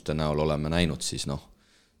sündmuste näol oleme näinud, siis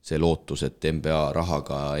see lootus, et NBA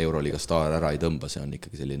rahaga euroliiga staar ära ei tõmba, see on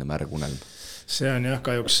ikkagi selline märg unelm. See on jah,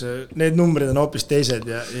 kahjuks need numbrid on hoopis teised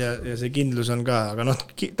ja see kindlus on ka, aga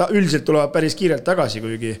ta üldiselt tuleb päris kiirelt tagasi,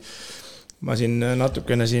 kuigi ma siin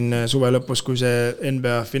natukene suve lõpus, kui see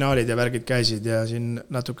NBA finaalid ja värgid käisid ja siin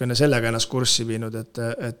natukene sellega ennast kurssi viinud,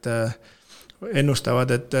 et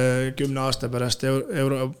ennustavad, et 10 aasta pärast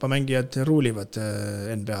Euroopa mängijad ruulivad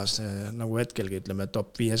NBA-s, nagu hetkelgi ütleme, et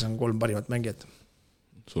top 5 on 3 parimat mängijat.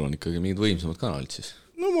 Sul on ikkagi mingid võimsamad kanalid siis?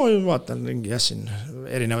 No ma vaatan ringi jah siin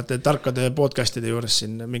erinevate tarkade podcastide juures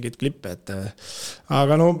siin mingid klippe,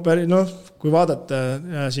 aga kui vaadata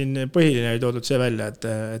ja siin põhiline ei toodud see välja,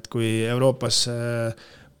 et kui Euroopas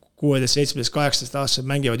 16, 17, 18 aastased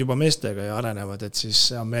mängivad juba meestega ja arenevad, et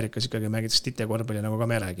siis Ameerikas ikkagi mängitakse titekorvpalli, nagu ka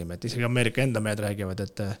me räägime, et isegi Ameerika enda mehed räägivad,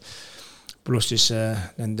 et pluss siis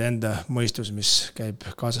nende enda mõistus, mis käib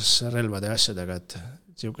kaasas relvade ja asjadega, et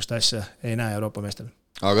sihukest asja ei näe Euroopa meestel.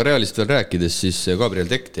 Aga Realist veel rääkides, siis Gabriel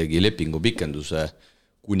Deck tegi lepingu pikenduse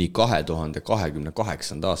kuni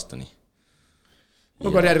 2028. aastani. No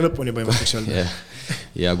karjääri lõpuni põhimõtteliselt öelda.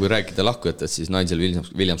 Ja kui rääkida lahkujatest, siis Nigel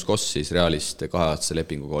Williams-Goss siis Realist 2-aastase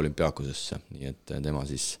lepinguga olümpiaakosesse, nii et tema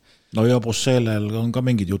siis... No ja Bossellel on ka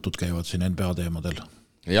mingid jutud käivad siin NBA teemadel.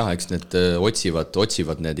 Jah, eks need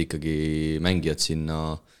otsivad need ikkagi mängijad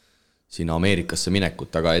sinna Ameerikasse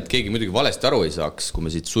minekut, aga et keegi muidugi valesti aru ei saaks, kui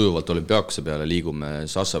me siit sujuvalt olümpiaakose peale liigume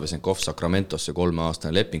Sasha Vesenkov Sacramentosse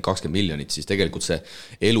 3-aastane leping 20 miljonit, siis tegelikult see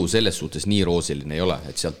elu selles suhtes nii roosiline ei ole,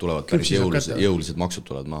 et sealt tulevad päris jõulised maksud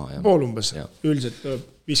tulevad maha. Pool umbes, üldiselt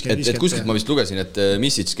 50. Et kuskilt ma vist lugesin, et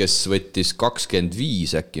Misic, kes võttis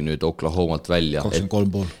 25 äkki nüüd Oklahomalt välja.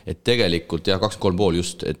 23,5. Et tegelikult, 23,5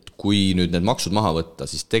 just, et kui nüüd need maksud maha võtta,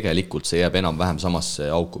 siis tegelikult see jääb enam-vähem samasse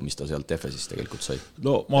auku, mis ta sealt Efesis tegelikult sai.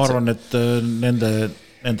 No ma arvan, et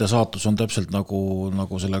nende saatus on täpselt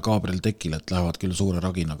nagu selle Gabriel Dekil, et lähevad küll suure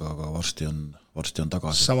raginaga, aga varsti on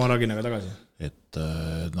tagasi. Sama raginaga tagasi. Et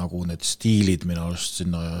nagu need stiilid minu arust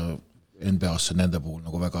sinna NBA-sse nende puhul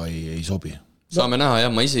nagu väga ei sobi. Saame näha,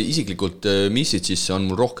 jah, ma isiklikult Misicisse on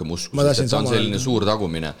mul rohkem usku, sest ta on selline suur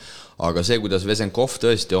tagumine, aga see, kuidas Vesenkov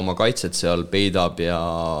tõesti oma kaitset seal peidab ja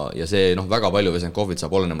see väga palju Vesenkovit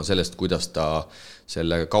saab olenema sellest, kuidas ta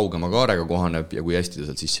selle kaugema kaarega kohaneb ja kui hästi ta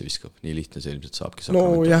sealt sisse viskab. Nii lihtne see ilmselt saabki.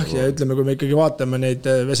 No jah, ja ütleme, kui me ikkagi vaatame neid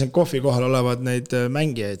Vesenkovi kohal olevad neid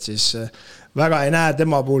mängijaid, siis väga ei näe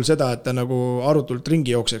tema puhul seda, et ta nagu arutult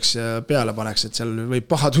ringi jookseks ja peale paneks, et seal võib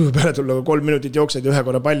paha tuju peale tulla, 3 minutit jooksed ja ühe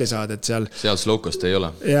korra palli saad, et seal slowcast ei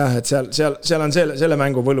ole. Jah, et seal on selle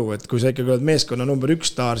mängu võlu, et kui sa ikkagi oled meeskonna number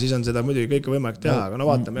 1 staar, siis on seda muidugi kõike võimalik teha, aga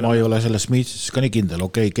vaatame. Ma ei ole selles Smithis ka nii kindel,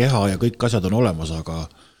 okei, keha ja kõik asjad on olemas, aga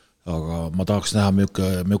ma tahaks näha,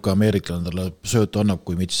 milline Ameerika talle söötu annab,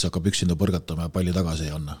 kui Mitsis hakkab üksinda põrgatama ja palli tagasi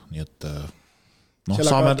ei anna, nii et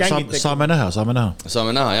saame näha.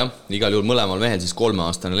 Saame näha, jah. Igal juhul mõlemal mehel siis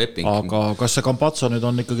 3-aastane leping. Aga kas see Campazzo nüüd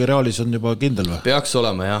on ikkagi Realis on juba kindel või? Peaks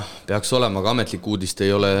olema, aga ametlik uudist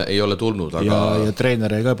ei ole tulnud. Aga... Ja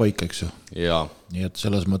treener ei ka paika, eks ju. Ja. Nii et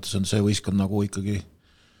selles mõttes on see võistkond nagu ikkagi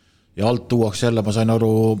ja alt tuuaks jälle, ma sain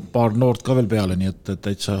aru, paar noort ka veel peale, nii et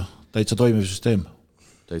täitsa toimiv süsteem.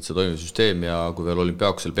 Täitsa toimiv süsteem ja kui veel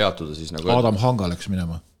olümpiaakosel peatuda, siis nagu... Adam Hanga läks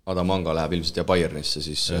minema. Adam Hanga läheb ilmselt ja Bayernisse,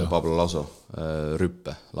 siis Pablo Laso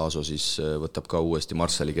rüppe. Laso siis võtab ka uuesti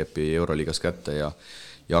Marsali kepi euroliigas kätte ja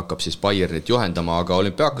hakkab siis Bayernit juhendama, aga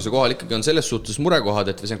olümpiaakose kohal ikkagi on selles suhtes murekohad,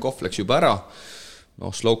 et Vesenkov läks juba ära.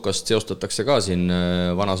 Slovkast seostatakse ka siin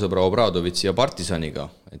vanasõbra Obradovitsi ja Partisaniga,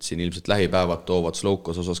 et siin ilmselt lähipäevad toovad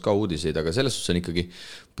Slovkas osas ka uudiseid, aga selles suhtes on ikkagi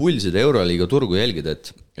pull seda euroliiga turgu jälgida,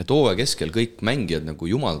 et hooaja keskel kõik mängijad nagu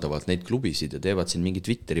jumaldavad neid klubisid ja teevad siin mingi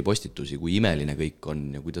Twitteri postitusi, kui imeline kõik on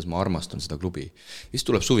ja kuidas ma armastan seda klubi. Siis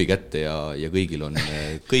tuleb suvi kätte ja kõigil on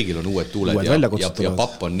uued tuuled ja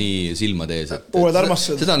papp on nii silmad ees.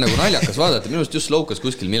 Seda on nagu naljakas vaadata, minu just Slovkas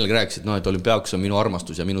kuskil millegi rääkis, et olümpiaakus on minu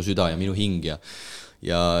armastus ja minu süda ja minu hing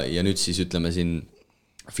ja nüüd siis ütleme siin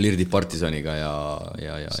flirdib Partisaniga ja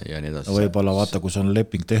nii edasi. Võib-olla vaata, kui see on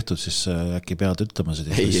leping tehtud, siis äkki pead ütlema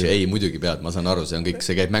seda. Ei, muidugi pead, ma saan aru, see on kõik,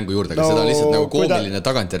 see käib mängu juurde, aga seda on lihtsalt nagu koomiline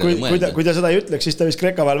tagantjärele mõelda. Kui ta seda ei ütleks, siis ta vist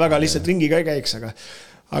Kreeka vahel väga lihtsalt ringi ka ei käiks,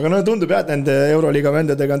 aga tundub jah, et nende euroliiga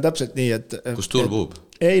vendadega on täpselt nii, et... Kus tuul puhub?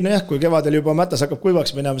 Ei, nojah, kui kevadel juba mätas hakkab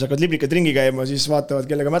kuivaks minema, sa hakkad liblikad ringi käima, siis vaatavad,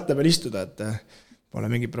 kellega mätta peal istuda, et... Pole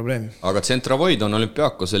mingi probleemi. Aga Centravoid on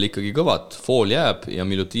olümpiaakosel ikkagi kõvad. Fool jääb ja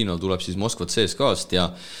Milutinov tuleb siis Moskvat CSKA-st ja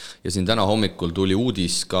siin täna hommikul tuli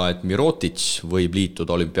uudis ka, et Mirotic võib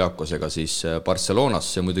liituda olümpiaakosega siis Barcelonas.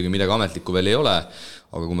 See muidugi midagi ametlikku veel ei ole,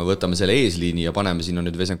 aga kui me võtame selle eesliini ja paneme sinna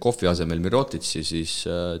nüüd Vesenkovi asemel Mirotici, siis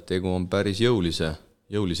tegu on päris jõulise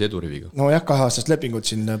eduriviga. No jah, 2-aastast lepingut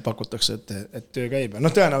siin pakutakse, et töö käib.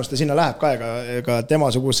 Tõenäoliselt sinna läheb ka, ega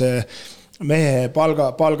temasuguse mehe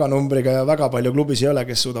palganumbriga ja väga palju klubis ei ole,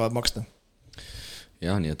 kes suudavad maksta.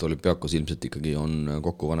 Jah, nii et olümpiaakos ilmselt ikkagi on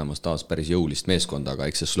kokku vanemas taas päris jõulist meeskonda, aga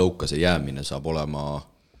eks see Slovkase jäämine saab olema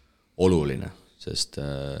oluline, sest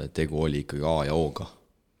tegu oli ikkagi A ja O-ga,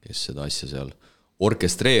 kes seda asja seal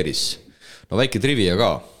orkestreeris. No väike trivia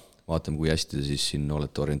ka, vaatame, kui hästi te siis siin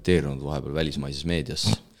olete orienteerunud vahepeal välismaises meedias.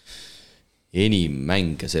 Enim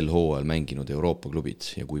mänge sel hooajal mänginud Euroopa klubid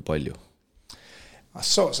ja kui palju?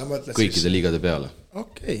 Sa mõtled kõikide siis... liigade peale.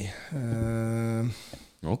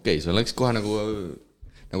 Okei, see läks kohe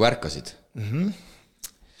nagu ärkasid.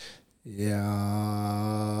 Ja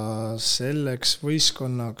selleks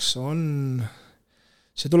võistkonnaks on...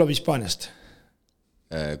 See tuleb Hispaaniast.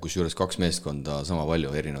 Kus juures 2 meeskonda sama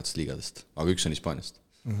palju erinevatest liigadest, aga üks on Hispaaniast.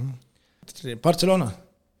 Barcelona?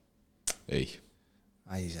 Ei.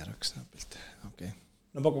 Ai, see rõks napilt. Okay.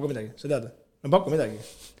 No paku ka midagi, sa tead? No paku midagi.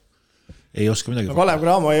 Ei oska midagi. No Kalev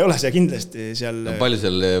Cramo ei ole see kindlasti seal... No palju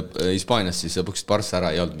seal Hispaanias siis sa põksid Barça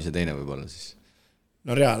ära ei olnud, mis see teine võib olla siis?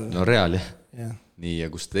 No Real. No Real, jah. Nii, ja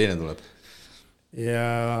kust teine tuleb? Ja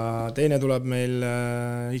teine tuleb meil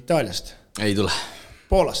Itaaliast. Ei tule.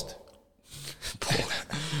 Poolast.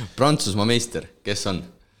 Prantsusmaa meister, kes on?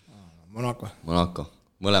 Monaco.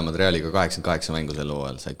 Mõlemad Realiga 88 mängu sel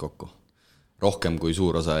hooajal said kokku. Rohkem kui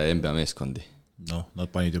suur osa NBA meeskondi. Nad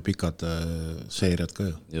panid ju pikad seeriad ka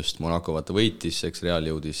ju. Just, Monaco vaata võitis, eks Real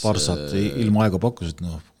jõudis... Barsat ilma aega pakkusid,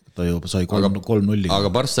 ta juba sai 3-0. Aga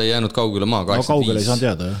Barça ei jäänud kaugele maa, 85. Kaugele ei saanud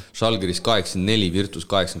jääda, jah. Žalgiris 84, Virtus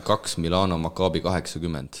 82, Milano, Maccabi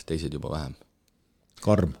 80, teised juba vähem.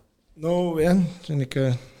 Karm. No jah, see on ikka...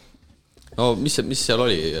 No mis seal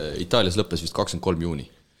oli? Itaalias lõppes vist 23 juuni.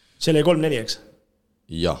 See oli 3-4, eks?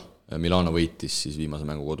 Jah. Milano võitis siis viimase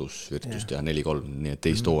mängu kodus Virtust ja 4-3, nii et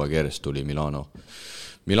teist hooaega järjest tuli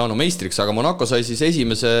Milano meistriks, aga Monaco sai siis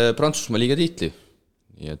esimese Prantsusmaa liiga tiitli.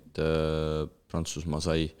 Nii et Prantsusmaa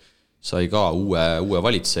sai ka uue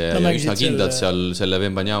valitseja ja üsna kindlad seal selle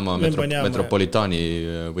Vembanyama Metropolitani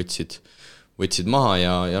võtsid maha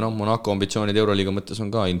ja Monaco ambitsioonid euroliiga mõttes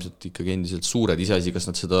on ka ilmselt ikkagi endiselt suured, iseasi, kas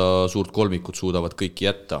nad seda suurt kolmikut suudavad kõiki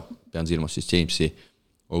jätta. Pean silmas siis Jamesi,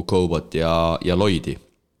 Okobot ja Lloydi.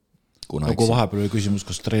 Kui vahepeal oli küsimus,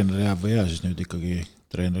 kas treener jääb või jää, siis nüüd ikkagi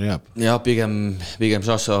treener jääb. Ja pigem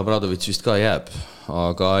Šaša Obradovitš vist ka jääb,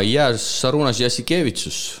 aga jää Sarunas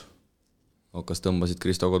Jassikevitsus. Kas tõmbasid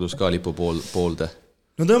Kristo kodus ka lipu poolde?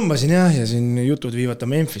 No tõmbasin jah, ja siin jutud viivata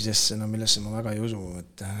Memphisesse, millesse ma väga ei usu,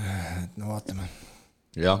 et vaatame.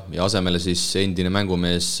 Ja asemele siis endine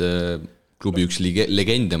mängumees klubi üks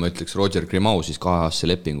legende, ma ütleks Roger Grimau siis 2-aastase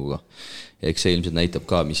lepinguga. Eks see ilmselt näitab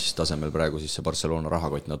ka, mis tasemel praegu siis see Barcelona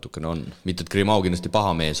rahakott natukene on. Mitte, et Grimau kindlasti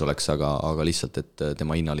paha mees oleks, aga lihtsalt, et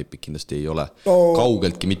tema hinnalipik kindlasti ei ole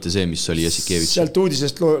kaugeltki mitte see, mis oli Jassikevitš. Sealt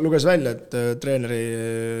uudisest luges välja, et treeneri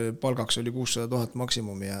palgaks oli 600 000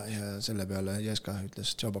 maksimum ja selle peale Jeska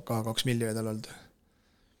ütles, et Tšobak 2 miljonit tal olnud.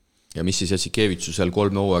 Ja mis siis Jassikevitšu seal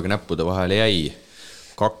 3 hooaega näppude vahele jäi?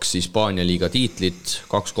 2 Hispaania liiga tiitlit,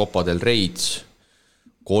 2 Copa del Reid,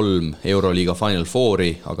 3 euroliiga Final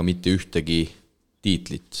Fouri, aga mitte ühtegi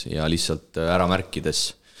tiitlit ja lihtsalt ära märkides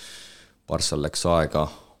Barssal läks aega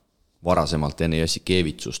varasemalt enne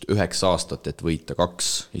Jassikevitsust 9 aastat, et võita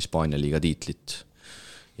 2 Hispaania liiga tiitlit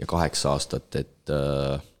ja 8 aastat,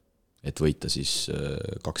 et võita siis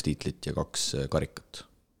 2 tiitlit ja 2 karikat.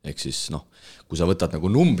 Ehk siis kui sa võtad nagu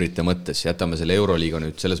numbrite mõttes, jätame selle euroliiga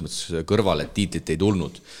nüüd selles mõttes kõrvale, et tiitlit ei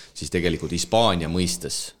tulnud, siis tegelikult Hispaania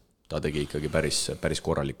mõistes ta tegi ikkagi päris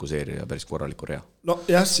korraliku seeria ja päris korraliku rea. No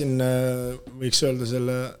jah, siin võiks öelda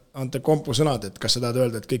selle Ante Kompu sõnad, et kas sa tahad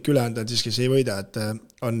öelda, et kõik ülejäänud siiski ei võida, et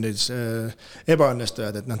on nüüd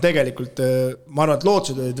ebaõnnestujad, et tegelikult ma arvan, et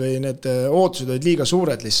lootused olid või need ootused olid liiga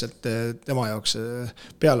suured lihtsalt tema jaoks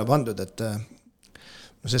peale pandud, et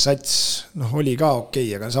see sats oli ka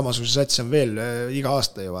okei, aga samasuguse sats on veel iga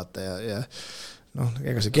aasta ju vaata ja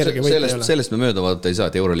ega see kerge võit ei ole. Sellest me mööda vaadata ei saa,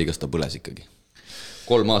 et euroliigast ta põles ikkagi.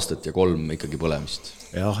 3 aastat ja 3 ikkagi põlemist.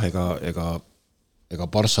 Jah, ega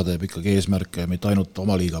Barssa teeb ikkagi eesmärke mitte ainult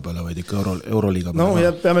oma liiga peale, vaid ikka euroliiga peale.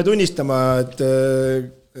 Ja peame tunnistama, et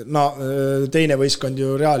teine võistkond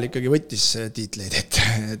ju Real ikkagi võttis tiitleid,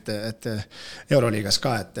 et euroliigas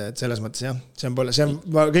ka, et selles mõttes jah, see on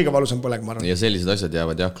kõige valusam põleg, ma arvan. Ja sellised asjad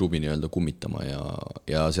jäävad jah klubi nii-öelda kummitama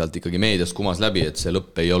ja sealt ikkagi meediast kumas läbi, et see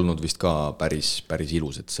lõpp ei olnud vist ka päris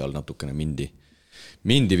ilus, et seal natukene mindi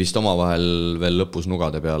vist omavahel veel lõpus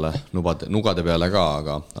nugade peale ka,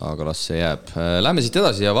 aga las see jääb. Lähme siit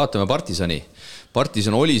edasi ja vaatame Partisani.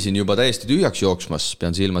 Partisan oli siin juba täiesti tühjaks jooksmas,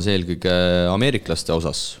 pean silmas eelkõige ameeriklaste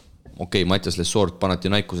osas. Okei, Mattias Lessort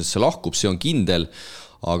Panathinaikosesse lahkub, see on kindel,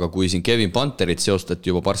 aga kui siin Kevin Panterit seostati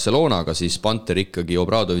juba Barcelonaga, siis Panter ikkagi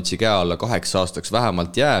Obradovitsi käe alla 8 aastaks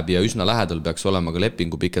vähemalt jääb ja üsna lähedal peaks olema ka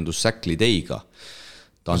lepingu pikendus Zach Lideiga.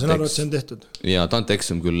 Ma saan aru, et see on tehtud. Ja Dante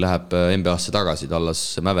Exum küll läheb NBA-sse tagasi, Dallas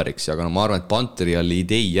Mavericks, aga ma arvan, et Panteri ja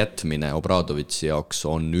Lidei jätmine Obradovitsi jaoks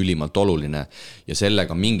on ülimalt oluline ja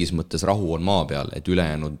sellega mingis mõttes rahu on maa peal, et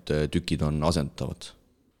ülejäänud tükid on asendavad.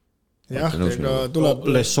 Jah, ega tuleb...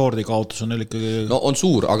 Lessordi kaotus on neil ikkagi... No on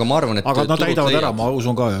suur, aga ma arvan, et... Aga nad täidavad ära, ma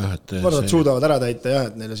usun ka jah, et... Ma arvan, et suudavad ära täita jah,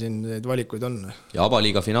 et neile siin neid valikuid on. Ja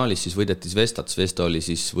Abaliiga finaalis siis võideti Zvestat. Zvesta oli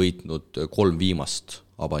siis võitnud 3 viimast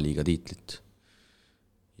Abaliiga tiitlit.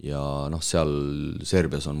 Ja seal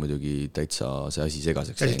Serbias on muidugi täitsa see asi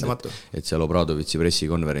segaseks. Et seal Obradovitsi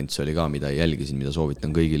pressikonverents oli ka, mida jälgisin, mida soovitan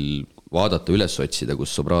kõigil vaadata üles otsida,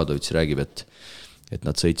 kus Obradovits räägib, et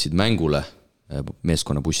nad sõitsid mängule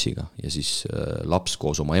meeskonna bussiga ja siis laps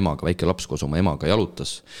koos oma emaga, väike laps koos oma emaga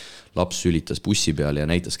jalutas. Laps sülitas bussi peale ja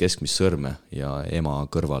näitas keskmist sõrme ja ema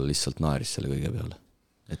kõrval lihtsalt naeris selle kõige peale.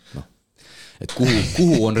 Et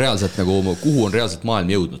kuhu on reaalselt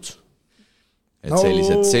maailm jõudnud? Et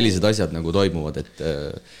sellised asjad nagu toimuvad,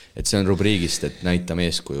 et see on rubriigist, et näitame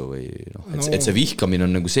eeskuju või et see vihkamine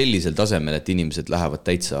on nagu sellisel tasemel, et inimesed lähevad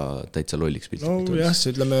täitsa lolliks piltlikult. No jah,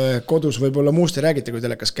 see ütleme, kodus võib-olla muust ei räägita, kui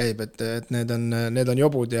telekas käib, et need on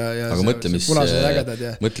jobud ja aga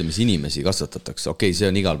mõtle, mis inimesi kasvatatakse. Okei, see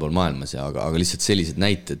on igal pool maailmas, aga lihtsalt sellised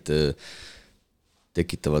näited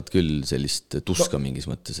tekitavad küll sellist tuska mingis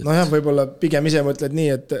mõttes. No jah, võib-olla pigem ise mõtled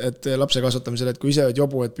nii, et lapse kasvatamisel, et kui ise oled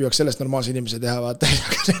jobu, et püüaks sellest normaalse inimese teha, vaata,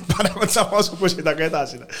 aga need panevad samasugused aga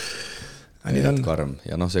edasi. Karm.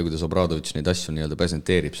 Ja see, kuidas Obradovitš neid asju nii-öelda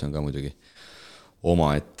presenteerib, see on ka muidugi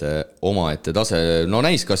omaette tase. No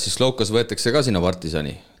näis, kas siis Laukas võetakse ka sinna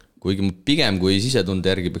Partisani. Kuigi pigem, kui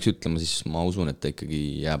sisetunde järgi peaks ütlema, siis ma usun, et ta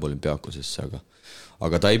ikkagi jääb olümpiaakosesse,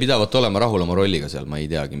 aga ta ei pidavat olema rahul oma rolliga seal, ma ei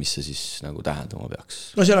teagi, mis see siis nagu tähendama peaks.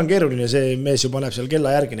 No seal on keeruline, see mees ju paneb seal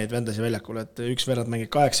kella järgi neid vendasi väljakule, et üks verrad mängib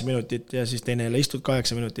 8 minutit ja siis teine jälle istud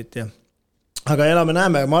 8 minutit. Aga elame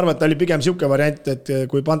näeme, ma arvan, et ta oli pigem siuke variant, et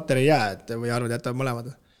kui Panter ei jää, või arvad jätab mõlemad.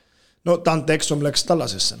 No Dante Exum läks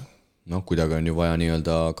Tallasesse. No kuidagi on ju vaja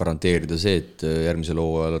nii-öelda garanteerida see, et järgmise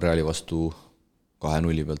loo ajal Reali vastu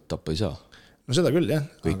 2-0 pealt tappa ei saa. No seda küll, jah.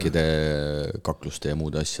 Kõikide kakluste ja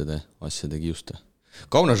muude asjade kiuste.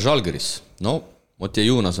 Kaunas Žalgiris, Motje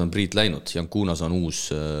Juunas on Priit läinud, Jankunas on uus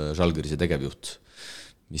Žalgirise tegevjuht.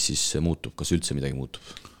 Mis siis muutub, kas üldse midagi muutub?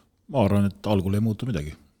 Ma arvan, et algul ei muutu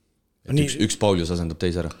midagi. Üks Paulius asendab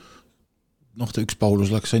teise ära? üks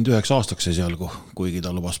Paulus läks ainult 9 aastaks esialgu, kuigi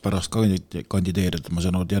ta lubas pärast kandideerida. Ma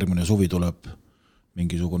saan et järgmine suvi tuleb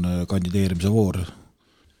mingisugune kandideerimise voor.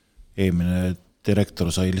 Eelmine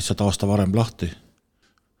direktor sai lihtsalt aasta varem lahti.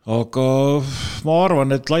 Aga ma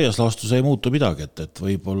arvan, et laias laastus ei muutu midagi, et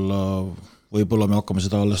võib-olla me hakkame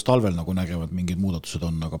seda alles talvel nagu nägema, et mingid muudatused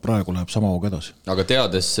on, aga praegu läheb sama hooga edasi. Aga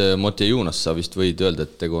teades Moti Juunas, sa vist võid öelda,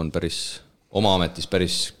 et tegu on oma ametis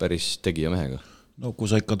päris tegija mehega. No kui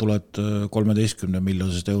sa ikka tuled 13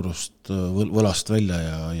 miljonist eurost võlast välja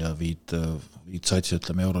ja viid satsi,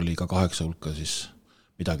 ütleme, euroliiga 8 hulka, siis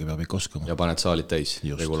midagi peab ikka oskama. Ja paned saalid täis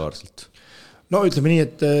regulaarselt. No ütleme nii,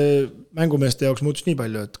 et mängumeeste jaoks muutus nii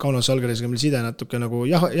palju, et Kaunas Salgrisega meil side natuke nagu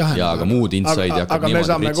jahen. Ja, aga muud inside hakkab aga me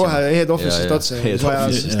saame kohe head office'ist otse. Ja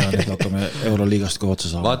hakkame euroliigast kohe otse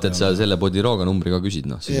saama. Vaata, et sa selle Bodiroga numbriga küsid,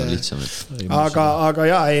 siis on lihtsam.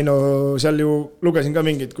 Aga seal ju lugesin ka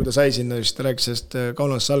mingid, kui ta sai sinna, just rääkis sellest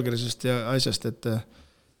Kaunas Salgrisest ja asjast, et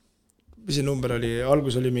mis see number oli,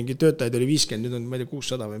 algus oli mingi töötajaid oli 50, nüüd on, ma ei tea,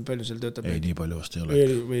 600 või palju seal töötab. Ei, nii palju vast ei ole.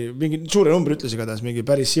 Või mingi suure number ütles igatahes, mingi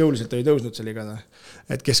päris jõuliselt oli tõusnud seal igatahes.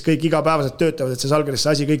 Et kes kõik igapäevaselt töötavad, et see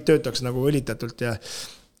Salgrisse asi kõik töötaks nagu õlitatult ja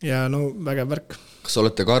vägev värk. Kas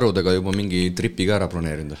olete Karudega juba mingi tripi ka ära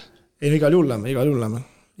broneerinud? Ei, igal jullame.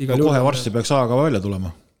 Kohe varsti peaks aega välja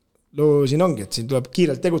tulema. No siin ongi, et siin tuleb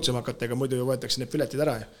kiirelt tegutsema hakata, ega muidu ju võetakse need piletid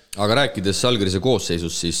ära. Aga rääkides Salgrise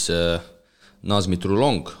koosseisus, siis Nazmi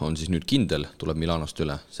Trulong on siis nüüd kindel, tuleb Milanost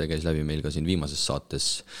üle. See käis läbi meil ka siin viimases saates.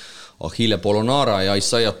 Achille Polonara ja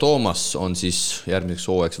Isaiah Toomas on siis järgmiseks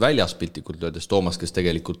hooajaks väljas piltlikult öeldes. Toomas, kes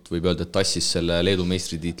tegelikult võib öelda, et tassis selle Leedu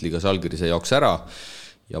meistritiitliga Salgirise jaoks ära.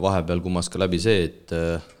 Ja vahepeal kummas ka läbi see, et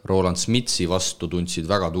Roland Smitsi vastu tundsid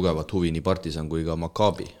väga tugevat huvi nii Partisan kui ka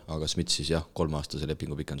Maccabi. Aga Smits siis 3-aastase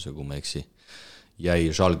lepingu pikendusega, kui ma eksi,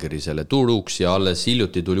 jäi Žalgirisele turuks ja alles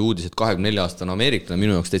hiljuti tuli uudised 24-aastane ameeriklane,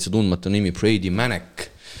 minu jaoks täitsa tundmatu nimi Brady Manek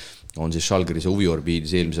on siis Žalgirise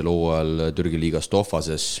huviorbiidis eelmisel hooajal Türgi liigas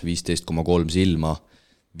Tofases 15,3 silma,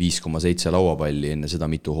 5,7 lauapalli, enne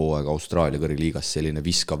seda mitu hooaega Austraalia kõrgliigas, selline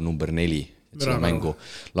viskav number 4, et seda mängu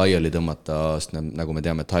laiali tõmmata, nagu me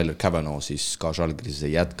teame, Tyler Cavanaugh siis ka Žalgirises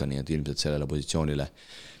ei jätka, nii et ilmselt sellele positsioonile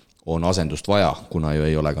on asendust vaja, kuna ju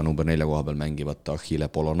ei ole ka number 4 koha peal mängivat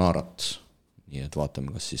Achille Polonarat. Nii et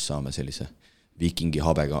vaatame, kas siis saame sellise viikingi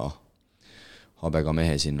habega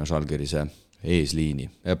mehe sinna Žalgirise eesliini.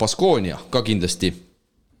 Baskonia ka kindlasti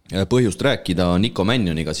põhjust rääkida Nico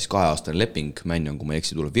Mannioniga, siis 2-aastane leping. Mannion, kui ma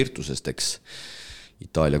eksi, tuleb Virtusest, eks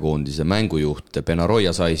Itaalia koondise mängujuht.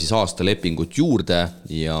 Benaroya sai siis aasta lepingut juurde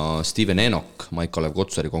ja Steven Enoch, Maik-Kalev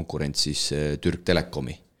Kotsari konkurent siis Türk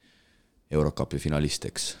Telekomi Eurocupi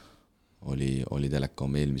finalisteks. Oli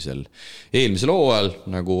Telekom eelmisel hooajal,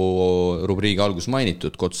 nagu rubriigi algus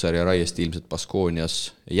mainitud, Kotsar ja Raiest ilmselt Baskonias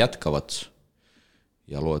jätkavad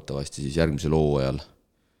ja loodetavasti siis järgmisel hooajal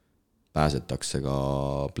pääsetakse ka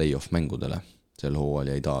play-off mängudele. Sel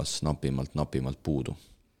hooajal jäi taas napimalt puudu.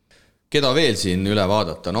 Keda veel siin üle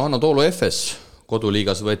vaadata? No Anadolu FS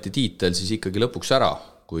koduliigas võeti tiitel siis ikkagi lõpuks ära,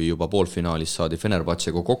 kui juba poolfinaalis saadi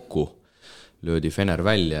Fenerbahcega kokku. Löödi Fener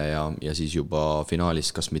välja ja siis juba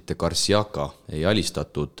finaalis kas mitte Karsiaka ei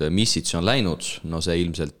alistatud. Missits on läinud, no see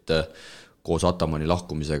ilmselt koos Atamani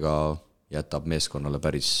lahkumisega jätab meeskonnale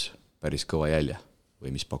päris kõva jälje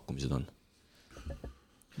või mis pakkumised on?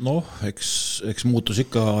 Eks muutus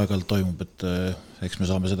ikka aeg-ajalt toimub, et eks me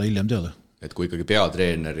saame seda hiljem teada. Et kui ikkagi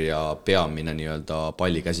peatreener ja peamine nii-öelda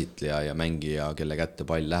pallikäsitleja ja mängija, kelle kätte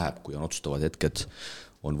pall läheb, kui on otsustavad hetked,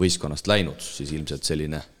 on võistkonnast läinud, siis ilmselt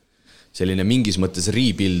selline mingis mõttes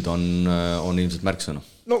rebuild on ilmselt märksõna.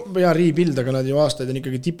 No ja rebuild, aga nad ju aastaid on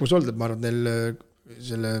ikkagi tipus olnud, et ma arvan, et neil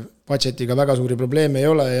selle budgetiga väga suuri probleeme ei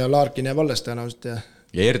ole ja Larkin jääb alles tõenäoliselt.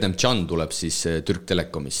 Ja Erdem Can tuleb siis Türk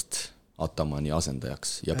Telekomist Atamani asendajaks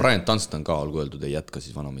ja Brian Dunstan ka, olgu öeldud, ei jätka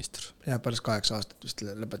siis vanameister. Ja pärast 8 aastat vist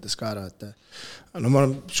lõpetas ka ära. No ma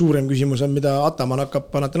arvan, suurem küsimus on, mida Ataman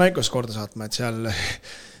hakkab Panathinaikos korda saatma, et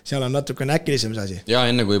seal on natuke äkilisem see asi. Ja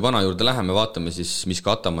enne kui vana juurde läheme, vaatame siis, mis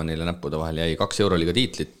ka Atamanile näppude vahel jäi. 2 euroliiga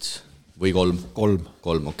tiitlit või 3?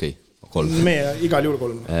 3, okei. 3. Meie igal juhul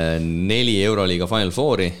 3. 4 euroliiga Final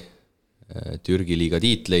Fouri, Türgi liiga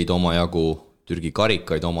tiitleid omajagu, Türgi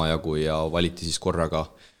karikaid omajagu ja valiti siis korraga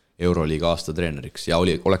euroliiga aasta treeneriks ja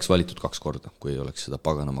oleks valitud 2 korda, kui ei oleks seda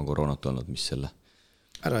paganama koroonat olnud, mis selle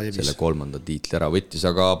 3. tiitli ära võttis.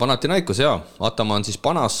 Aga Panathinaikos Ataman siis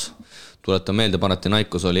panas. Tuletan meelde,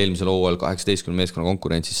 Panathinaikos oli eelmisel hooajal 18 meeskonna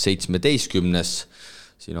konkurentsis 17.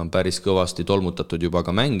 Siin on päris kõvasti tolmutatud juba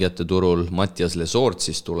ka mängijate turul. Mattias Lesort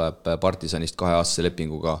siis tuleb Partisanist 2-aastase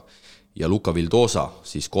lepinguga ja Luka Vildosa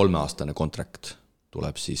siis 3-aastane kontrakt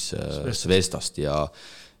tuleb siis Svestast ja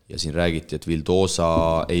ja siin räägiti, et Vildosa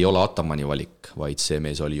ei ole Atamani valik, vaid see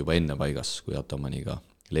mees oli juba enne paigas, kui Atamaniga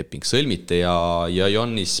leping sõlmiti ja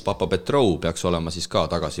Ioannis Papapetrou peaks olema siis ka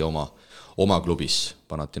tagasi oma klubis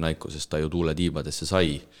Panathinaikosest, ta ju tuule tiibadesse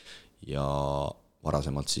sai ja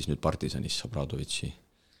varasemalt siis nüüd Partisanis Obradovitši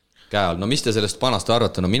käe all. No mis te sellest Panast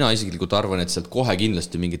arvate? No mina isiklikult arvan, et sealt kohe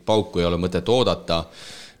kindlasti mingit pauku ei ole mõtet oodata,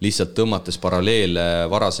 lihtsalt tõmmates paralleele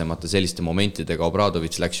varasemate selliste momentidega.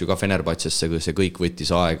 Obradovitš läks ju ka Fenerbahcesse, see kõik võttis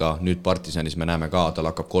aega, nüüd Partisanis me näeme ka, tal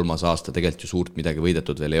hakkab 3. aasta, tegelikult ju suurt midagi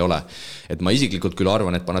võidetud veel ei ole. Et ma isiklikult küll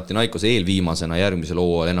arvan, et Panathinaikos eelviimasena järgmise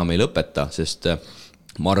loo enam ei lõpeta, sest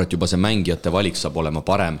ma arvan, et juba see mängijate valik saab olema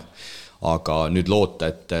parem, aga nüüd loota,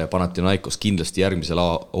 et Panathinaikos kindlasti järgmisel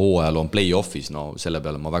hooajal on play-offis, no selle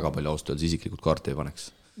peale ma väga palju austööls isiklikult kaarte ei paneks.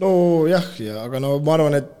 No jah, aga no ma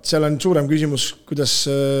arvan, et seal on suurem küsimus, kuidas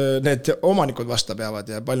need omanikud vasta peavad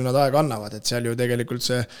ja palju nad aega annavad, et seal ju tegelikult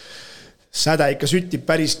see säde ikka süttib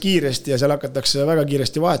päris kiiresti ja seal hakatakse väga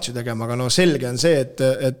kiiresti vahetusi tegema, aga no selge on see,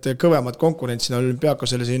 et kõvemad konkurentsina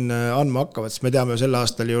olümpiaakosele siin andma hakkavad, sest me teame ju sel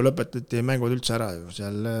aastal ju lõpetati mängud üldse ära ju,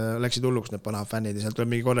 seal läksid hulluks need Panaha fännid ja seal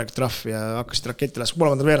tuleb mingi korralik trahv ja hakkasid raketti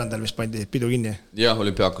laskma, 3. veerandal vist pandi pidu kinni. Jah,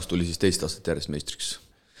 olümpiaakos tuli siis 2 aastat järjest meistriks.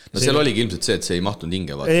 No seal oligi ilmselt see, et see ei mahtunud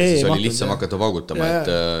hinge, vaata, siis oli lihtsam hakata paugutama,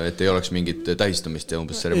 et ei oleks mingit tähistamist ja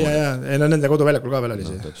umbes seremoonia. Ja, no nende koduväljakul ka veel oli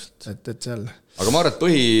see, et seal. Aga ma arvan, et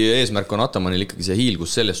põhieesmärk on Atamanil ikkagi see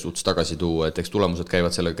hiilgus sellest suhtes tagasi tuua, et eks tulemused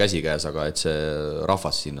käivad sellega käsikäes, aga et see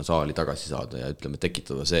rahvas sinna saali tagasi saada ja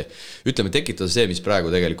tekitada see, mis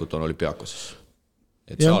praegu tegelikult on olümpiaakoses.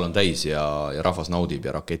 Et saal on täis ja rahvas naudib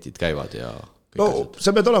ja raketid käivad ja... No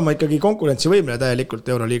sa pead olema ikkagi konkurentsivõimele täielikult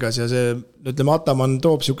euroliigas ja see, ütleme, Ataman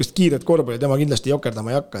toob siukest kiiret korvpalli, tema kindlasti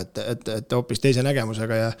jokerdama ei hakka, et hoopis teise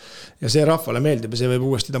nägemusega ja see rahvale meeldib ja see võib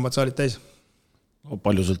uuesti tõmmata saalid täis. No,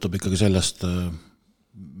 palju sõltub ikkagi sellest,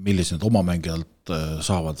 millised need oma mängijalt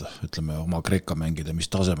saavad, ütleme, oma Kreeka mängida, mis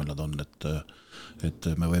tasemel nad on,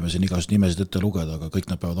 et me võime siin igast nimesid ette lugeda, aga kõik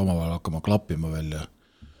nad peavad omavahel hakkama klappima välja.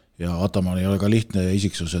 Ja Ataman ei ole ka lihtne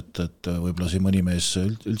isiksus, et võib-olla siin mõni mees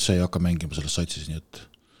üldse ei hakka mängima selles satsis, nii et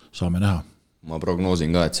saame näha. Ma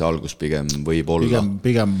prognoosin ka, et see algus pigem võib olla...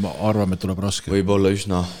 Pigem arvame, et tuleb raske. Võib olla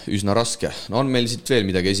üsna raske. No on meil siit veel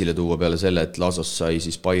midagi esile tuua peale selle, et Lasos sai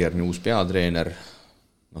siis Bayerni uus peatreener.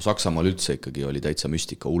 No Saksamaal üldse ikkagi oli täitsa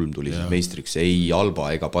müstika, Ulm tuli meistriks. Ei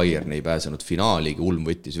Alba ega Bayern ei pääsenud finaaligi, Ulm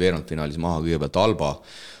võttis veerandfinaalis maha kõigepealt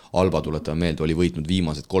Alba tuletame meelde, oli võitnud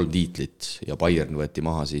viimased 3 tiitlit ja Bayern võeti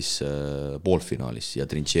maha siis poolfinaalis ja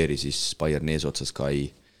Trincheri siis Bayerni eesotsas ka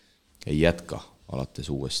ei jätka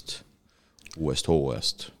alates uuest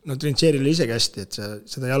hooajast. No Trincheri oli isegi hästi, et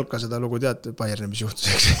seda jalka, seda lugu tead Bayerni, mis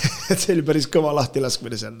juhtus, et see oli päris kõva lahti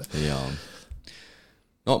laskmine seal. Jaa.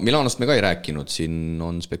 No Milanost me ka ei rääkinud, siin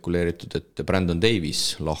on spekuleeritud, et Brandon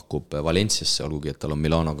Davis lahkub Valenciasse, olgugi et tal on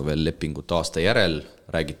Milanoga veel lepingut aasta järel,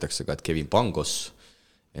 räägitakse ka, et Kevin Pangos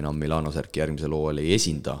enam Milano särki järgmisel hooajal ei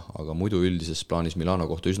esinda, aga muidu üldises plaanis Milano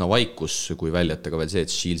kohta üsna vaikus, kui väljata ka veel see,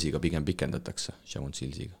 et Shilesiga pigem pikendatakse, Shamon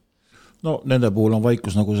Shilesiga. No nende puhul on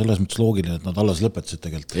vaikus nagu selles mõttes loogiline, et nad alles lõpetasid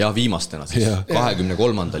tegelikult. Ja viimastena siis,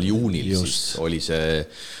 23. juunil siis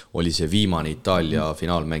oli see viimane Itaalia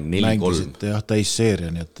finaalmäng 4-3. Mängisid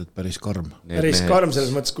täisseeria, nii et päris karm. Päris karm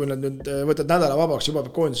selles mõttes, kui nad nüüd võtad nädala vabaks, juba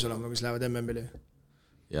peab koondis olema, kes lähevad MM-ili.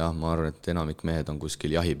 Jah, ma arvan, et enamik mehed on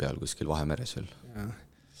kuskil jahi peal, kuskil Vahemeres veel.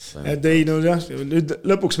 Et ei, no jah, nüüd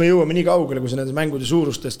lõpuks me jõuame nii kaugele, kui see nende mängude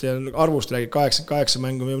suurustest ja arvust räägib 88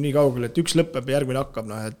 mängu, me jõuame nii kaugele, et üks lõpeb ja järgmine hakkab,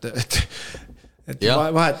 et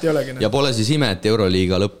vahet ei olegi. Ja pole siis ime, et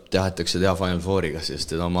euroliiga lõpp tahetakse teha Final Fouriga,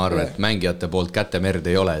 sest ma arvan, et mängijate poolt kätte merd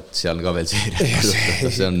ei ole, et seal ka veel seeriat.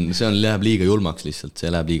 See läheb liiga julmaks lihtsalt, see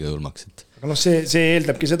läheb liiga julmaks. Aga no see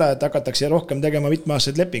eeldabki seda, et hakatakse rohkem tegema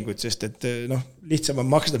mitmeaastaseid lepinguid, sest et lihtsam on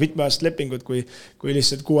maksta mitmeaastased lepingud, kui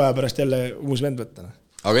lihtsalt 6 aja pärast jälle uus vend võtta.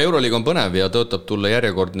 Aga euroliiga on põnev ja tõotab tulla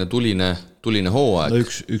järjekordne tuline hooaeg. No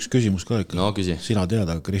üks küsimus ka ikka. No küsi. Sina tead,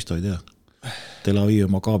 aga Kristo ei tea. Tel Aviv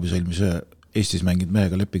Maccabi sõlmis Eestis mänginud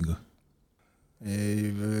mehega lepingu.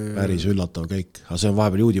 Päris üllatav kõik. Aga see on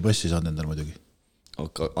vahepeal juudi passi saanud endal muidugi.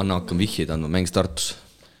 Anna hakkam vihjid andma, mängis Tartus.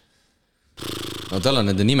 No tal on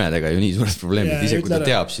nende nimedega ju nii suured probleemid. Ise kui ta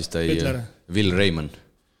teab, siis ta ei... Will Raymond.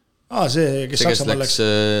 See, kes läks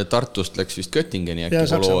Tartust, läks vist Göttingeni äkki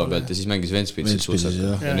Poloa pealt ja siis mängis Ventspilsit suuselt.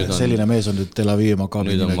 Selline mees on nüüd Tel Aviv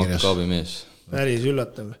Maccabi nüüd on Maccabi mees. Päris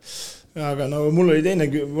üllatav. Aga no mul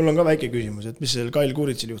on ka väike küsimus, et mis seal Kail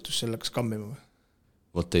Kuritsil juhtus, seal läks kammima?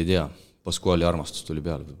 Vot ei tea. Pasquali armastus tuli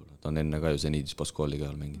peale võib-olla. Ta on enne ka ju Zeniidis Pasquali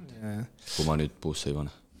käel mänginud. Kui ma nüüd puusse ei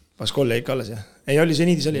pane. Pasquali ikka alles, jah? Ei, oli see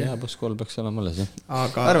niidis oli? Jah, +3 peaks olema alles, jah.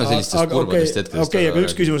 Aga, ärme sellistest kurbadest hetkest. Okei, aga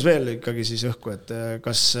üks küsimus veel ikkagi siis õhku, et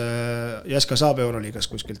kas Jaska saab euroliigas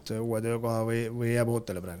kuskilt uue töökoha või jääb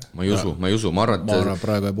ootele praegu? Ma ei usu, ma arvan,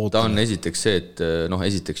 et ta on esiteks see, et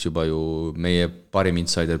esiteks juba ju meie parim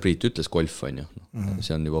insider Priit ütles golf on ju,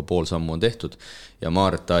 see on juba pool sammu on tehtud ja ma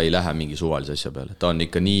arvan, et ta ei lähe mingi suvalise asja peale, ta on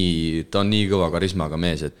ikka nii kõva karismaga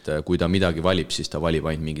mees, et kui ta midagi valib, siis ta valib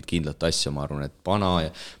ainult mingit kindlat asja, ma arvan, et Pana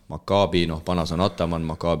ja Maccabi, Panas on Ataman,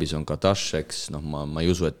 Maccabis on Katash, eks, ma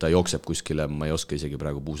ei usu, et ta jookseb kuskile, ma ei oska isegi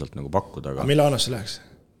praegu puusalt nagu pakkuda, aga Milanosse läheks?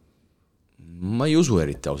 Ma ei usu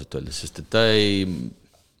eriti ausalt öeldes, sest et ta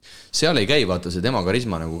seal ei käi, vaata see tema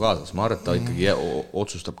karisma nagu kaasas, ma arvan, et ta ikkagi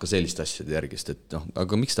otsustab ka sellist asjade järgist, et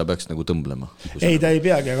aga miks ta peaks nagu tõmblema? Ei, ta ei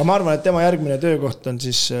peagi, aga ma arvan, et tema järgmine töökoht on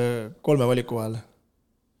siis 3 valiku vahel.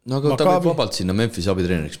 No aga Maccabi, ta võib vabalt sinna Memphis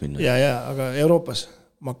abitreeneriks minna. Ja, aga Euroopas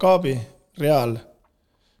Maccabi, Real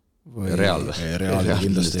või Real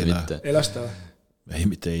kindlasti ei lasta või? Ei,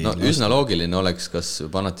 mitte ei. No üsna loogiline oleks kas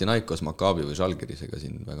Panathinaikos, Maccabi või Žalgiris, ega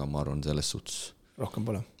siin väga, ma arvan, selles suhtes rohkem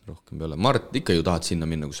pole. Ma arvan, ikka ju tahad sinna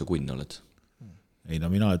minna, kus sa kunn oled. Ei,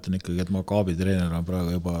 mina ütlen ikkagi, et Maccabi treener on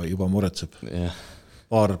praegu juba muretseb.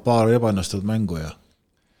 Paar ebaõnnestunud mängu ja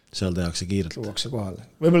seal tehakse kiirelt. Tuuakse kohale.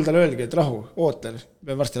 Võib-olla talle öelgi, et rahu, ootel,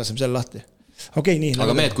 me varsti laseme selle lahti. Okei, nii.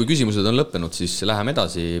 Aga mehed, kui küsimused on lõppenud, siis läheme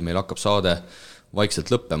edasi, meil hakkab saade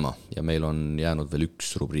vaikselt lõppema ja meil on jäänud veel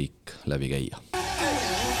üks rubriik läbi käia.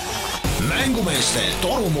 Mängumeeste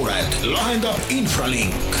torumured lahendab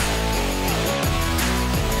Infralink.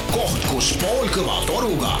 Koht, kus poolkõva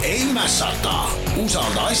toruga ei mässata.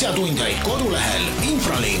 Usalda asjatundjaid kodulehel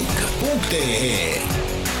infralink.ee.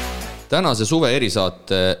 Tänase suve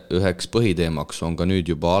erisaate üheks põhiteemaks on ka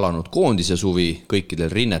nüüd juba alanud koondise suvi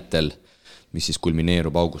kõikidel rinnetel, mis siis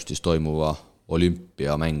kulmineerub augustis toimuva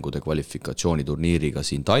olümpiamängude kvalifikatsiooniturniiriga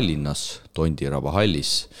siin Tallinnas, Tondiraba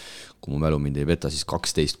hallis, kui mu mälu mind ei peta, siis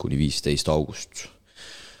 12–15 august.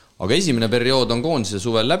 Aga esimene periood on koondise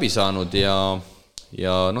suvel läbi saanud ja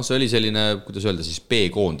see oli selline, kuidas öelda, siis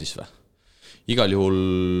B-koondis või. Igal juhul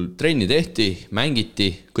trenni tehti, mängiti,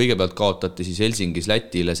 kõigepealt kaotati siis Helsingis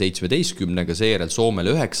Lätile 17-ga, seejärel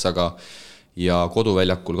Soomele 9-ga ja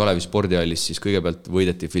koduväljakul Kalevi spordihallis siis kõigepealt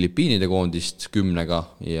võideti Filipiinide koondist 10-ga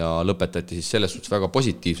ja lõpetati siis selles suhtes väga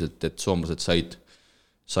positiivselt, et soomlased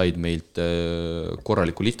said meilt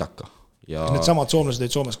korraliku liftaka. Ja need samad soomlased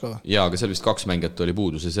olid Soomes ka? Jaa, aga seal vist 2 mängijat oli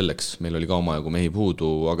puudu, see selleks, meil oli ka omajagu mehi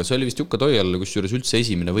puudu, aga see oli vist Jukka Toial, kus juures üldse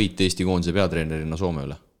esimene võit Eesti koondise peatreenerina Soome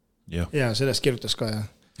üle. Ja sellest kirjutas ka, jah.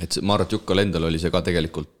 Et ma arvan, et Jukkal endal oli see ka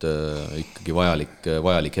tegelikult ikkagi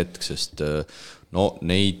vajalik hetk, sest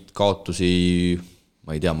neid kaotusi,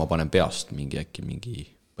 ma ei tea, ma panen peast mingi,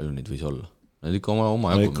 palju neid võis olla. Need ikka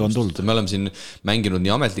oma jagu. Me oleme siin mänginud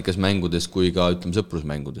nii ametlikes mängudes kui ka, ütleme,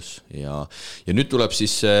 sõprusmängudes. Ja nüüd tuleb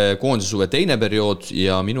siis koondise suve teine periood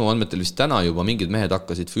ja minu andmetel vist täna juba mingid mehed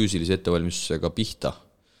hakkasid füüsilise ettevalmistusega pihta.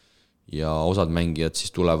 Ja osad mängijad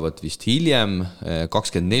siis tulevad vist hiljem,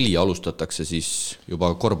 24 alustatakse siis juba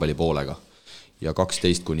korvpalli poolega. Ja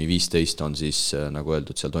 12–15 on siis, nagu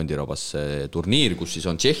öeldud, seal Tondirabas turniir, kus siis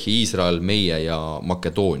on Tšehhi, Iisrael, meie ja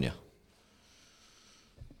Makedoonia.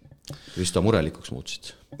 Kristo murelikuks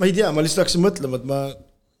muutsid? Ma ei tea, ma lihtsalt hakkasin mõtlema, et ma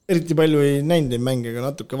eriti palju ei näinud neid mänge, aga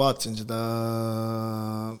natuke vaatasin seda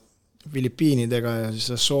Filipiinidega ja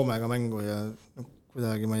siis Soomega mängu ja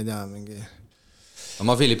kuidagi ma ei tea, mingi...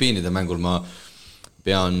 Ma Filipiinide mängul ma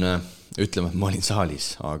pean ütlema, et ma olin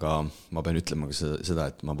saalis, aga ma pean ütlema ka seda,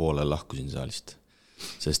 et ma poolel lahkusin saalist.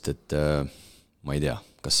 Sest et ma ei tea,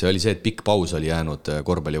 kas see oli see, et pikk paus oli jäänud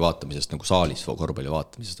korvpalli vaatamisest, nagu saalis korvpalli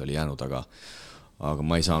vaatamisest oli jäänud, aga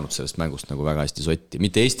ma ei saanud sellest mängust nagu väga hästi sotti.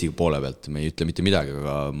 Mitte Eesti poole pealt, me ei ütle mitte midagi,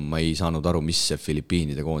 aga ma ei saanud aru, mis see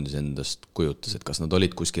Filipiinide koondis endast kujutas, et kas nad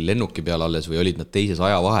olid kuskil lennuki peal alles või olid nad teises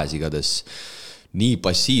ajavahes igades nii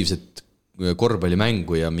passiivset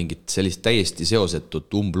korvpallimängu ja mingit sellist täiesti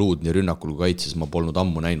seosetut umbluud nii rünnakul kui kaitses ma polnud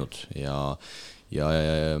ammu näinud ja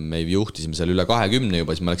me juhtisime seal üle 20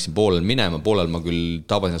 juba, siis ma läksin poolel minema, poolel ma küll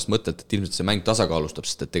tabasin ennast mõttelt, et ilmselt see mäng tasakaalustab,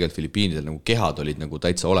 sest et tegelikult Filipiinidel nagu kehad olid nagu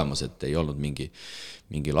täitsa olemas, et ei olnud mingi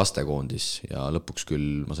lastekoondis ja lõpuks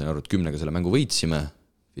küll ma sain aru, et 10-ga selle mängu võitsime,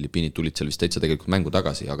 Filipiinid tulid seal vist täitsa tegelikult mängu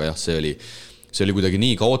tagasi, aga jah, see oli kuidagi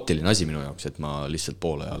nii kaootiline asi minu jaoks, et ma lihtsalt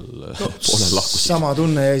poole lahkusin. Sama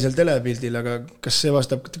tunne jäi seal telepildil, aga kas see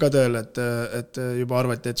vastab ka tõele, et juba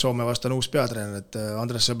arvati, et Soome vastu on uus peatreener, et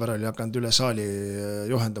Andres Sõber oli hakanud üle saali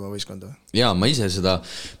juhendama võistkonda? Jaa, ma ise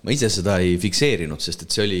seda ei fikseerinud, sest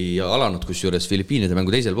et see oli alanud kusjuures Filipiinide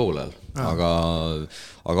mängu teisel poolel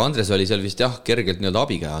aga Andres oli seal vist kergelt nii-öelda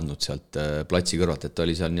abikäe andnud sealt platsi kõrvalt, et ta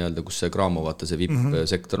oli seal nii-öelda, kus see Graamo, vaata see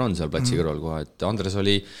VIP-sektor on seal platsi kõrval kohe, et Andres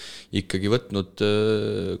oli ikkagi võtnud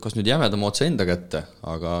kas nüüd jämedama otsa enda kätte,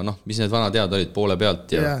 aga mis need vanad head olid, poole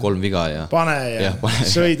pealt ja 3 viga ja pane ja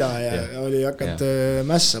sõida ja oli hakanud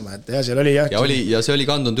mässama, et seal oli ja see oli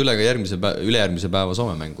kandunud üle ka ülejärgmise päeva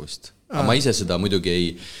Soome mängu vist. Aga ma ise seda muidugi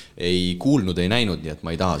ei kuulnud, ei näinud, nii et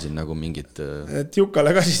ma ei taha siin nagu mingit... Et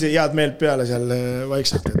Jukale ka siis head meelt peale seal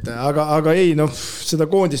vaikselt, aga ei, seda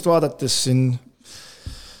koondist vaadates siin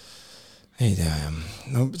ei tea,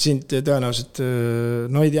 siin tõenäoliselt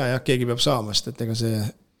ei tea, keegi peab saama, sest et ega see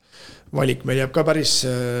valik meil jääb ka päris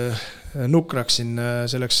nukraks siin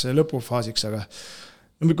selleks lõpufaasiks, aga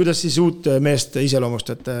kuidas siis uut meest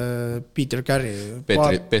iseloomust, et Peter Carey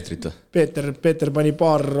Peeter pani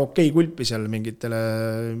paar kulpi seal mingitele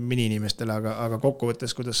mini-inimestele, aga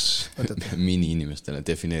kokkuvõttes kuidas võtate? Mini-inimestele,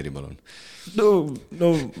 defineeri palun.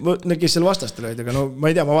 Kes seal vastastel olid, aga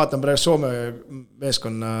ma ei tea, ma vaatan praegu Soome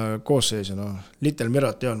meeskonna koosseisu, Little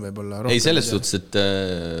Mirot on võib-olla ei, selles suhtes, et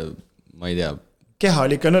ma ei tea, keha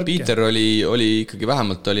oli ikka nõrk. Peter oli ikkagi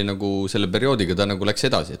vähemalt oli nagu selle perioodiga ta nagu läks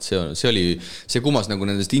edasi, et see kumas nagu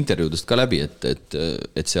nendest intervjuudest ka läbi, et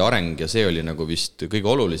see areng ja see oli nagu vist kõige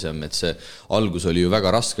olulisem, et see algus oli ju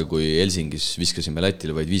väga raske, kui Helsingis viskasime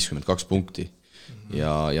Lätile vaid 52 punkti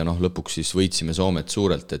ja lõpuks siis võitsime Soomet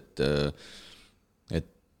suurelt, et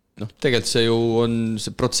tegelikult see ju on,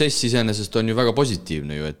 see protsess iseenesest on ju väga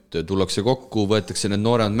positiivne ju, et tullakse kokku, võetakse need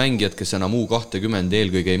nooremad mängijad, kes enam U20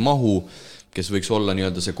 eelkõige ei mahu, kes võiks olla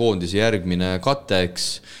nii-öelda see koondise järgmine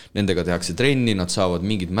kateks, nendega tehakse trenni, nad saavad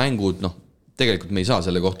mingid mängud, tegelikult me ei saa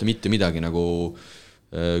selle kohta mitte midagi nagu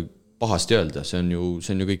pahasti öelda, see on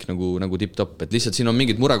ju kõik nagu tipp-topp, et lihtsalt siin on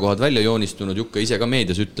mingid murekohad välja joonistunud, Jukka ise ka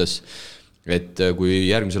meedias ütles, et kui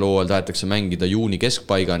järgmisel hooajal tahetakse mängida juuni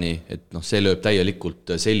keskpaigani, et see lööb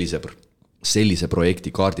täielikult sellise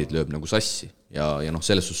projekti kaardid lööb nagu sassi ja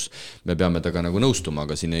selles suhtes me peame taga nagu nõustuma,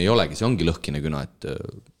 aga siin ei olegi, see ongi lõhkine küna, et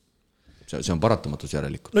see on paratamatus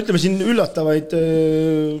järelikult. Ütleme siin üllatavaid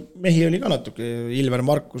mehi oli ka natuke, Ilver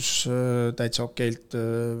Markus täitsa okeilt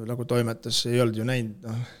nagu toimetas, ei olnud ju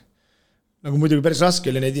näinud. Nagu muidugi päris raske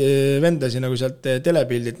oli neid vendasi nagu sealt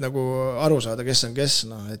telepildilt nagu aru saada, kes on kes.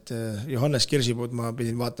 Et Johannes Kirsipuud ma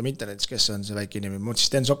pidin vaatama internetis, kes on see väike inimene. Mõtlesin,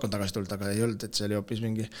 Sten Sokk on tagasi tulnud, aga ei olnud, et see oli hoopis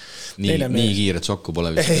mingi... Nii kiiret Sokku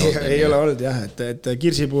pole vist ei ole olnud jah, et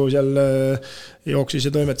Kirsipuu seal jooksis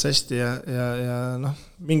ja toimetas hästi ja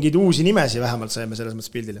mingeid uusi nimesi vähemalt saime selles mõttes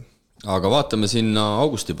pildile. Aga vaatame sinna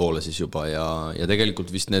augusti poole siis juba ja tegelikult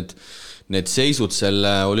vist need seisud selle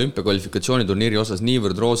olümpiakvalifikatsiooniturniiri osas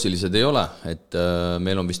niivõrd roosilised ei ole, et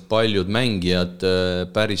meil on vist paljud mängijad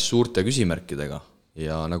päris suurte küsimärkidega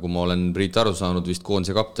ja nagu ma olen Priit aru saanud, vist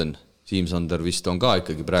koondise kapten Siim Sander vist on ka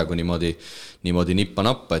ikkagi praegu niimoodi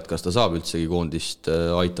nippa-nappa, et kas ta saab üldsegi koondist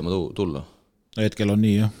aitama tulla? Hetkel on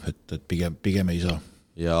nii jah, et pigem ei saa.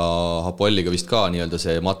 Ja Hapolliga vist ka nii-öelda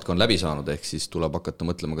see matk on läbi saanud, ehk siis tuleb hakata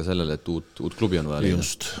mõtlema ka sellele, et uut klubi on vaja.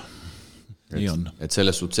 Just. Et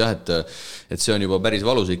selles suhtes jah, et see on juba päris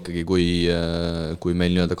valus ikkagi, kui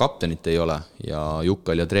meil nii-öelda kaptenit ei ole ja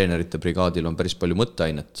Jukkal ja treenerite brigaadil on päris palju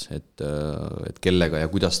mõtteainet, et kellega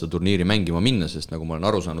ja kuidas seda turniiri mängima minna, sest nagu ma olen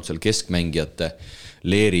aru saanud, seal keskmängijate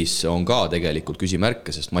leeris on ka tegelikult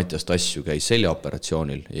küsimärke, sest Mattias Tass ju käis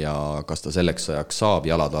seljaoperatsioonil ja kas ta selleks ajaks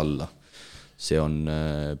saab jalad alla. See on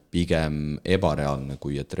pigem ebareaalne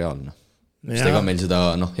kui et reaalne. Sest ega meil seda,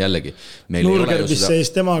 jällegi meil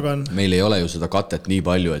ei ole ju seda katet nii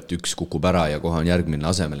palju, et üks kukub ära ja kohe on järgmine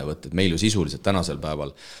asemele võtta, et meil ju sisuliselt tänasel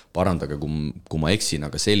päeval parandage, kui ma eksin,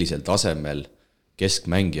 aga sellisel tasemel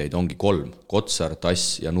keskmängijaid ongi 3, Kotsar,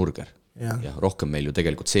 Tass ja Nurger ja rohkem meil ju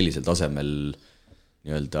tegelikult sellisel tasemel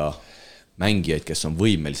nii-öelda mängijaid, kes on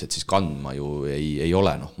võimelised siis kandma ju ei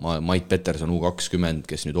ole, Mait Peterson U20,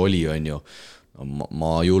 kes nüüd oli, on ju,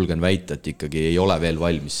 ma julgen väita, et ikkagi ei ole veel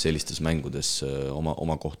valmis sellistes mängudes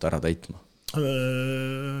oma kohta ära täitma.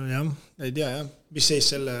 Jah, ei tea jah. Mis seis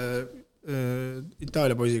selle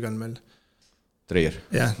Itaalia poisiga on meil? Treier.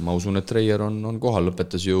 Ma usun, et Treier on kohal,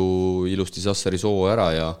 lõpetas ju ilusti Sassari soo ära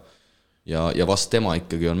ja vast tema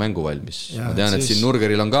ikkagi on mängu valmis. Ma tean, et siin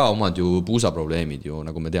Nurgeril on ka omad ju puusaprobleemid ju,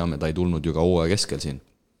 nagu me teame, ta ei tulnud ju ka hooaja keskel siin.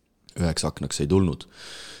 9 aknaks ei tulnud.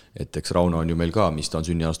 Et eks Rauno on ju meil ka, mis ta on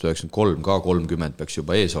sünniaasta 93, ka 30 peaks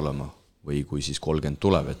juba ees olema või kui siis 30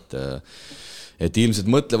 tuleb, et ilmselt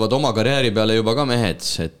mõtlevad oma karjääri peale juba ka mehed,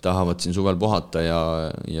 et tahavad siin suvel puhata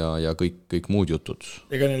ja kõik muud jutud.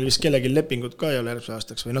 Ega neil vist kellegi lepingut ka ei ole järgmise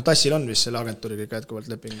aastaks või Tassil on vist selle agentuuriga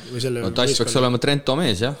jätkuvalt leping või selle Tass peaks olema Trento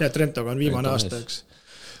mees, jah? Ja Trentoga on viimane aasta, eks.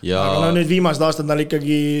 aga nüüd viimased aastad on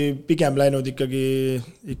ikkagi pigem läinud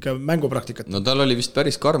ikka mängupraktikat. No tal oli vist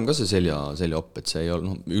päris karm ka see seljaopp, et see ei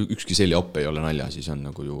ole, ükski seljaopp ei ole nalja, siis on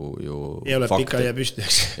nagu ju ei ole fakt, pika ja püsti,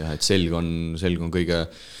 eks. Jah, et selg on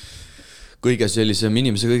kõige sellisem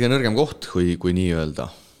inimese kõige nõrgem koht, kui nii öelda.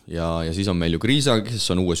 Ja siis on meil ju Kriisa, kes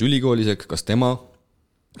on uues ülikoolis, kas tema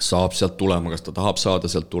saab sealt tulema, kas ta tahab saada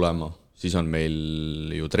sealt tulema. Siis on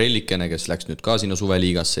meil ju Trellikene, kes läks nüüd ka sinna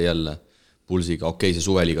suveliigasse jälle pulsiga. Okei, see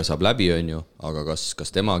suveliiga saab läbi, on ju, aga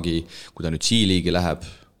kas temagi, kui ta nüüd C-liigi läheb,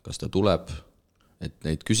 kas ta tuleb? Et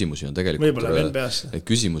neid küsimusi on tegelikult... Neid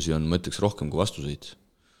küsimusi on, ma ütleks, rohkem kui vastuseid.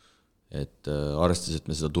 Et arvestades, et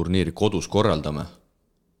me seda turniiri kodus korraldame,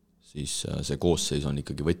 siis see koosseis on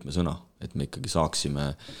ikkagi võtmesõna, et me ikkagi saaksime...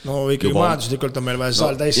 No ikkagi majanduslikult on meil vaja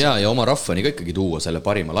saal täis. Ja oma rahvani ka ikkagi tuua selle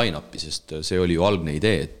parima line-upi, sest see oli ju algne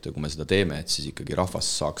idee, et kui me seda teeme, et siis ikkagi rahvas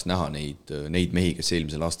saaks näha neid mehi, kes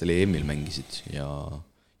eelmisel aastal EM-il mängisid ja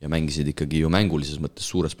mängisid ikkagi ju mängulises mõttes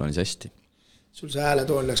suures plaanis hästi. Sul see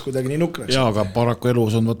hääletoon läks kuidagi nii nukraks. Jaa, aga paraku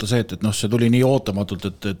elus on võtta see, et see tuli nii ootamatult,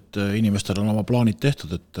 et inimestel on oma plaanid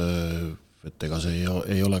tehtud, et ega see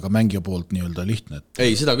ei ole ka mängija poolt nii-öelda lihtne.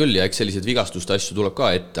 Ei, seda küll, ja eks sellised vigastuste asju tuleb ka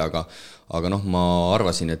ette, aga ma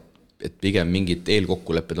arvasin, et pigem mingid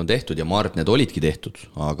eelkokkulepped on tehtud ja ma arvan, et need olidki tehtud,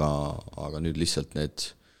 aga nüüd lihtsalt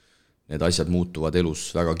need asjad muutuvad elus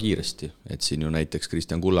väga kiiresti. Et siin ju näiteks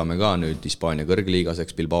Kristjan Kullamäe ka nüüd Hispaania kõrgliigas,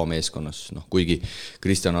 eks Bilbao meeskonnas, kuigi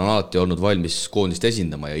Kristjan on alati olnud valmis koondist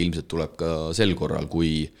esindama ja ilmselt tuleb ka sel korral,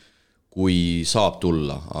 kui saab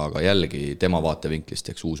tulla, aga jällegi tema vaatevinklist,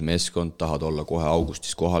 eks uus meeskond, tahad olla kohe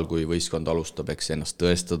augustis kohal, kui võistkond alustab, eks ennast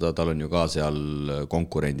tõestada, tal on ju ka seal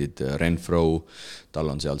konkurendid Renfro,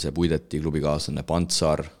 tal on seal see Puideti klubikaaslane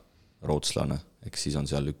Pantsar, rootslane, eks siis on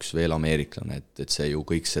seal üks veel ameeriklane, et see ju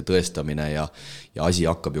kõik see tõestamine ja asi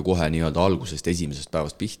hakkab ju kohe nii-öelda algusest esimesest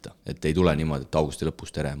päevast pihta, et ei tule niimoodi, et augusti lõpus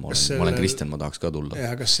tere, ma olen Kristjan, ma tahaks ka tulla.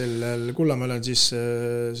 Ja kas sellel Kullamäel on siis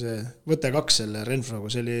see võte 2 selle Renfroga,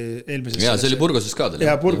 see oli eelmises... Ja see oli Burgoses ka.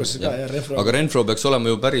 Ja Burgoses ka, ja Renfro. Aga Renfro peaks olema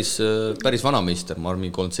ju päris vanameister, ma arvan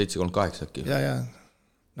 37-38 äkki. Ja.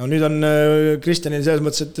 No nüüd on Kristjanil selles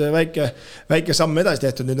mõttes, et väike samm edasi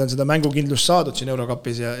tehtud, nüüd on seda mängukindlust saadud siin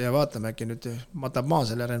Eurokapis ja vaatame, äkki nüüd matab maa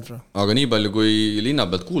selle Renfro. Aga nii palju, kui linna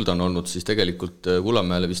pealt kuulda on olnud, siis tegelikult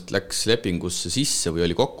Kullamäele vist läks lepingusse sisse või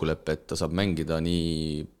oli kokkulepe, et ta saab mängida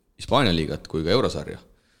nii Hispaania liigat kui ka eurosarja.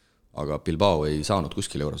 Aga Bilbao ei saanud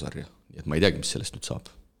kuskil eurosarja, et ma ei teagi, mis sellest nüüd saab.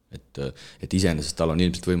 Et iseenesest tal on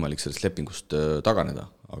ilmselt võimalik sellest lepingust taganeda,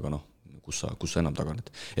 aga kus sa enam taganed.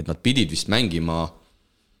 Et nad pidid vist mängima...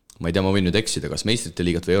 Ma ei tea, ma võin nüüd eksida, kas meistrite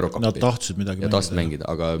liigat või Eurokappi. Nad tahtsid midagi mängida,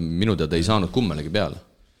 aga minu teada ei saanud kummalegi peale.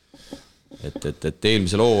 Et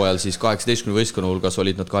eelmisel hooajal siis 18 võistkonna hulgas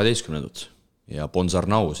olid nad 12. Ja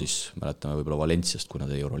Bonsarnau siis, mäletame võib-olla Valenciast, kui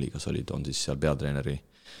nad euroliigas olid, on siis seal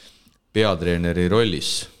peatreeneri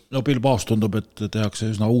rollis. No Bilbaos tundub, et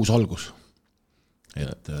tehakse üsna uus algus.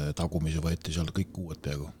 Et tagumisi võeti seal kõik uued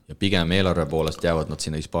peagu. Ja pigem eelarve poolest jäävad nad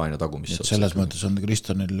sinna Hispaania tagumisse. Selles mõttes on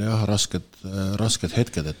Kristjanil rasked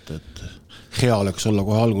hetked, et hea oleks olla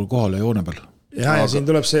kohe algul kohal ja joone peal. Ja siin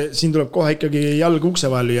tuleb kohe ikkagi jalg ukse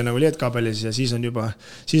vahel lüüa nagu Lietkabelis ja siis on juba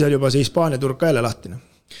see Hispaania turg ka jälle lahtine.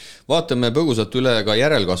 Vaatame põgusalt üle ka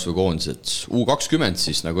järelkasvu koondised. U20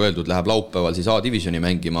 siis, nagu öeldud, läheb laupäeval siis A-divisioni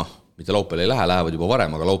mängima. Mitte laupäeval ei lähevad juba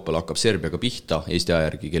varem, aga laupäeval hakkab Serbiaga pihta. Eesti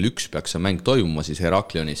ajärgi kell 1 peaks see mäng toimuma siis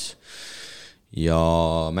Heraklionis. Ja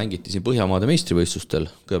mängiti siin Põhjamaade meistrivõistlustel.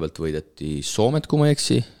 Kõigepealt võideti Soomet, kui ma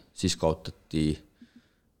eksi, siis kaotati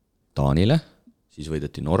Taanile, siis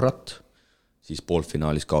võideti Norrat, siis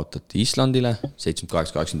poolfinaalis kaotati Islandile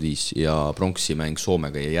 78-85 ja pronksi mäng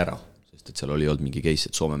Soomega jäi ära, sest et seal oli olnud mingi case,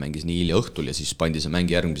 et Soome mängis nii hilja õhtul ja siis pandi see mäng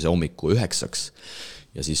järgmise hommiku 9.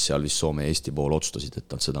 Ja siis seal vist Soome ja Eesti pool otsustasid,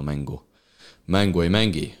 et nad seda mängu ei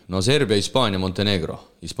mängi. No Serbia, Hispaania, Montenegro.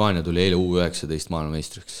 Hispaania tuli eile U19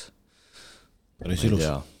 maailmameistriks. Päris ilus.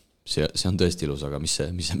 See on tõesti ilus, aga mis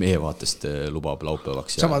see meie vaatest lubab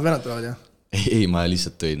laupäevaks? Samad venad tulevad, jah? Ei, ma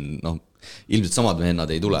lihtsalt tõin, ilmselt samad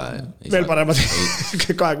vennad ei tule. Veel paremad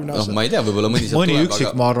 20 aastat. Ma ei tea, võib-olla mõni sealt tuleb. Mõni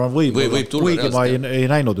üksik, ma arvan, võib tulla. Kuigi ma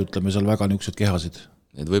ei näinud, ütleme, seal väga niisugused kehasid.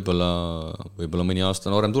 Et võib-olla mõni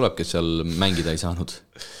aasta noorem tuleb, kes seal mängida ei saanud.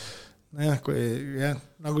 Nojah,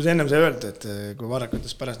 nagu see ennem sai öeldi, et kui Varrak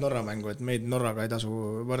ütles pärast Norra mängu, et meid Norraga ei tasu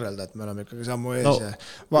võrrelda, et me oleme ikkagi sammu ees ja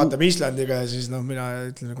vaatame Islandiga ja siis mina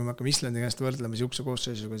ütlen, kui me hakkame Islandiga ennast võrdlema siukse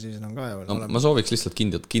koosseisuga, siis on ka ma sooviks lihtsalt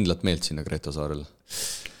kindlat meelt sinna Greta saarele.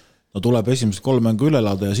 No tuleb esimesed 3 mängu üle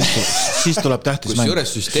elada ja siis tuleb tähtis mäng.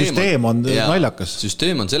 Süsteem on naljakas.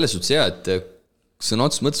 Süsteem on selles suhtes hea, et sõna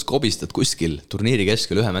otseses mõttes kobistad kuskil turniiri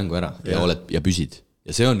keskel ühe mängu ära ja püsid.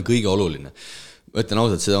 Ja see on kõige oluline. ütlen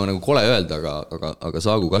ausalt, seda on nagu kole öelda, aga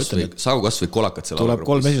saagu kas või kolakad seal tuleb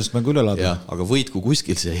 3 esimest mängu üle laada. Aga võitku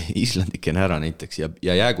kuskil see islandikene ära näiteks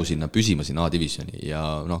ja jäägu sinna püsima sinna A-divisjoni ja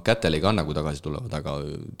kätel ei kanna, kui tagasi tulevad, aga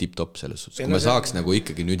tipp-top selles suhtes. Kui me saaks nagu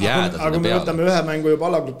ikkagi nüüd jääda aga me võtame ühe mängu juba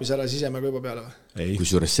alagrupis ära, sisemängu juba peale või?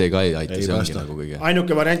 Kusjuures see ka ei aita, see ongi nagu kõige.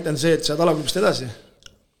 Ainuke variant on see, et saad alagrupist edasi,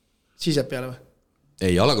 siseb peale või?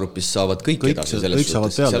 Ei, alagrupis saavad kõik edasi selles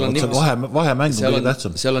suhtes. Vahemäng on kõige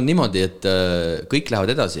tähtsam. Seal on niimoodi, et kõik lähevad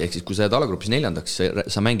edasi, ehk siis kui sa jääd alagrupis 4.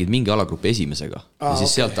 sa mängid mingi alagrupi esimesega ja siis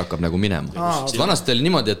sealt hakkab nagu minema. Vanasti oli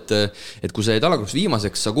niimoodi, et kui sa jäid alagrupis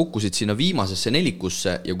viimaseks, sa kukkusid sinna viimasesse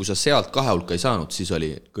 4-kusse ja kui sa sealt 2 hulka ei saanud, siis oli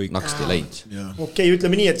naksti läinud. Okei,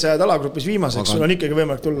 ütleme nii, et sa jääd alagrupis viimaseks, sul on ikkagi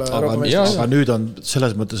võimalik tulla Euroopa meistris. Aga nüüd on,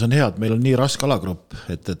 selles mõttes on hea, et meil on nii raske alagrupp,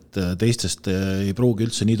 et teistest ei pruugi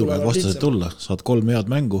üldse nii tugevad vastased tulla. Saad 3 head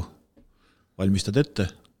mängu, valmistad ette.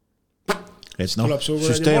 Et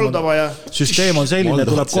süsteem on selline,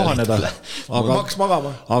 tuleb kohaneda.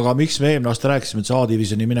 Aga miks me eelmine aasta rääkisime, et see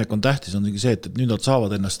A-divisjoni minek on tähtis, on see, et nüüd nad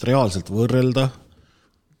saavad ennast reaalselt võrrelda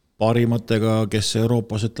parimatega, kes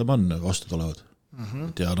Euroopas on vastu tulevad.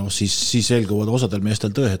 Ja siis selguvad osadel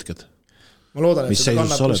meestel tõehetked. Ma loodan, et see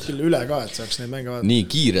kannab kuskil üle ka, et saaks neid mänge vaadata. Nii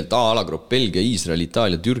kiirelt A-alagrupp, Belgia, Iisrael,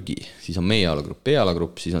 Itaalia, Türgi, siis on meie alagrupp,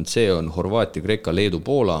 B-alagrupp, siis on C on Horvaatia, Kreeka, Leedu,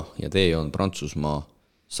 Poola ja D on Prantsusmaa,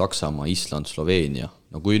 Saksamaa, Island, Sloveenia.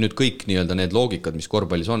 No kui nüüd kõik nii-öelda need loogikad, mis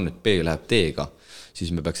korvpallis on, et B läheb D-ga,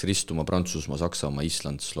 siis me peaks ristuma Prantsusmaa, Saksamaa,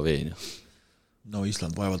 Island, Sloveenia. No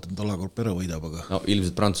Island vaevalt nüüd alagrupp ära võidab, aga... No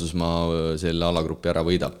ilmselt Prantsusmaa selle alagrupi ära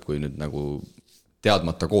võidab, kui nüüd nagu...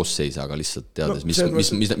 teadmata koosseis, aga lihtsalt teades,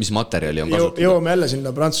 mis materjali on kasutada. Jõuame jälle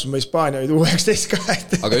sinna Prantsusmaa, Hispaania või U19 ka.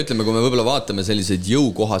 Aga ütleme, kui me võib-olla vaatame selliseid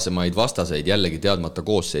jõukohasemaid vastaseid jällegi teadmata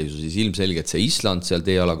koosseisu, siis ilmselgelt see Island seal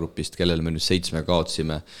D-alagrupist, kellele me nüüd 7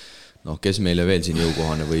 kaotsime, kes meile veel siin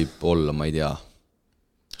jõukohane võib olla, ma ei tea,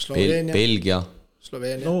 Belgia,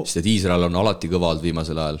 sest et Iisrael on alati kõva olnud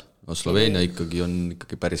viimasel ajal. No Sloveenia ikkagi on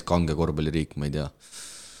päris kange korvpalliriik, ma ei tea.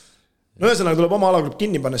 No ühesõnaga tuleb oma alagrupp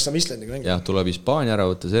kinni panna, saame Islandiga mängida. Jah, tuleb Hispaania ära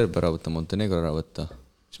võtta, Serbia ära võtta, Montenegro ära võtta.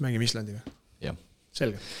 Siis mängime Islandiga. Jah.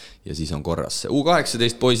 Selge. Ja siis on korras.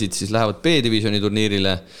 U18 poisid siis lähevad B-divisjoni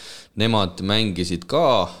turniirile. Nemad mängisid ka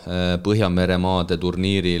Põhjameremaade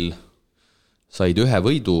turniiril. Said 1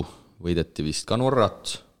 võidu, võideti vist ka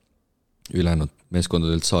Norrat. Ülejäänud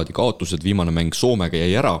meeskondadelt saadi kaotused, viimane mäng Soomega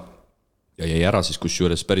jäi ära. Ja jäi ära siis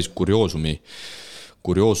kusjuures päris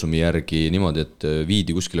kurioosumi järgi niimoodi, et viidi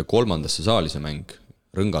kuskile 3. saali see mäng.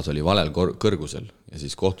 Rõngas oli valel kõrgusel ja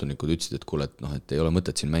siis kohtunikud ütlesid, et kuule, et ei ole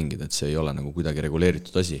mõtet siin mängida, et see ei ole nagu kuidagi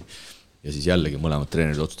reguleeritud asi. Ja siis jällegi mõlemad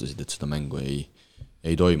treenerid otsustasid, et seda mängu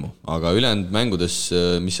ei toimu. Aga ülejäänud mängudes,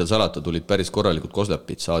 mis seal salata, tulid päris korralikud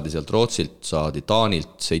koslepid. Saadi sealt Rootsilt, saadi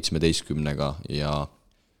Taanilt 17-ga ja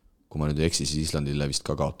kui ma nüüd ei eksi, siis Islandile vist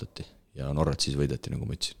ka kaotati. Ja Norrat siis võideti, nagu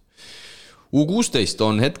ma ütlesin. U16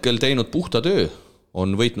 on hetkel teinud puhta töö. On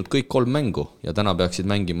võitnud kõik 3 mängu ja täna peaksid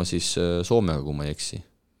mängima siis Soomega, kui ma ei eksi.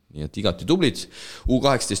 Nii et igati tublid.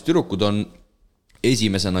 U18 tüdrukud on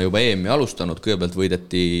esimesena juba EM-i alustanud, kõigepealt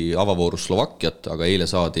võideti avavoorus Slovakkiat, aga eile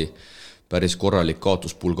saadi päris korralik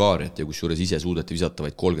kaotus Bulgaariat ja kusjuures ise suudeti visata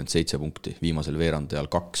vaid 37 punkti, viimasel veerandajal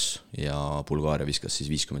 2 ja Bulgaaria viskas siis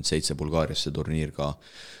 57 Bulgaarias, see turniir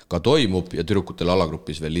ka toimub ja tüdrukutel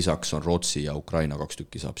alagrupis veel lisaks on Rootsi ja Ukraina 2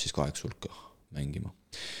 tükki saab siis 8 hulka mängima.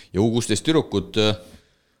 Ja U16 tüdrukud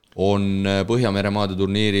on Põhjameremaade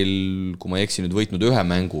turniiril, kui ma ei eksi, nüüd võitnud 1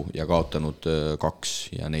 mängu ja kaotanud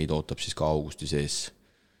 2 ja neid ootab siis ka augusti sees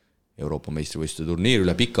Euroopa meistrivõistluste turniir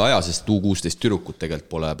üle pika aja, sest U16 tüdrukud tegelikult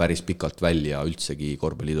pole päris pikalt välja üldsegi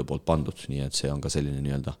korvpalliliidu poolt pandud, nii et see on ka selline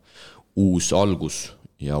nii-öelda uus algus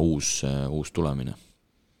ja uus tulemine.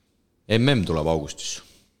 MM tuleb augustis,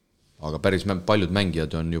 aga päris paljud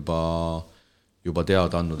mängijad on juba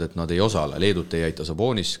teada andnud, et nad ei osale. Leedut ei aita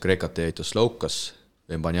Sabonis, Kreekat ei aita Slovkas,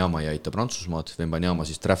 Vembanjama ei aita Prantsusmaad, Vembanjama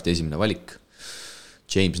siis drafti esimene valik.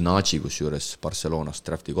 James Nagy kusjuures Barcelonast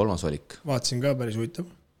drafti 3. valik. Vaatasin ka päris huvitav.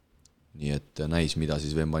 Nii et näis, mida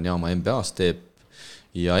siis Vembanjama NBA-s teeb.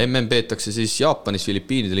 Ja MM peetakse siis Jaapanis,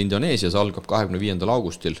 Filipiinidel, Indoneesias, algab 25.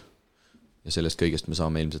 augustil. Ja sellest kõigest me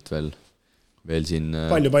saame ilmselt veel siin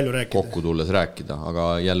palju kokku tulles rääkida,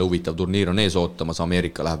 aga jälle huvitav turniir on ees ootamas,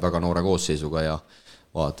 Ameerika läheb väga noore koosseisuga ja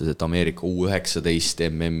vaates, et Ameerika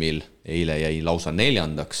U19 MM-il eile jäi lausa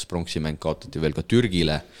 4. pronksimäng kaotati veel ka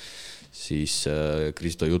Türgile, siis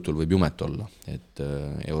Kristo jutul võib jumet olla, et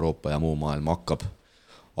Euroopa ja muu maailm hakkab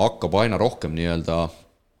aina rohkem nii-öelda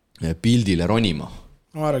pildile ronima.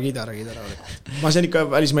 No ära kiida. Ma sen ikka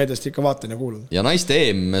välismeediast ikka vaatan ja kuulan. Ja naiste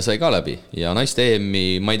EM sai ka läbi ja naiste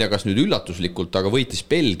EM-i, ma ei tea, kas nüüd üllatuslikult, aga võitis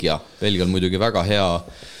Belgia. Belgia on muidugi väga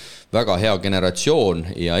väga hea generatsioon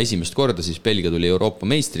ja esimest korda siis Belgia tuli Euroopa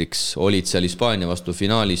meistriks, olid seal Hispaania vastu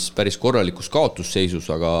finaalis päris korralikus kaotusseisus,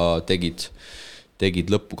 aga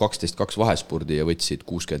tegid lõppu 12-2 vahespurdi ja võtsid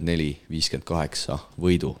 64-58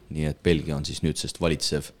 võidu, nii et Belgia on siis nüüdsest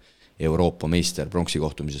valitsev Euroopa meister. Pronksi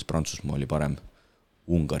kohtumises Prantsusmaa oli parem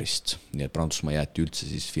Ungarist, nii et Prantsusmaa jäeti üldse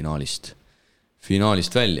siis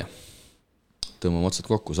finaalist välja. Tõmbame otsad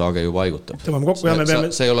kokku, Saage juba haigutab. Tõmbame kokku ja me peame...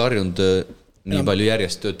 Sa ei ole harjunud nii palju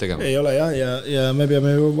järjest tööd tegema. Ei ole jah, ja me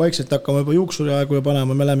peame ju vaikselt hakkama juba juuksuri aegu ja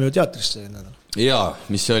panema, me läheme ju teatrisse. Jaa,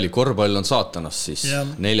 mis see oli? Korvpall on saatanast siis.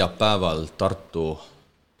 Neljapäeval Tartu...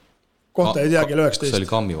 Kohta ei tea, kell 19. See oli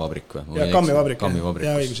Kammivabrik või? Jaa, Kammivabrik.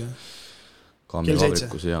 Jaa, õigus, jah.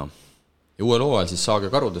 Kammivabrikus, jaa. Ja uue loo ajal siis Saage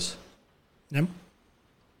karudes. Jah.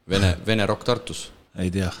 Vene rock Tartus. Ei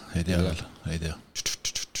tea veel.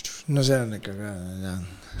 No see on ikka ka, jah.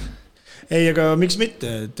 Ei, aga miks mitte?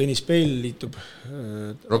 Tõnis Peil liitub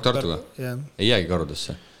Rock Tartuga? Ei jäägi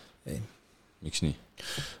karudesse? Ei. Miks nii?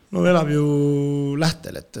 No elab ju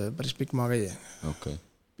Lähtel, et päris pikk maa käia. Okay.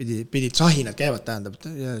 Pidid sahinad käivad, tähendab,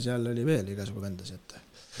 ja seal oli veel igasugu vendas.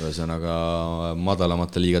 Ühesõnaga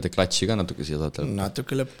madalamate liigade klatši ka natuke siia saate?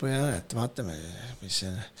 Natuke lõppu ja et vaatame, mis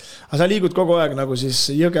see... Aga sa liigud kogu aeg nagu siis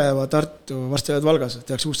Jõgeva, Tartu, varsti oled Valgas,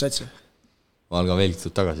 tehaks uus sats? Valga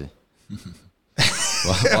veelgitud tagasi.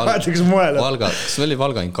 Valga, kas oli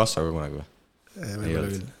Valga Inkassa ka kunagi või?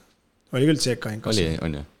 Oli küll CK Inkassa.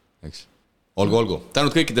 On ju, eks. Olgu.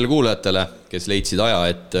 Tänud kõikidele kuulajatele, kes leidsid aja,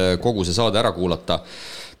 et kogu see saade ära kuulata.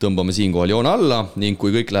 Tõmbame siinkohal joone alla ning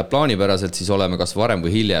kui kõik läheb plaanipäraselt, siis oleme kas varem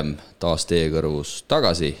või hiljem taas teie kõrvus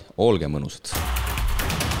tagasi. Olge mõnusad.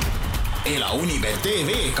 Ela Unibet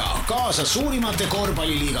TV-ga kaasa suurimate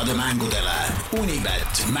korvpalliliigade mängudele.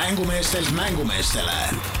 Unibet, mängumeestelt mängumeestele.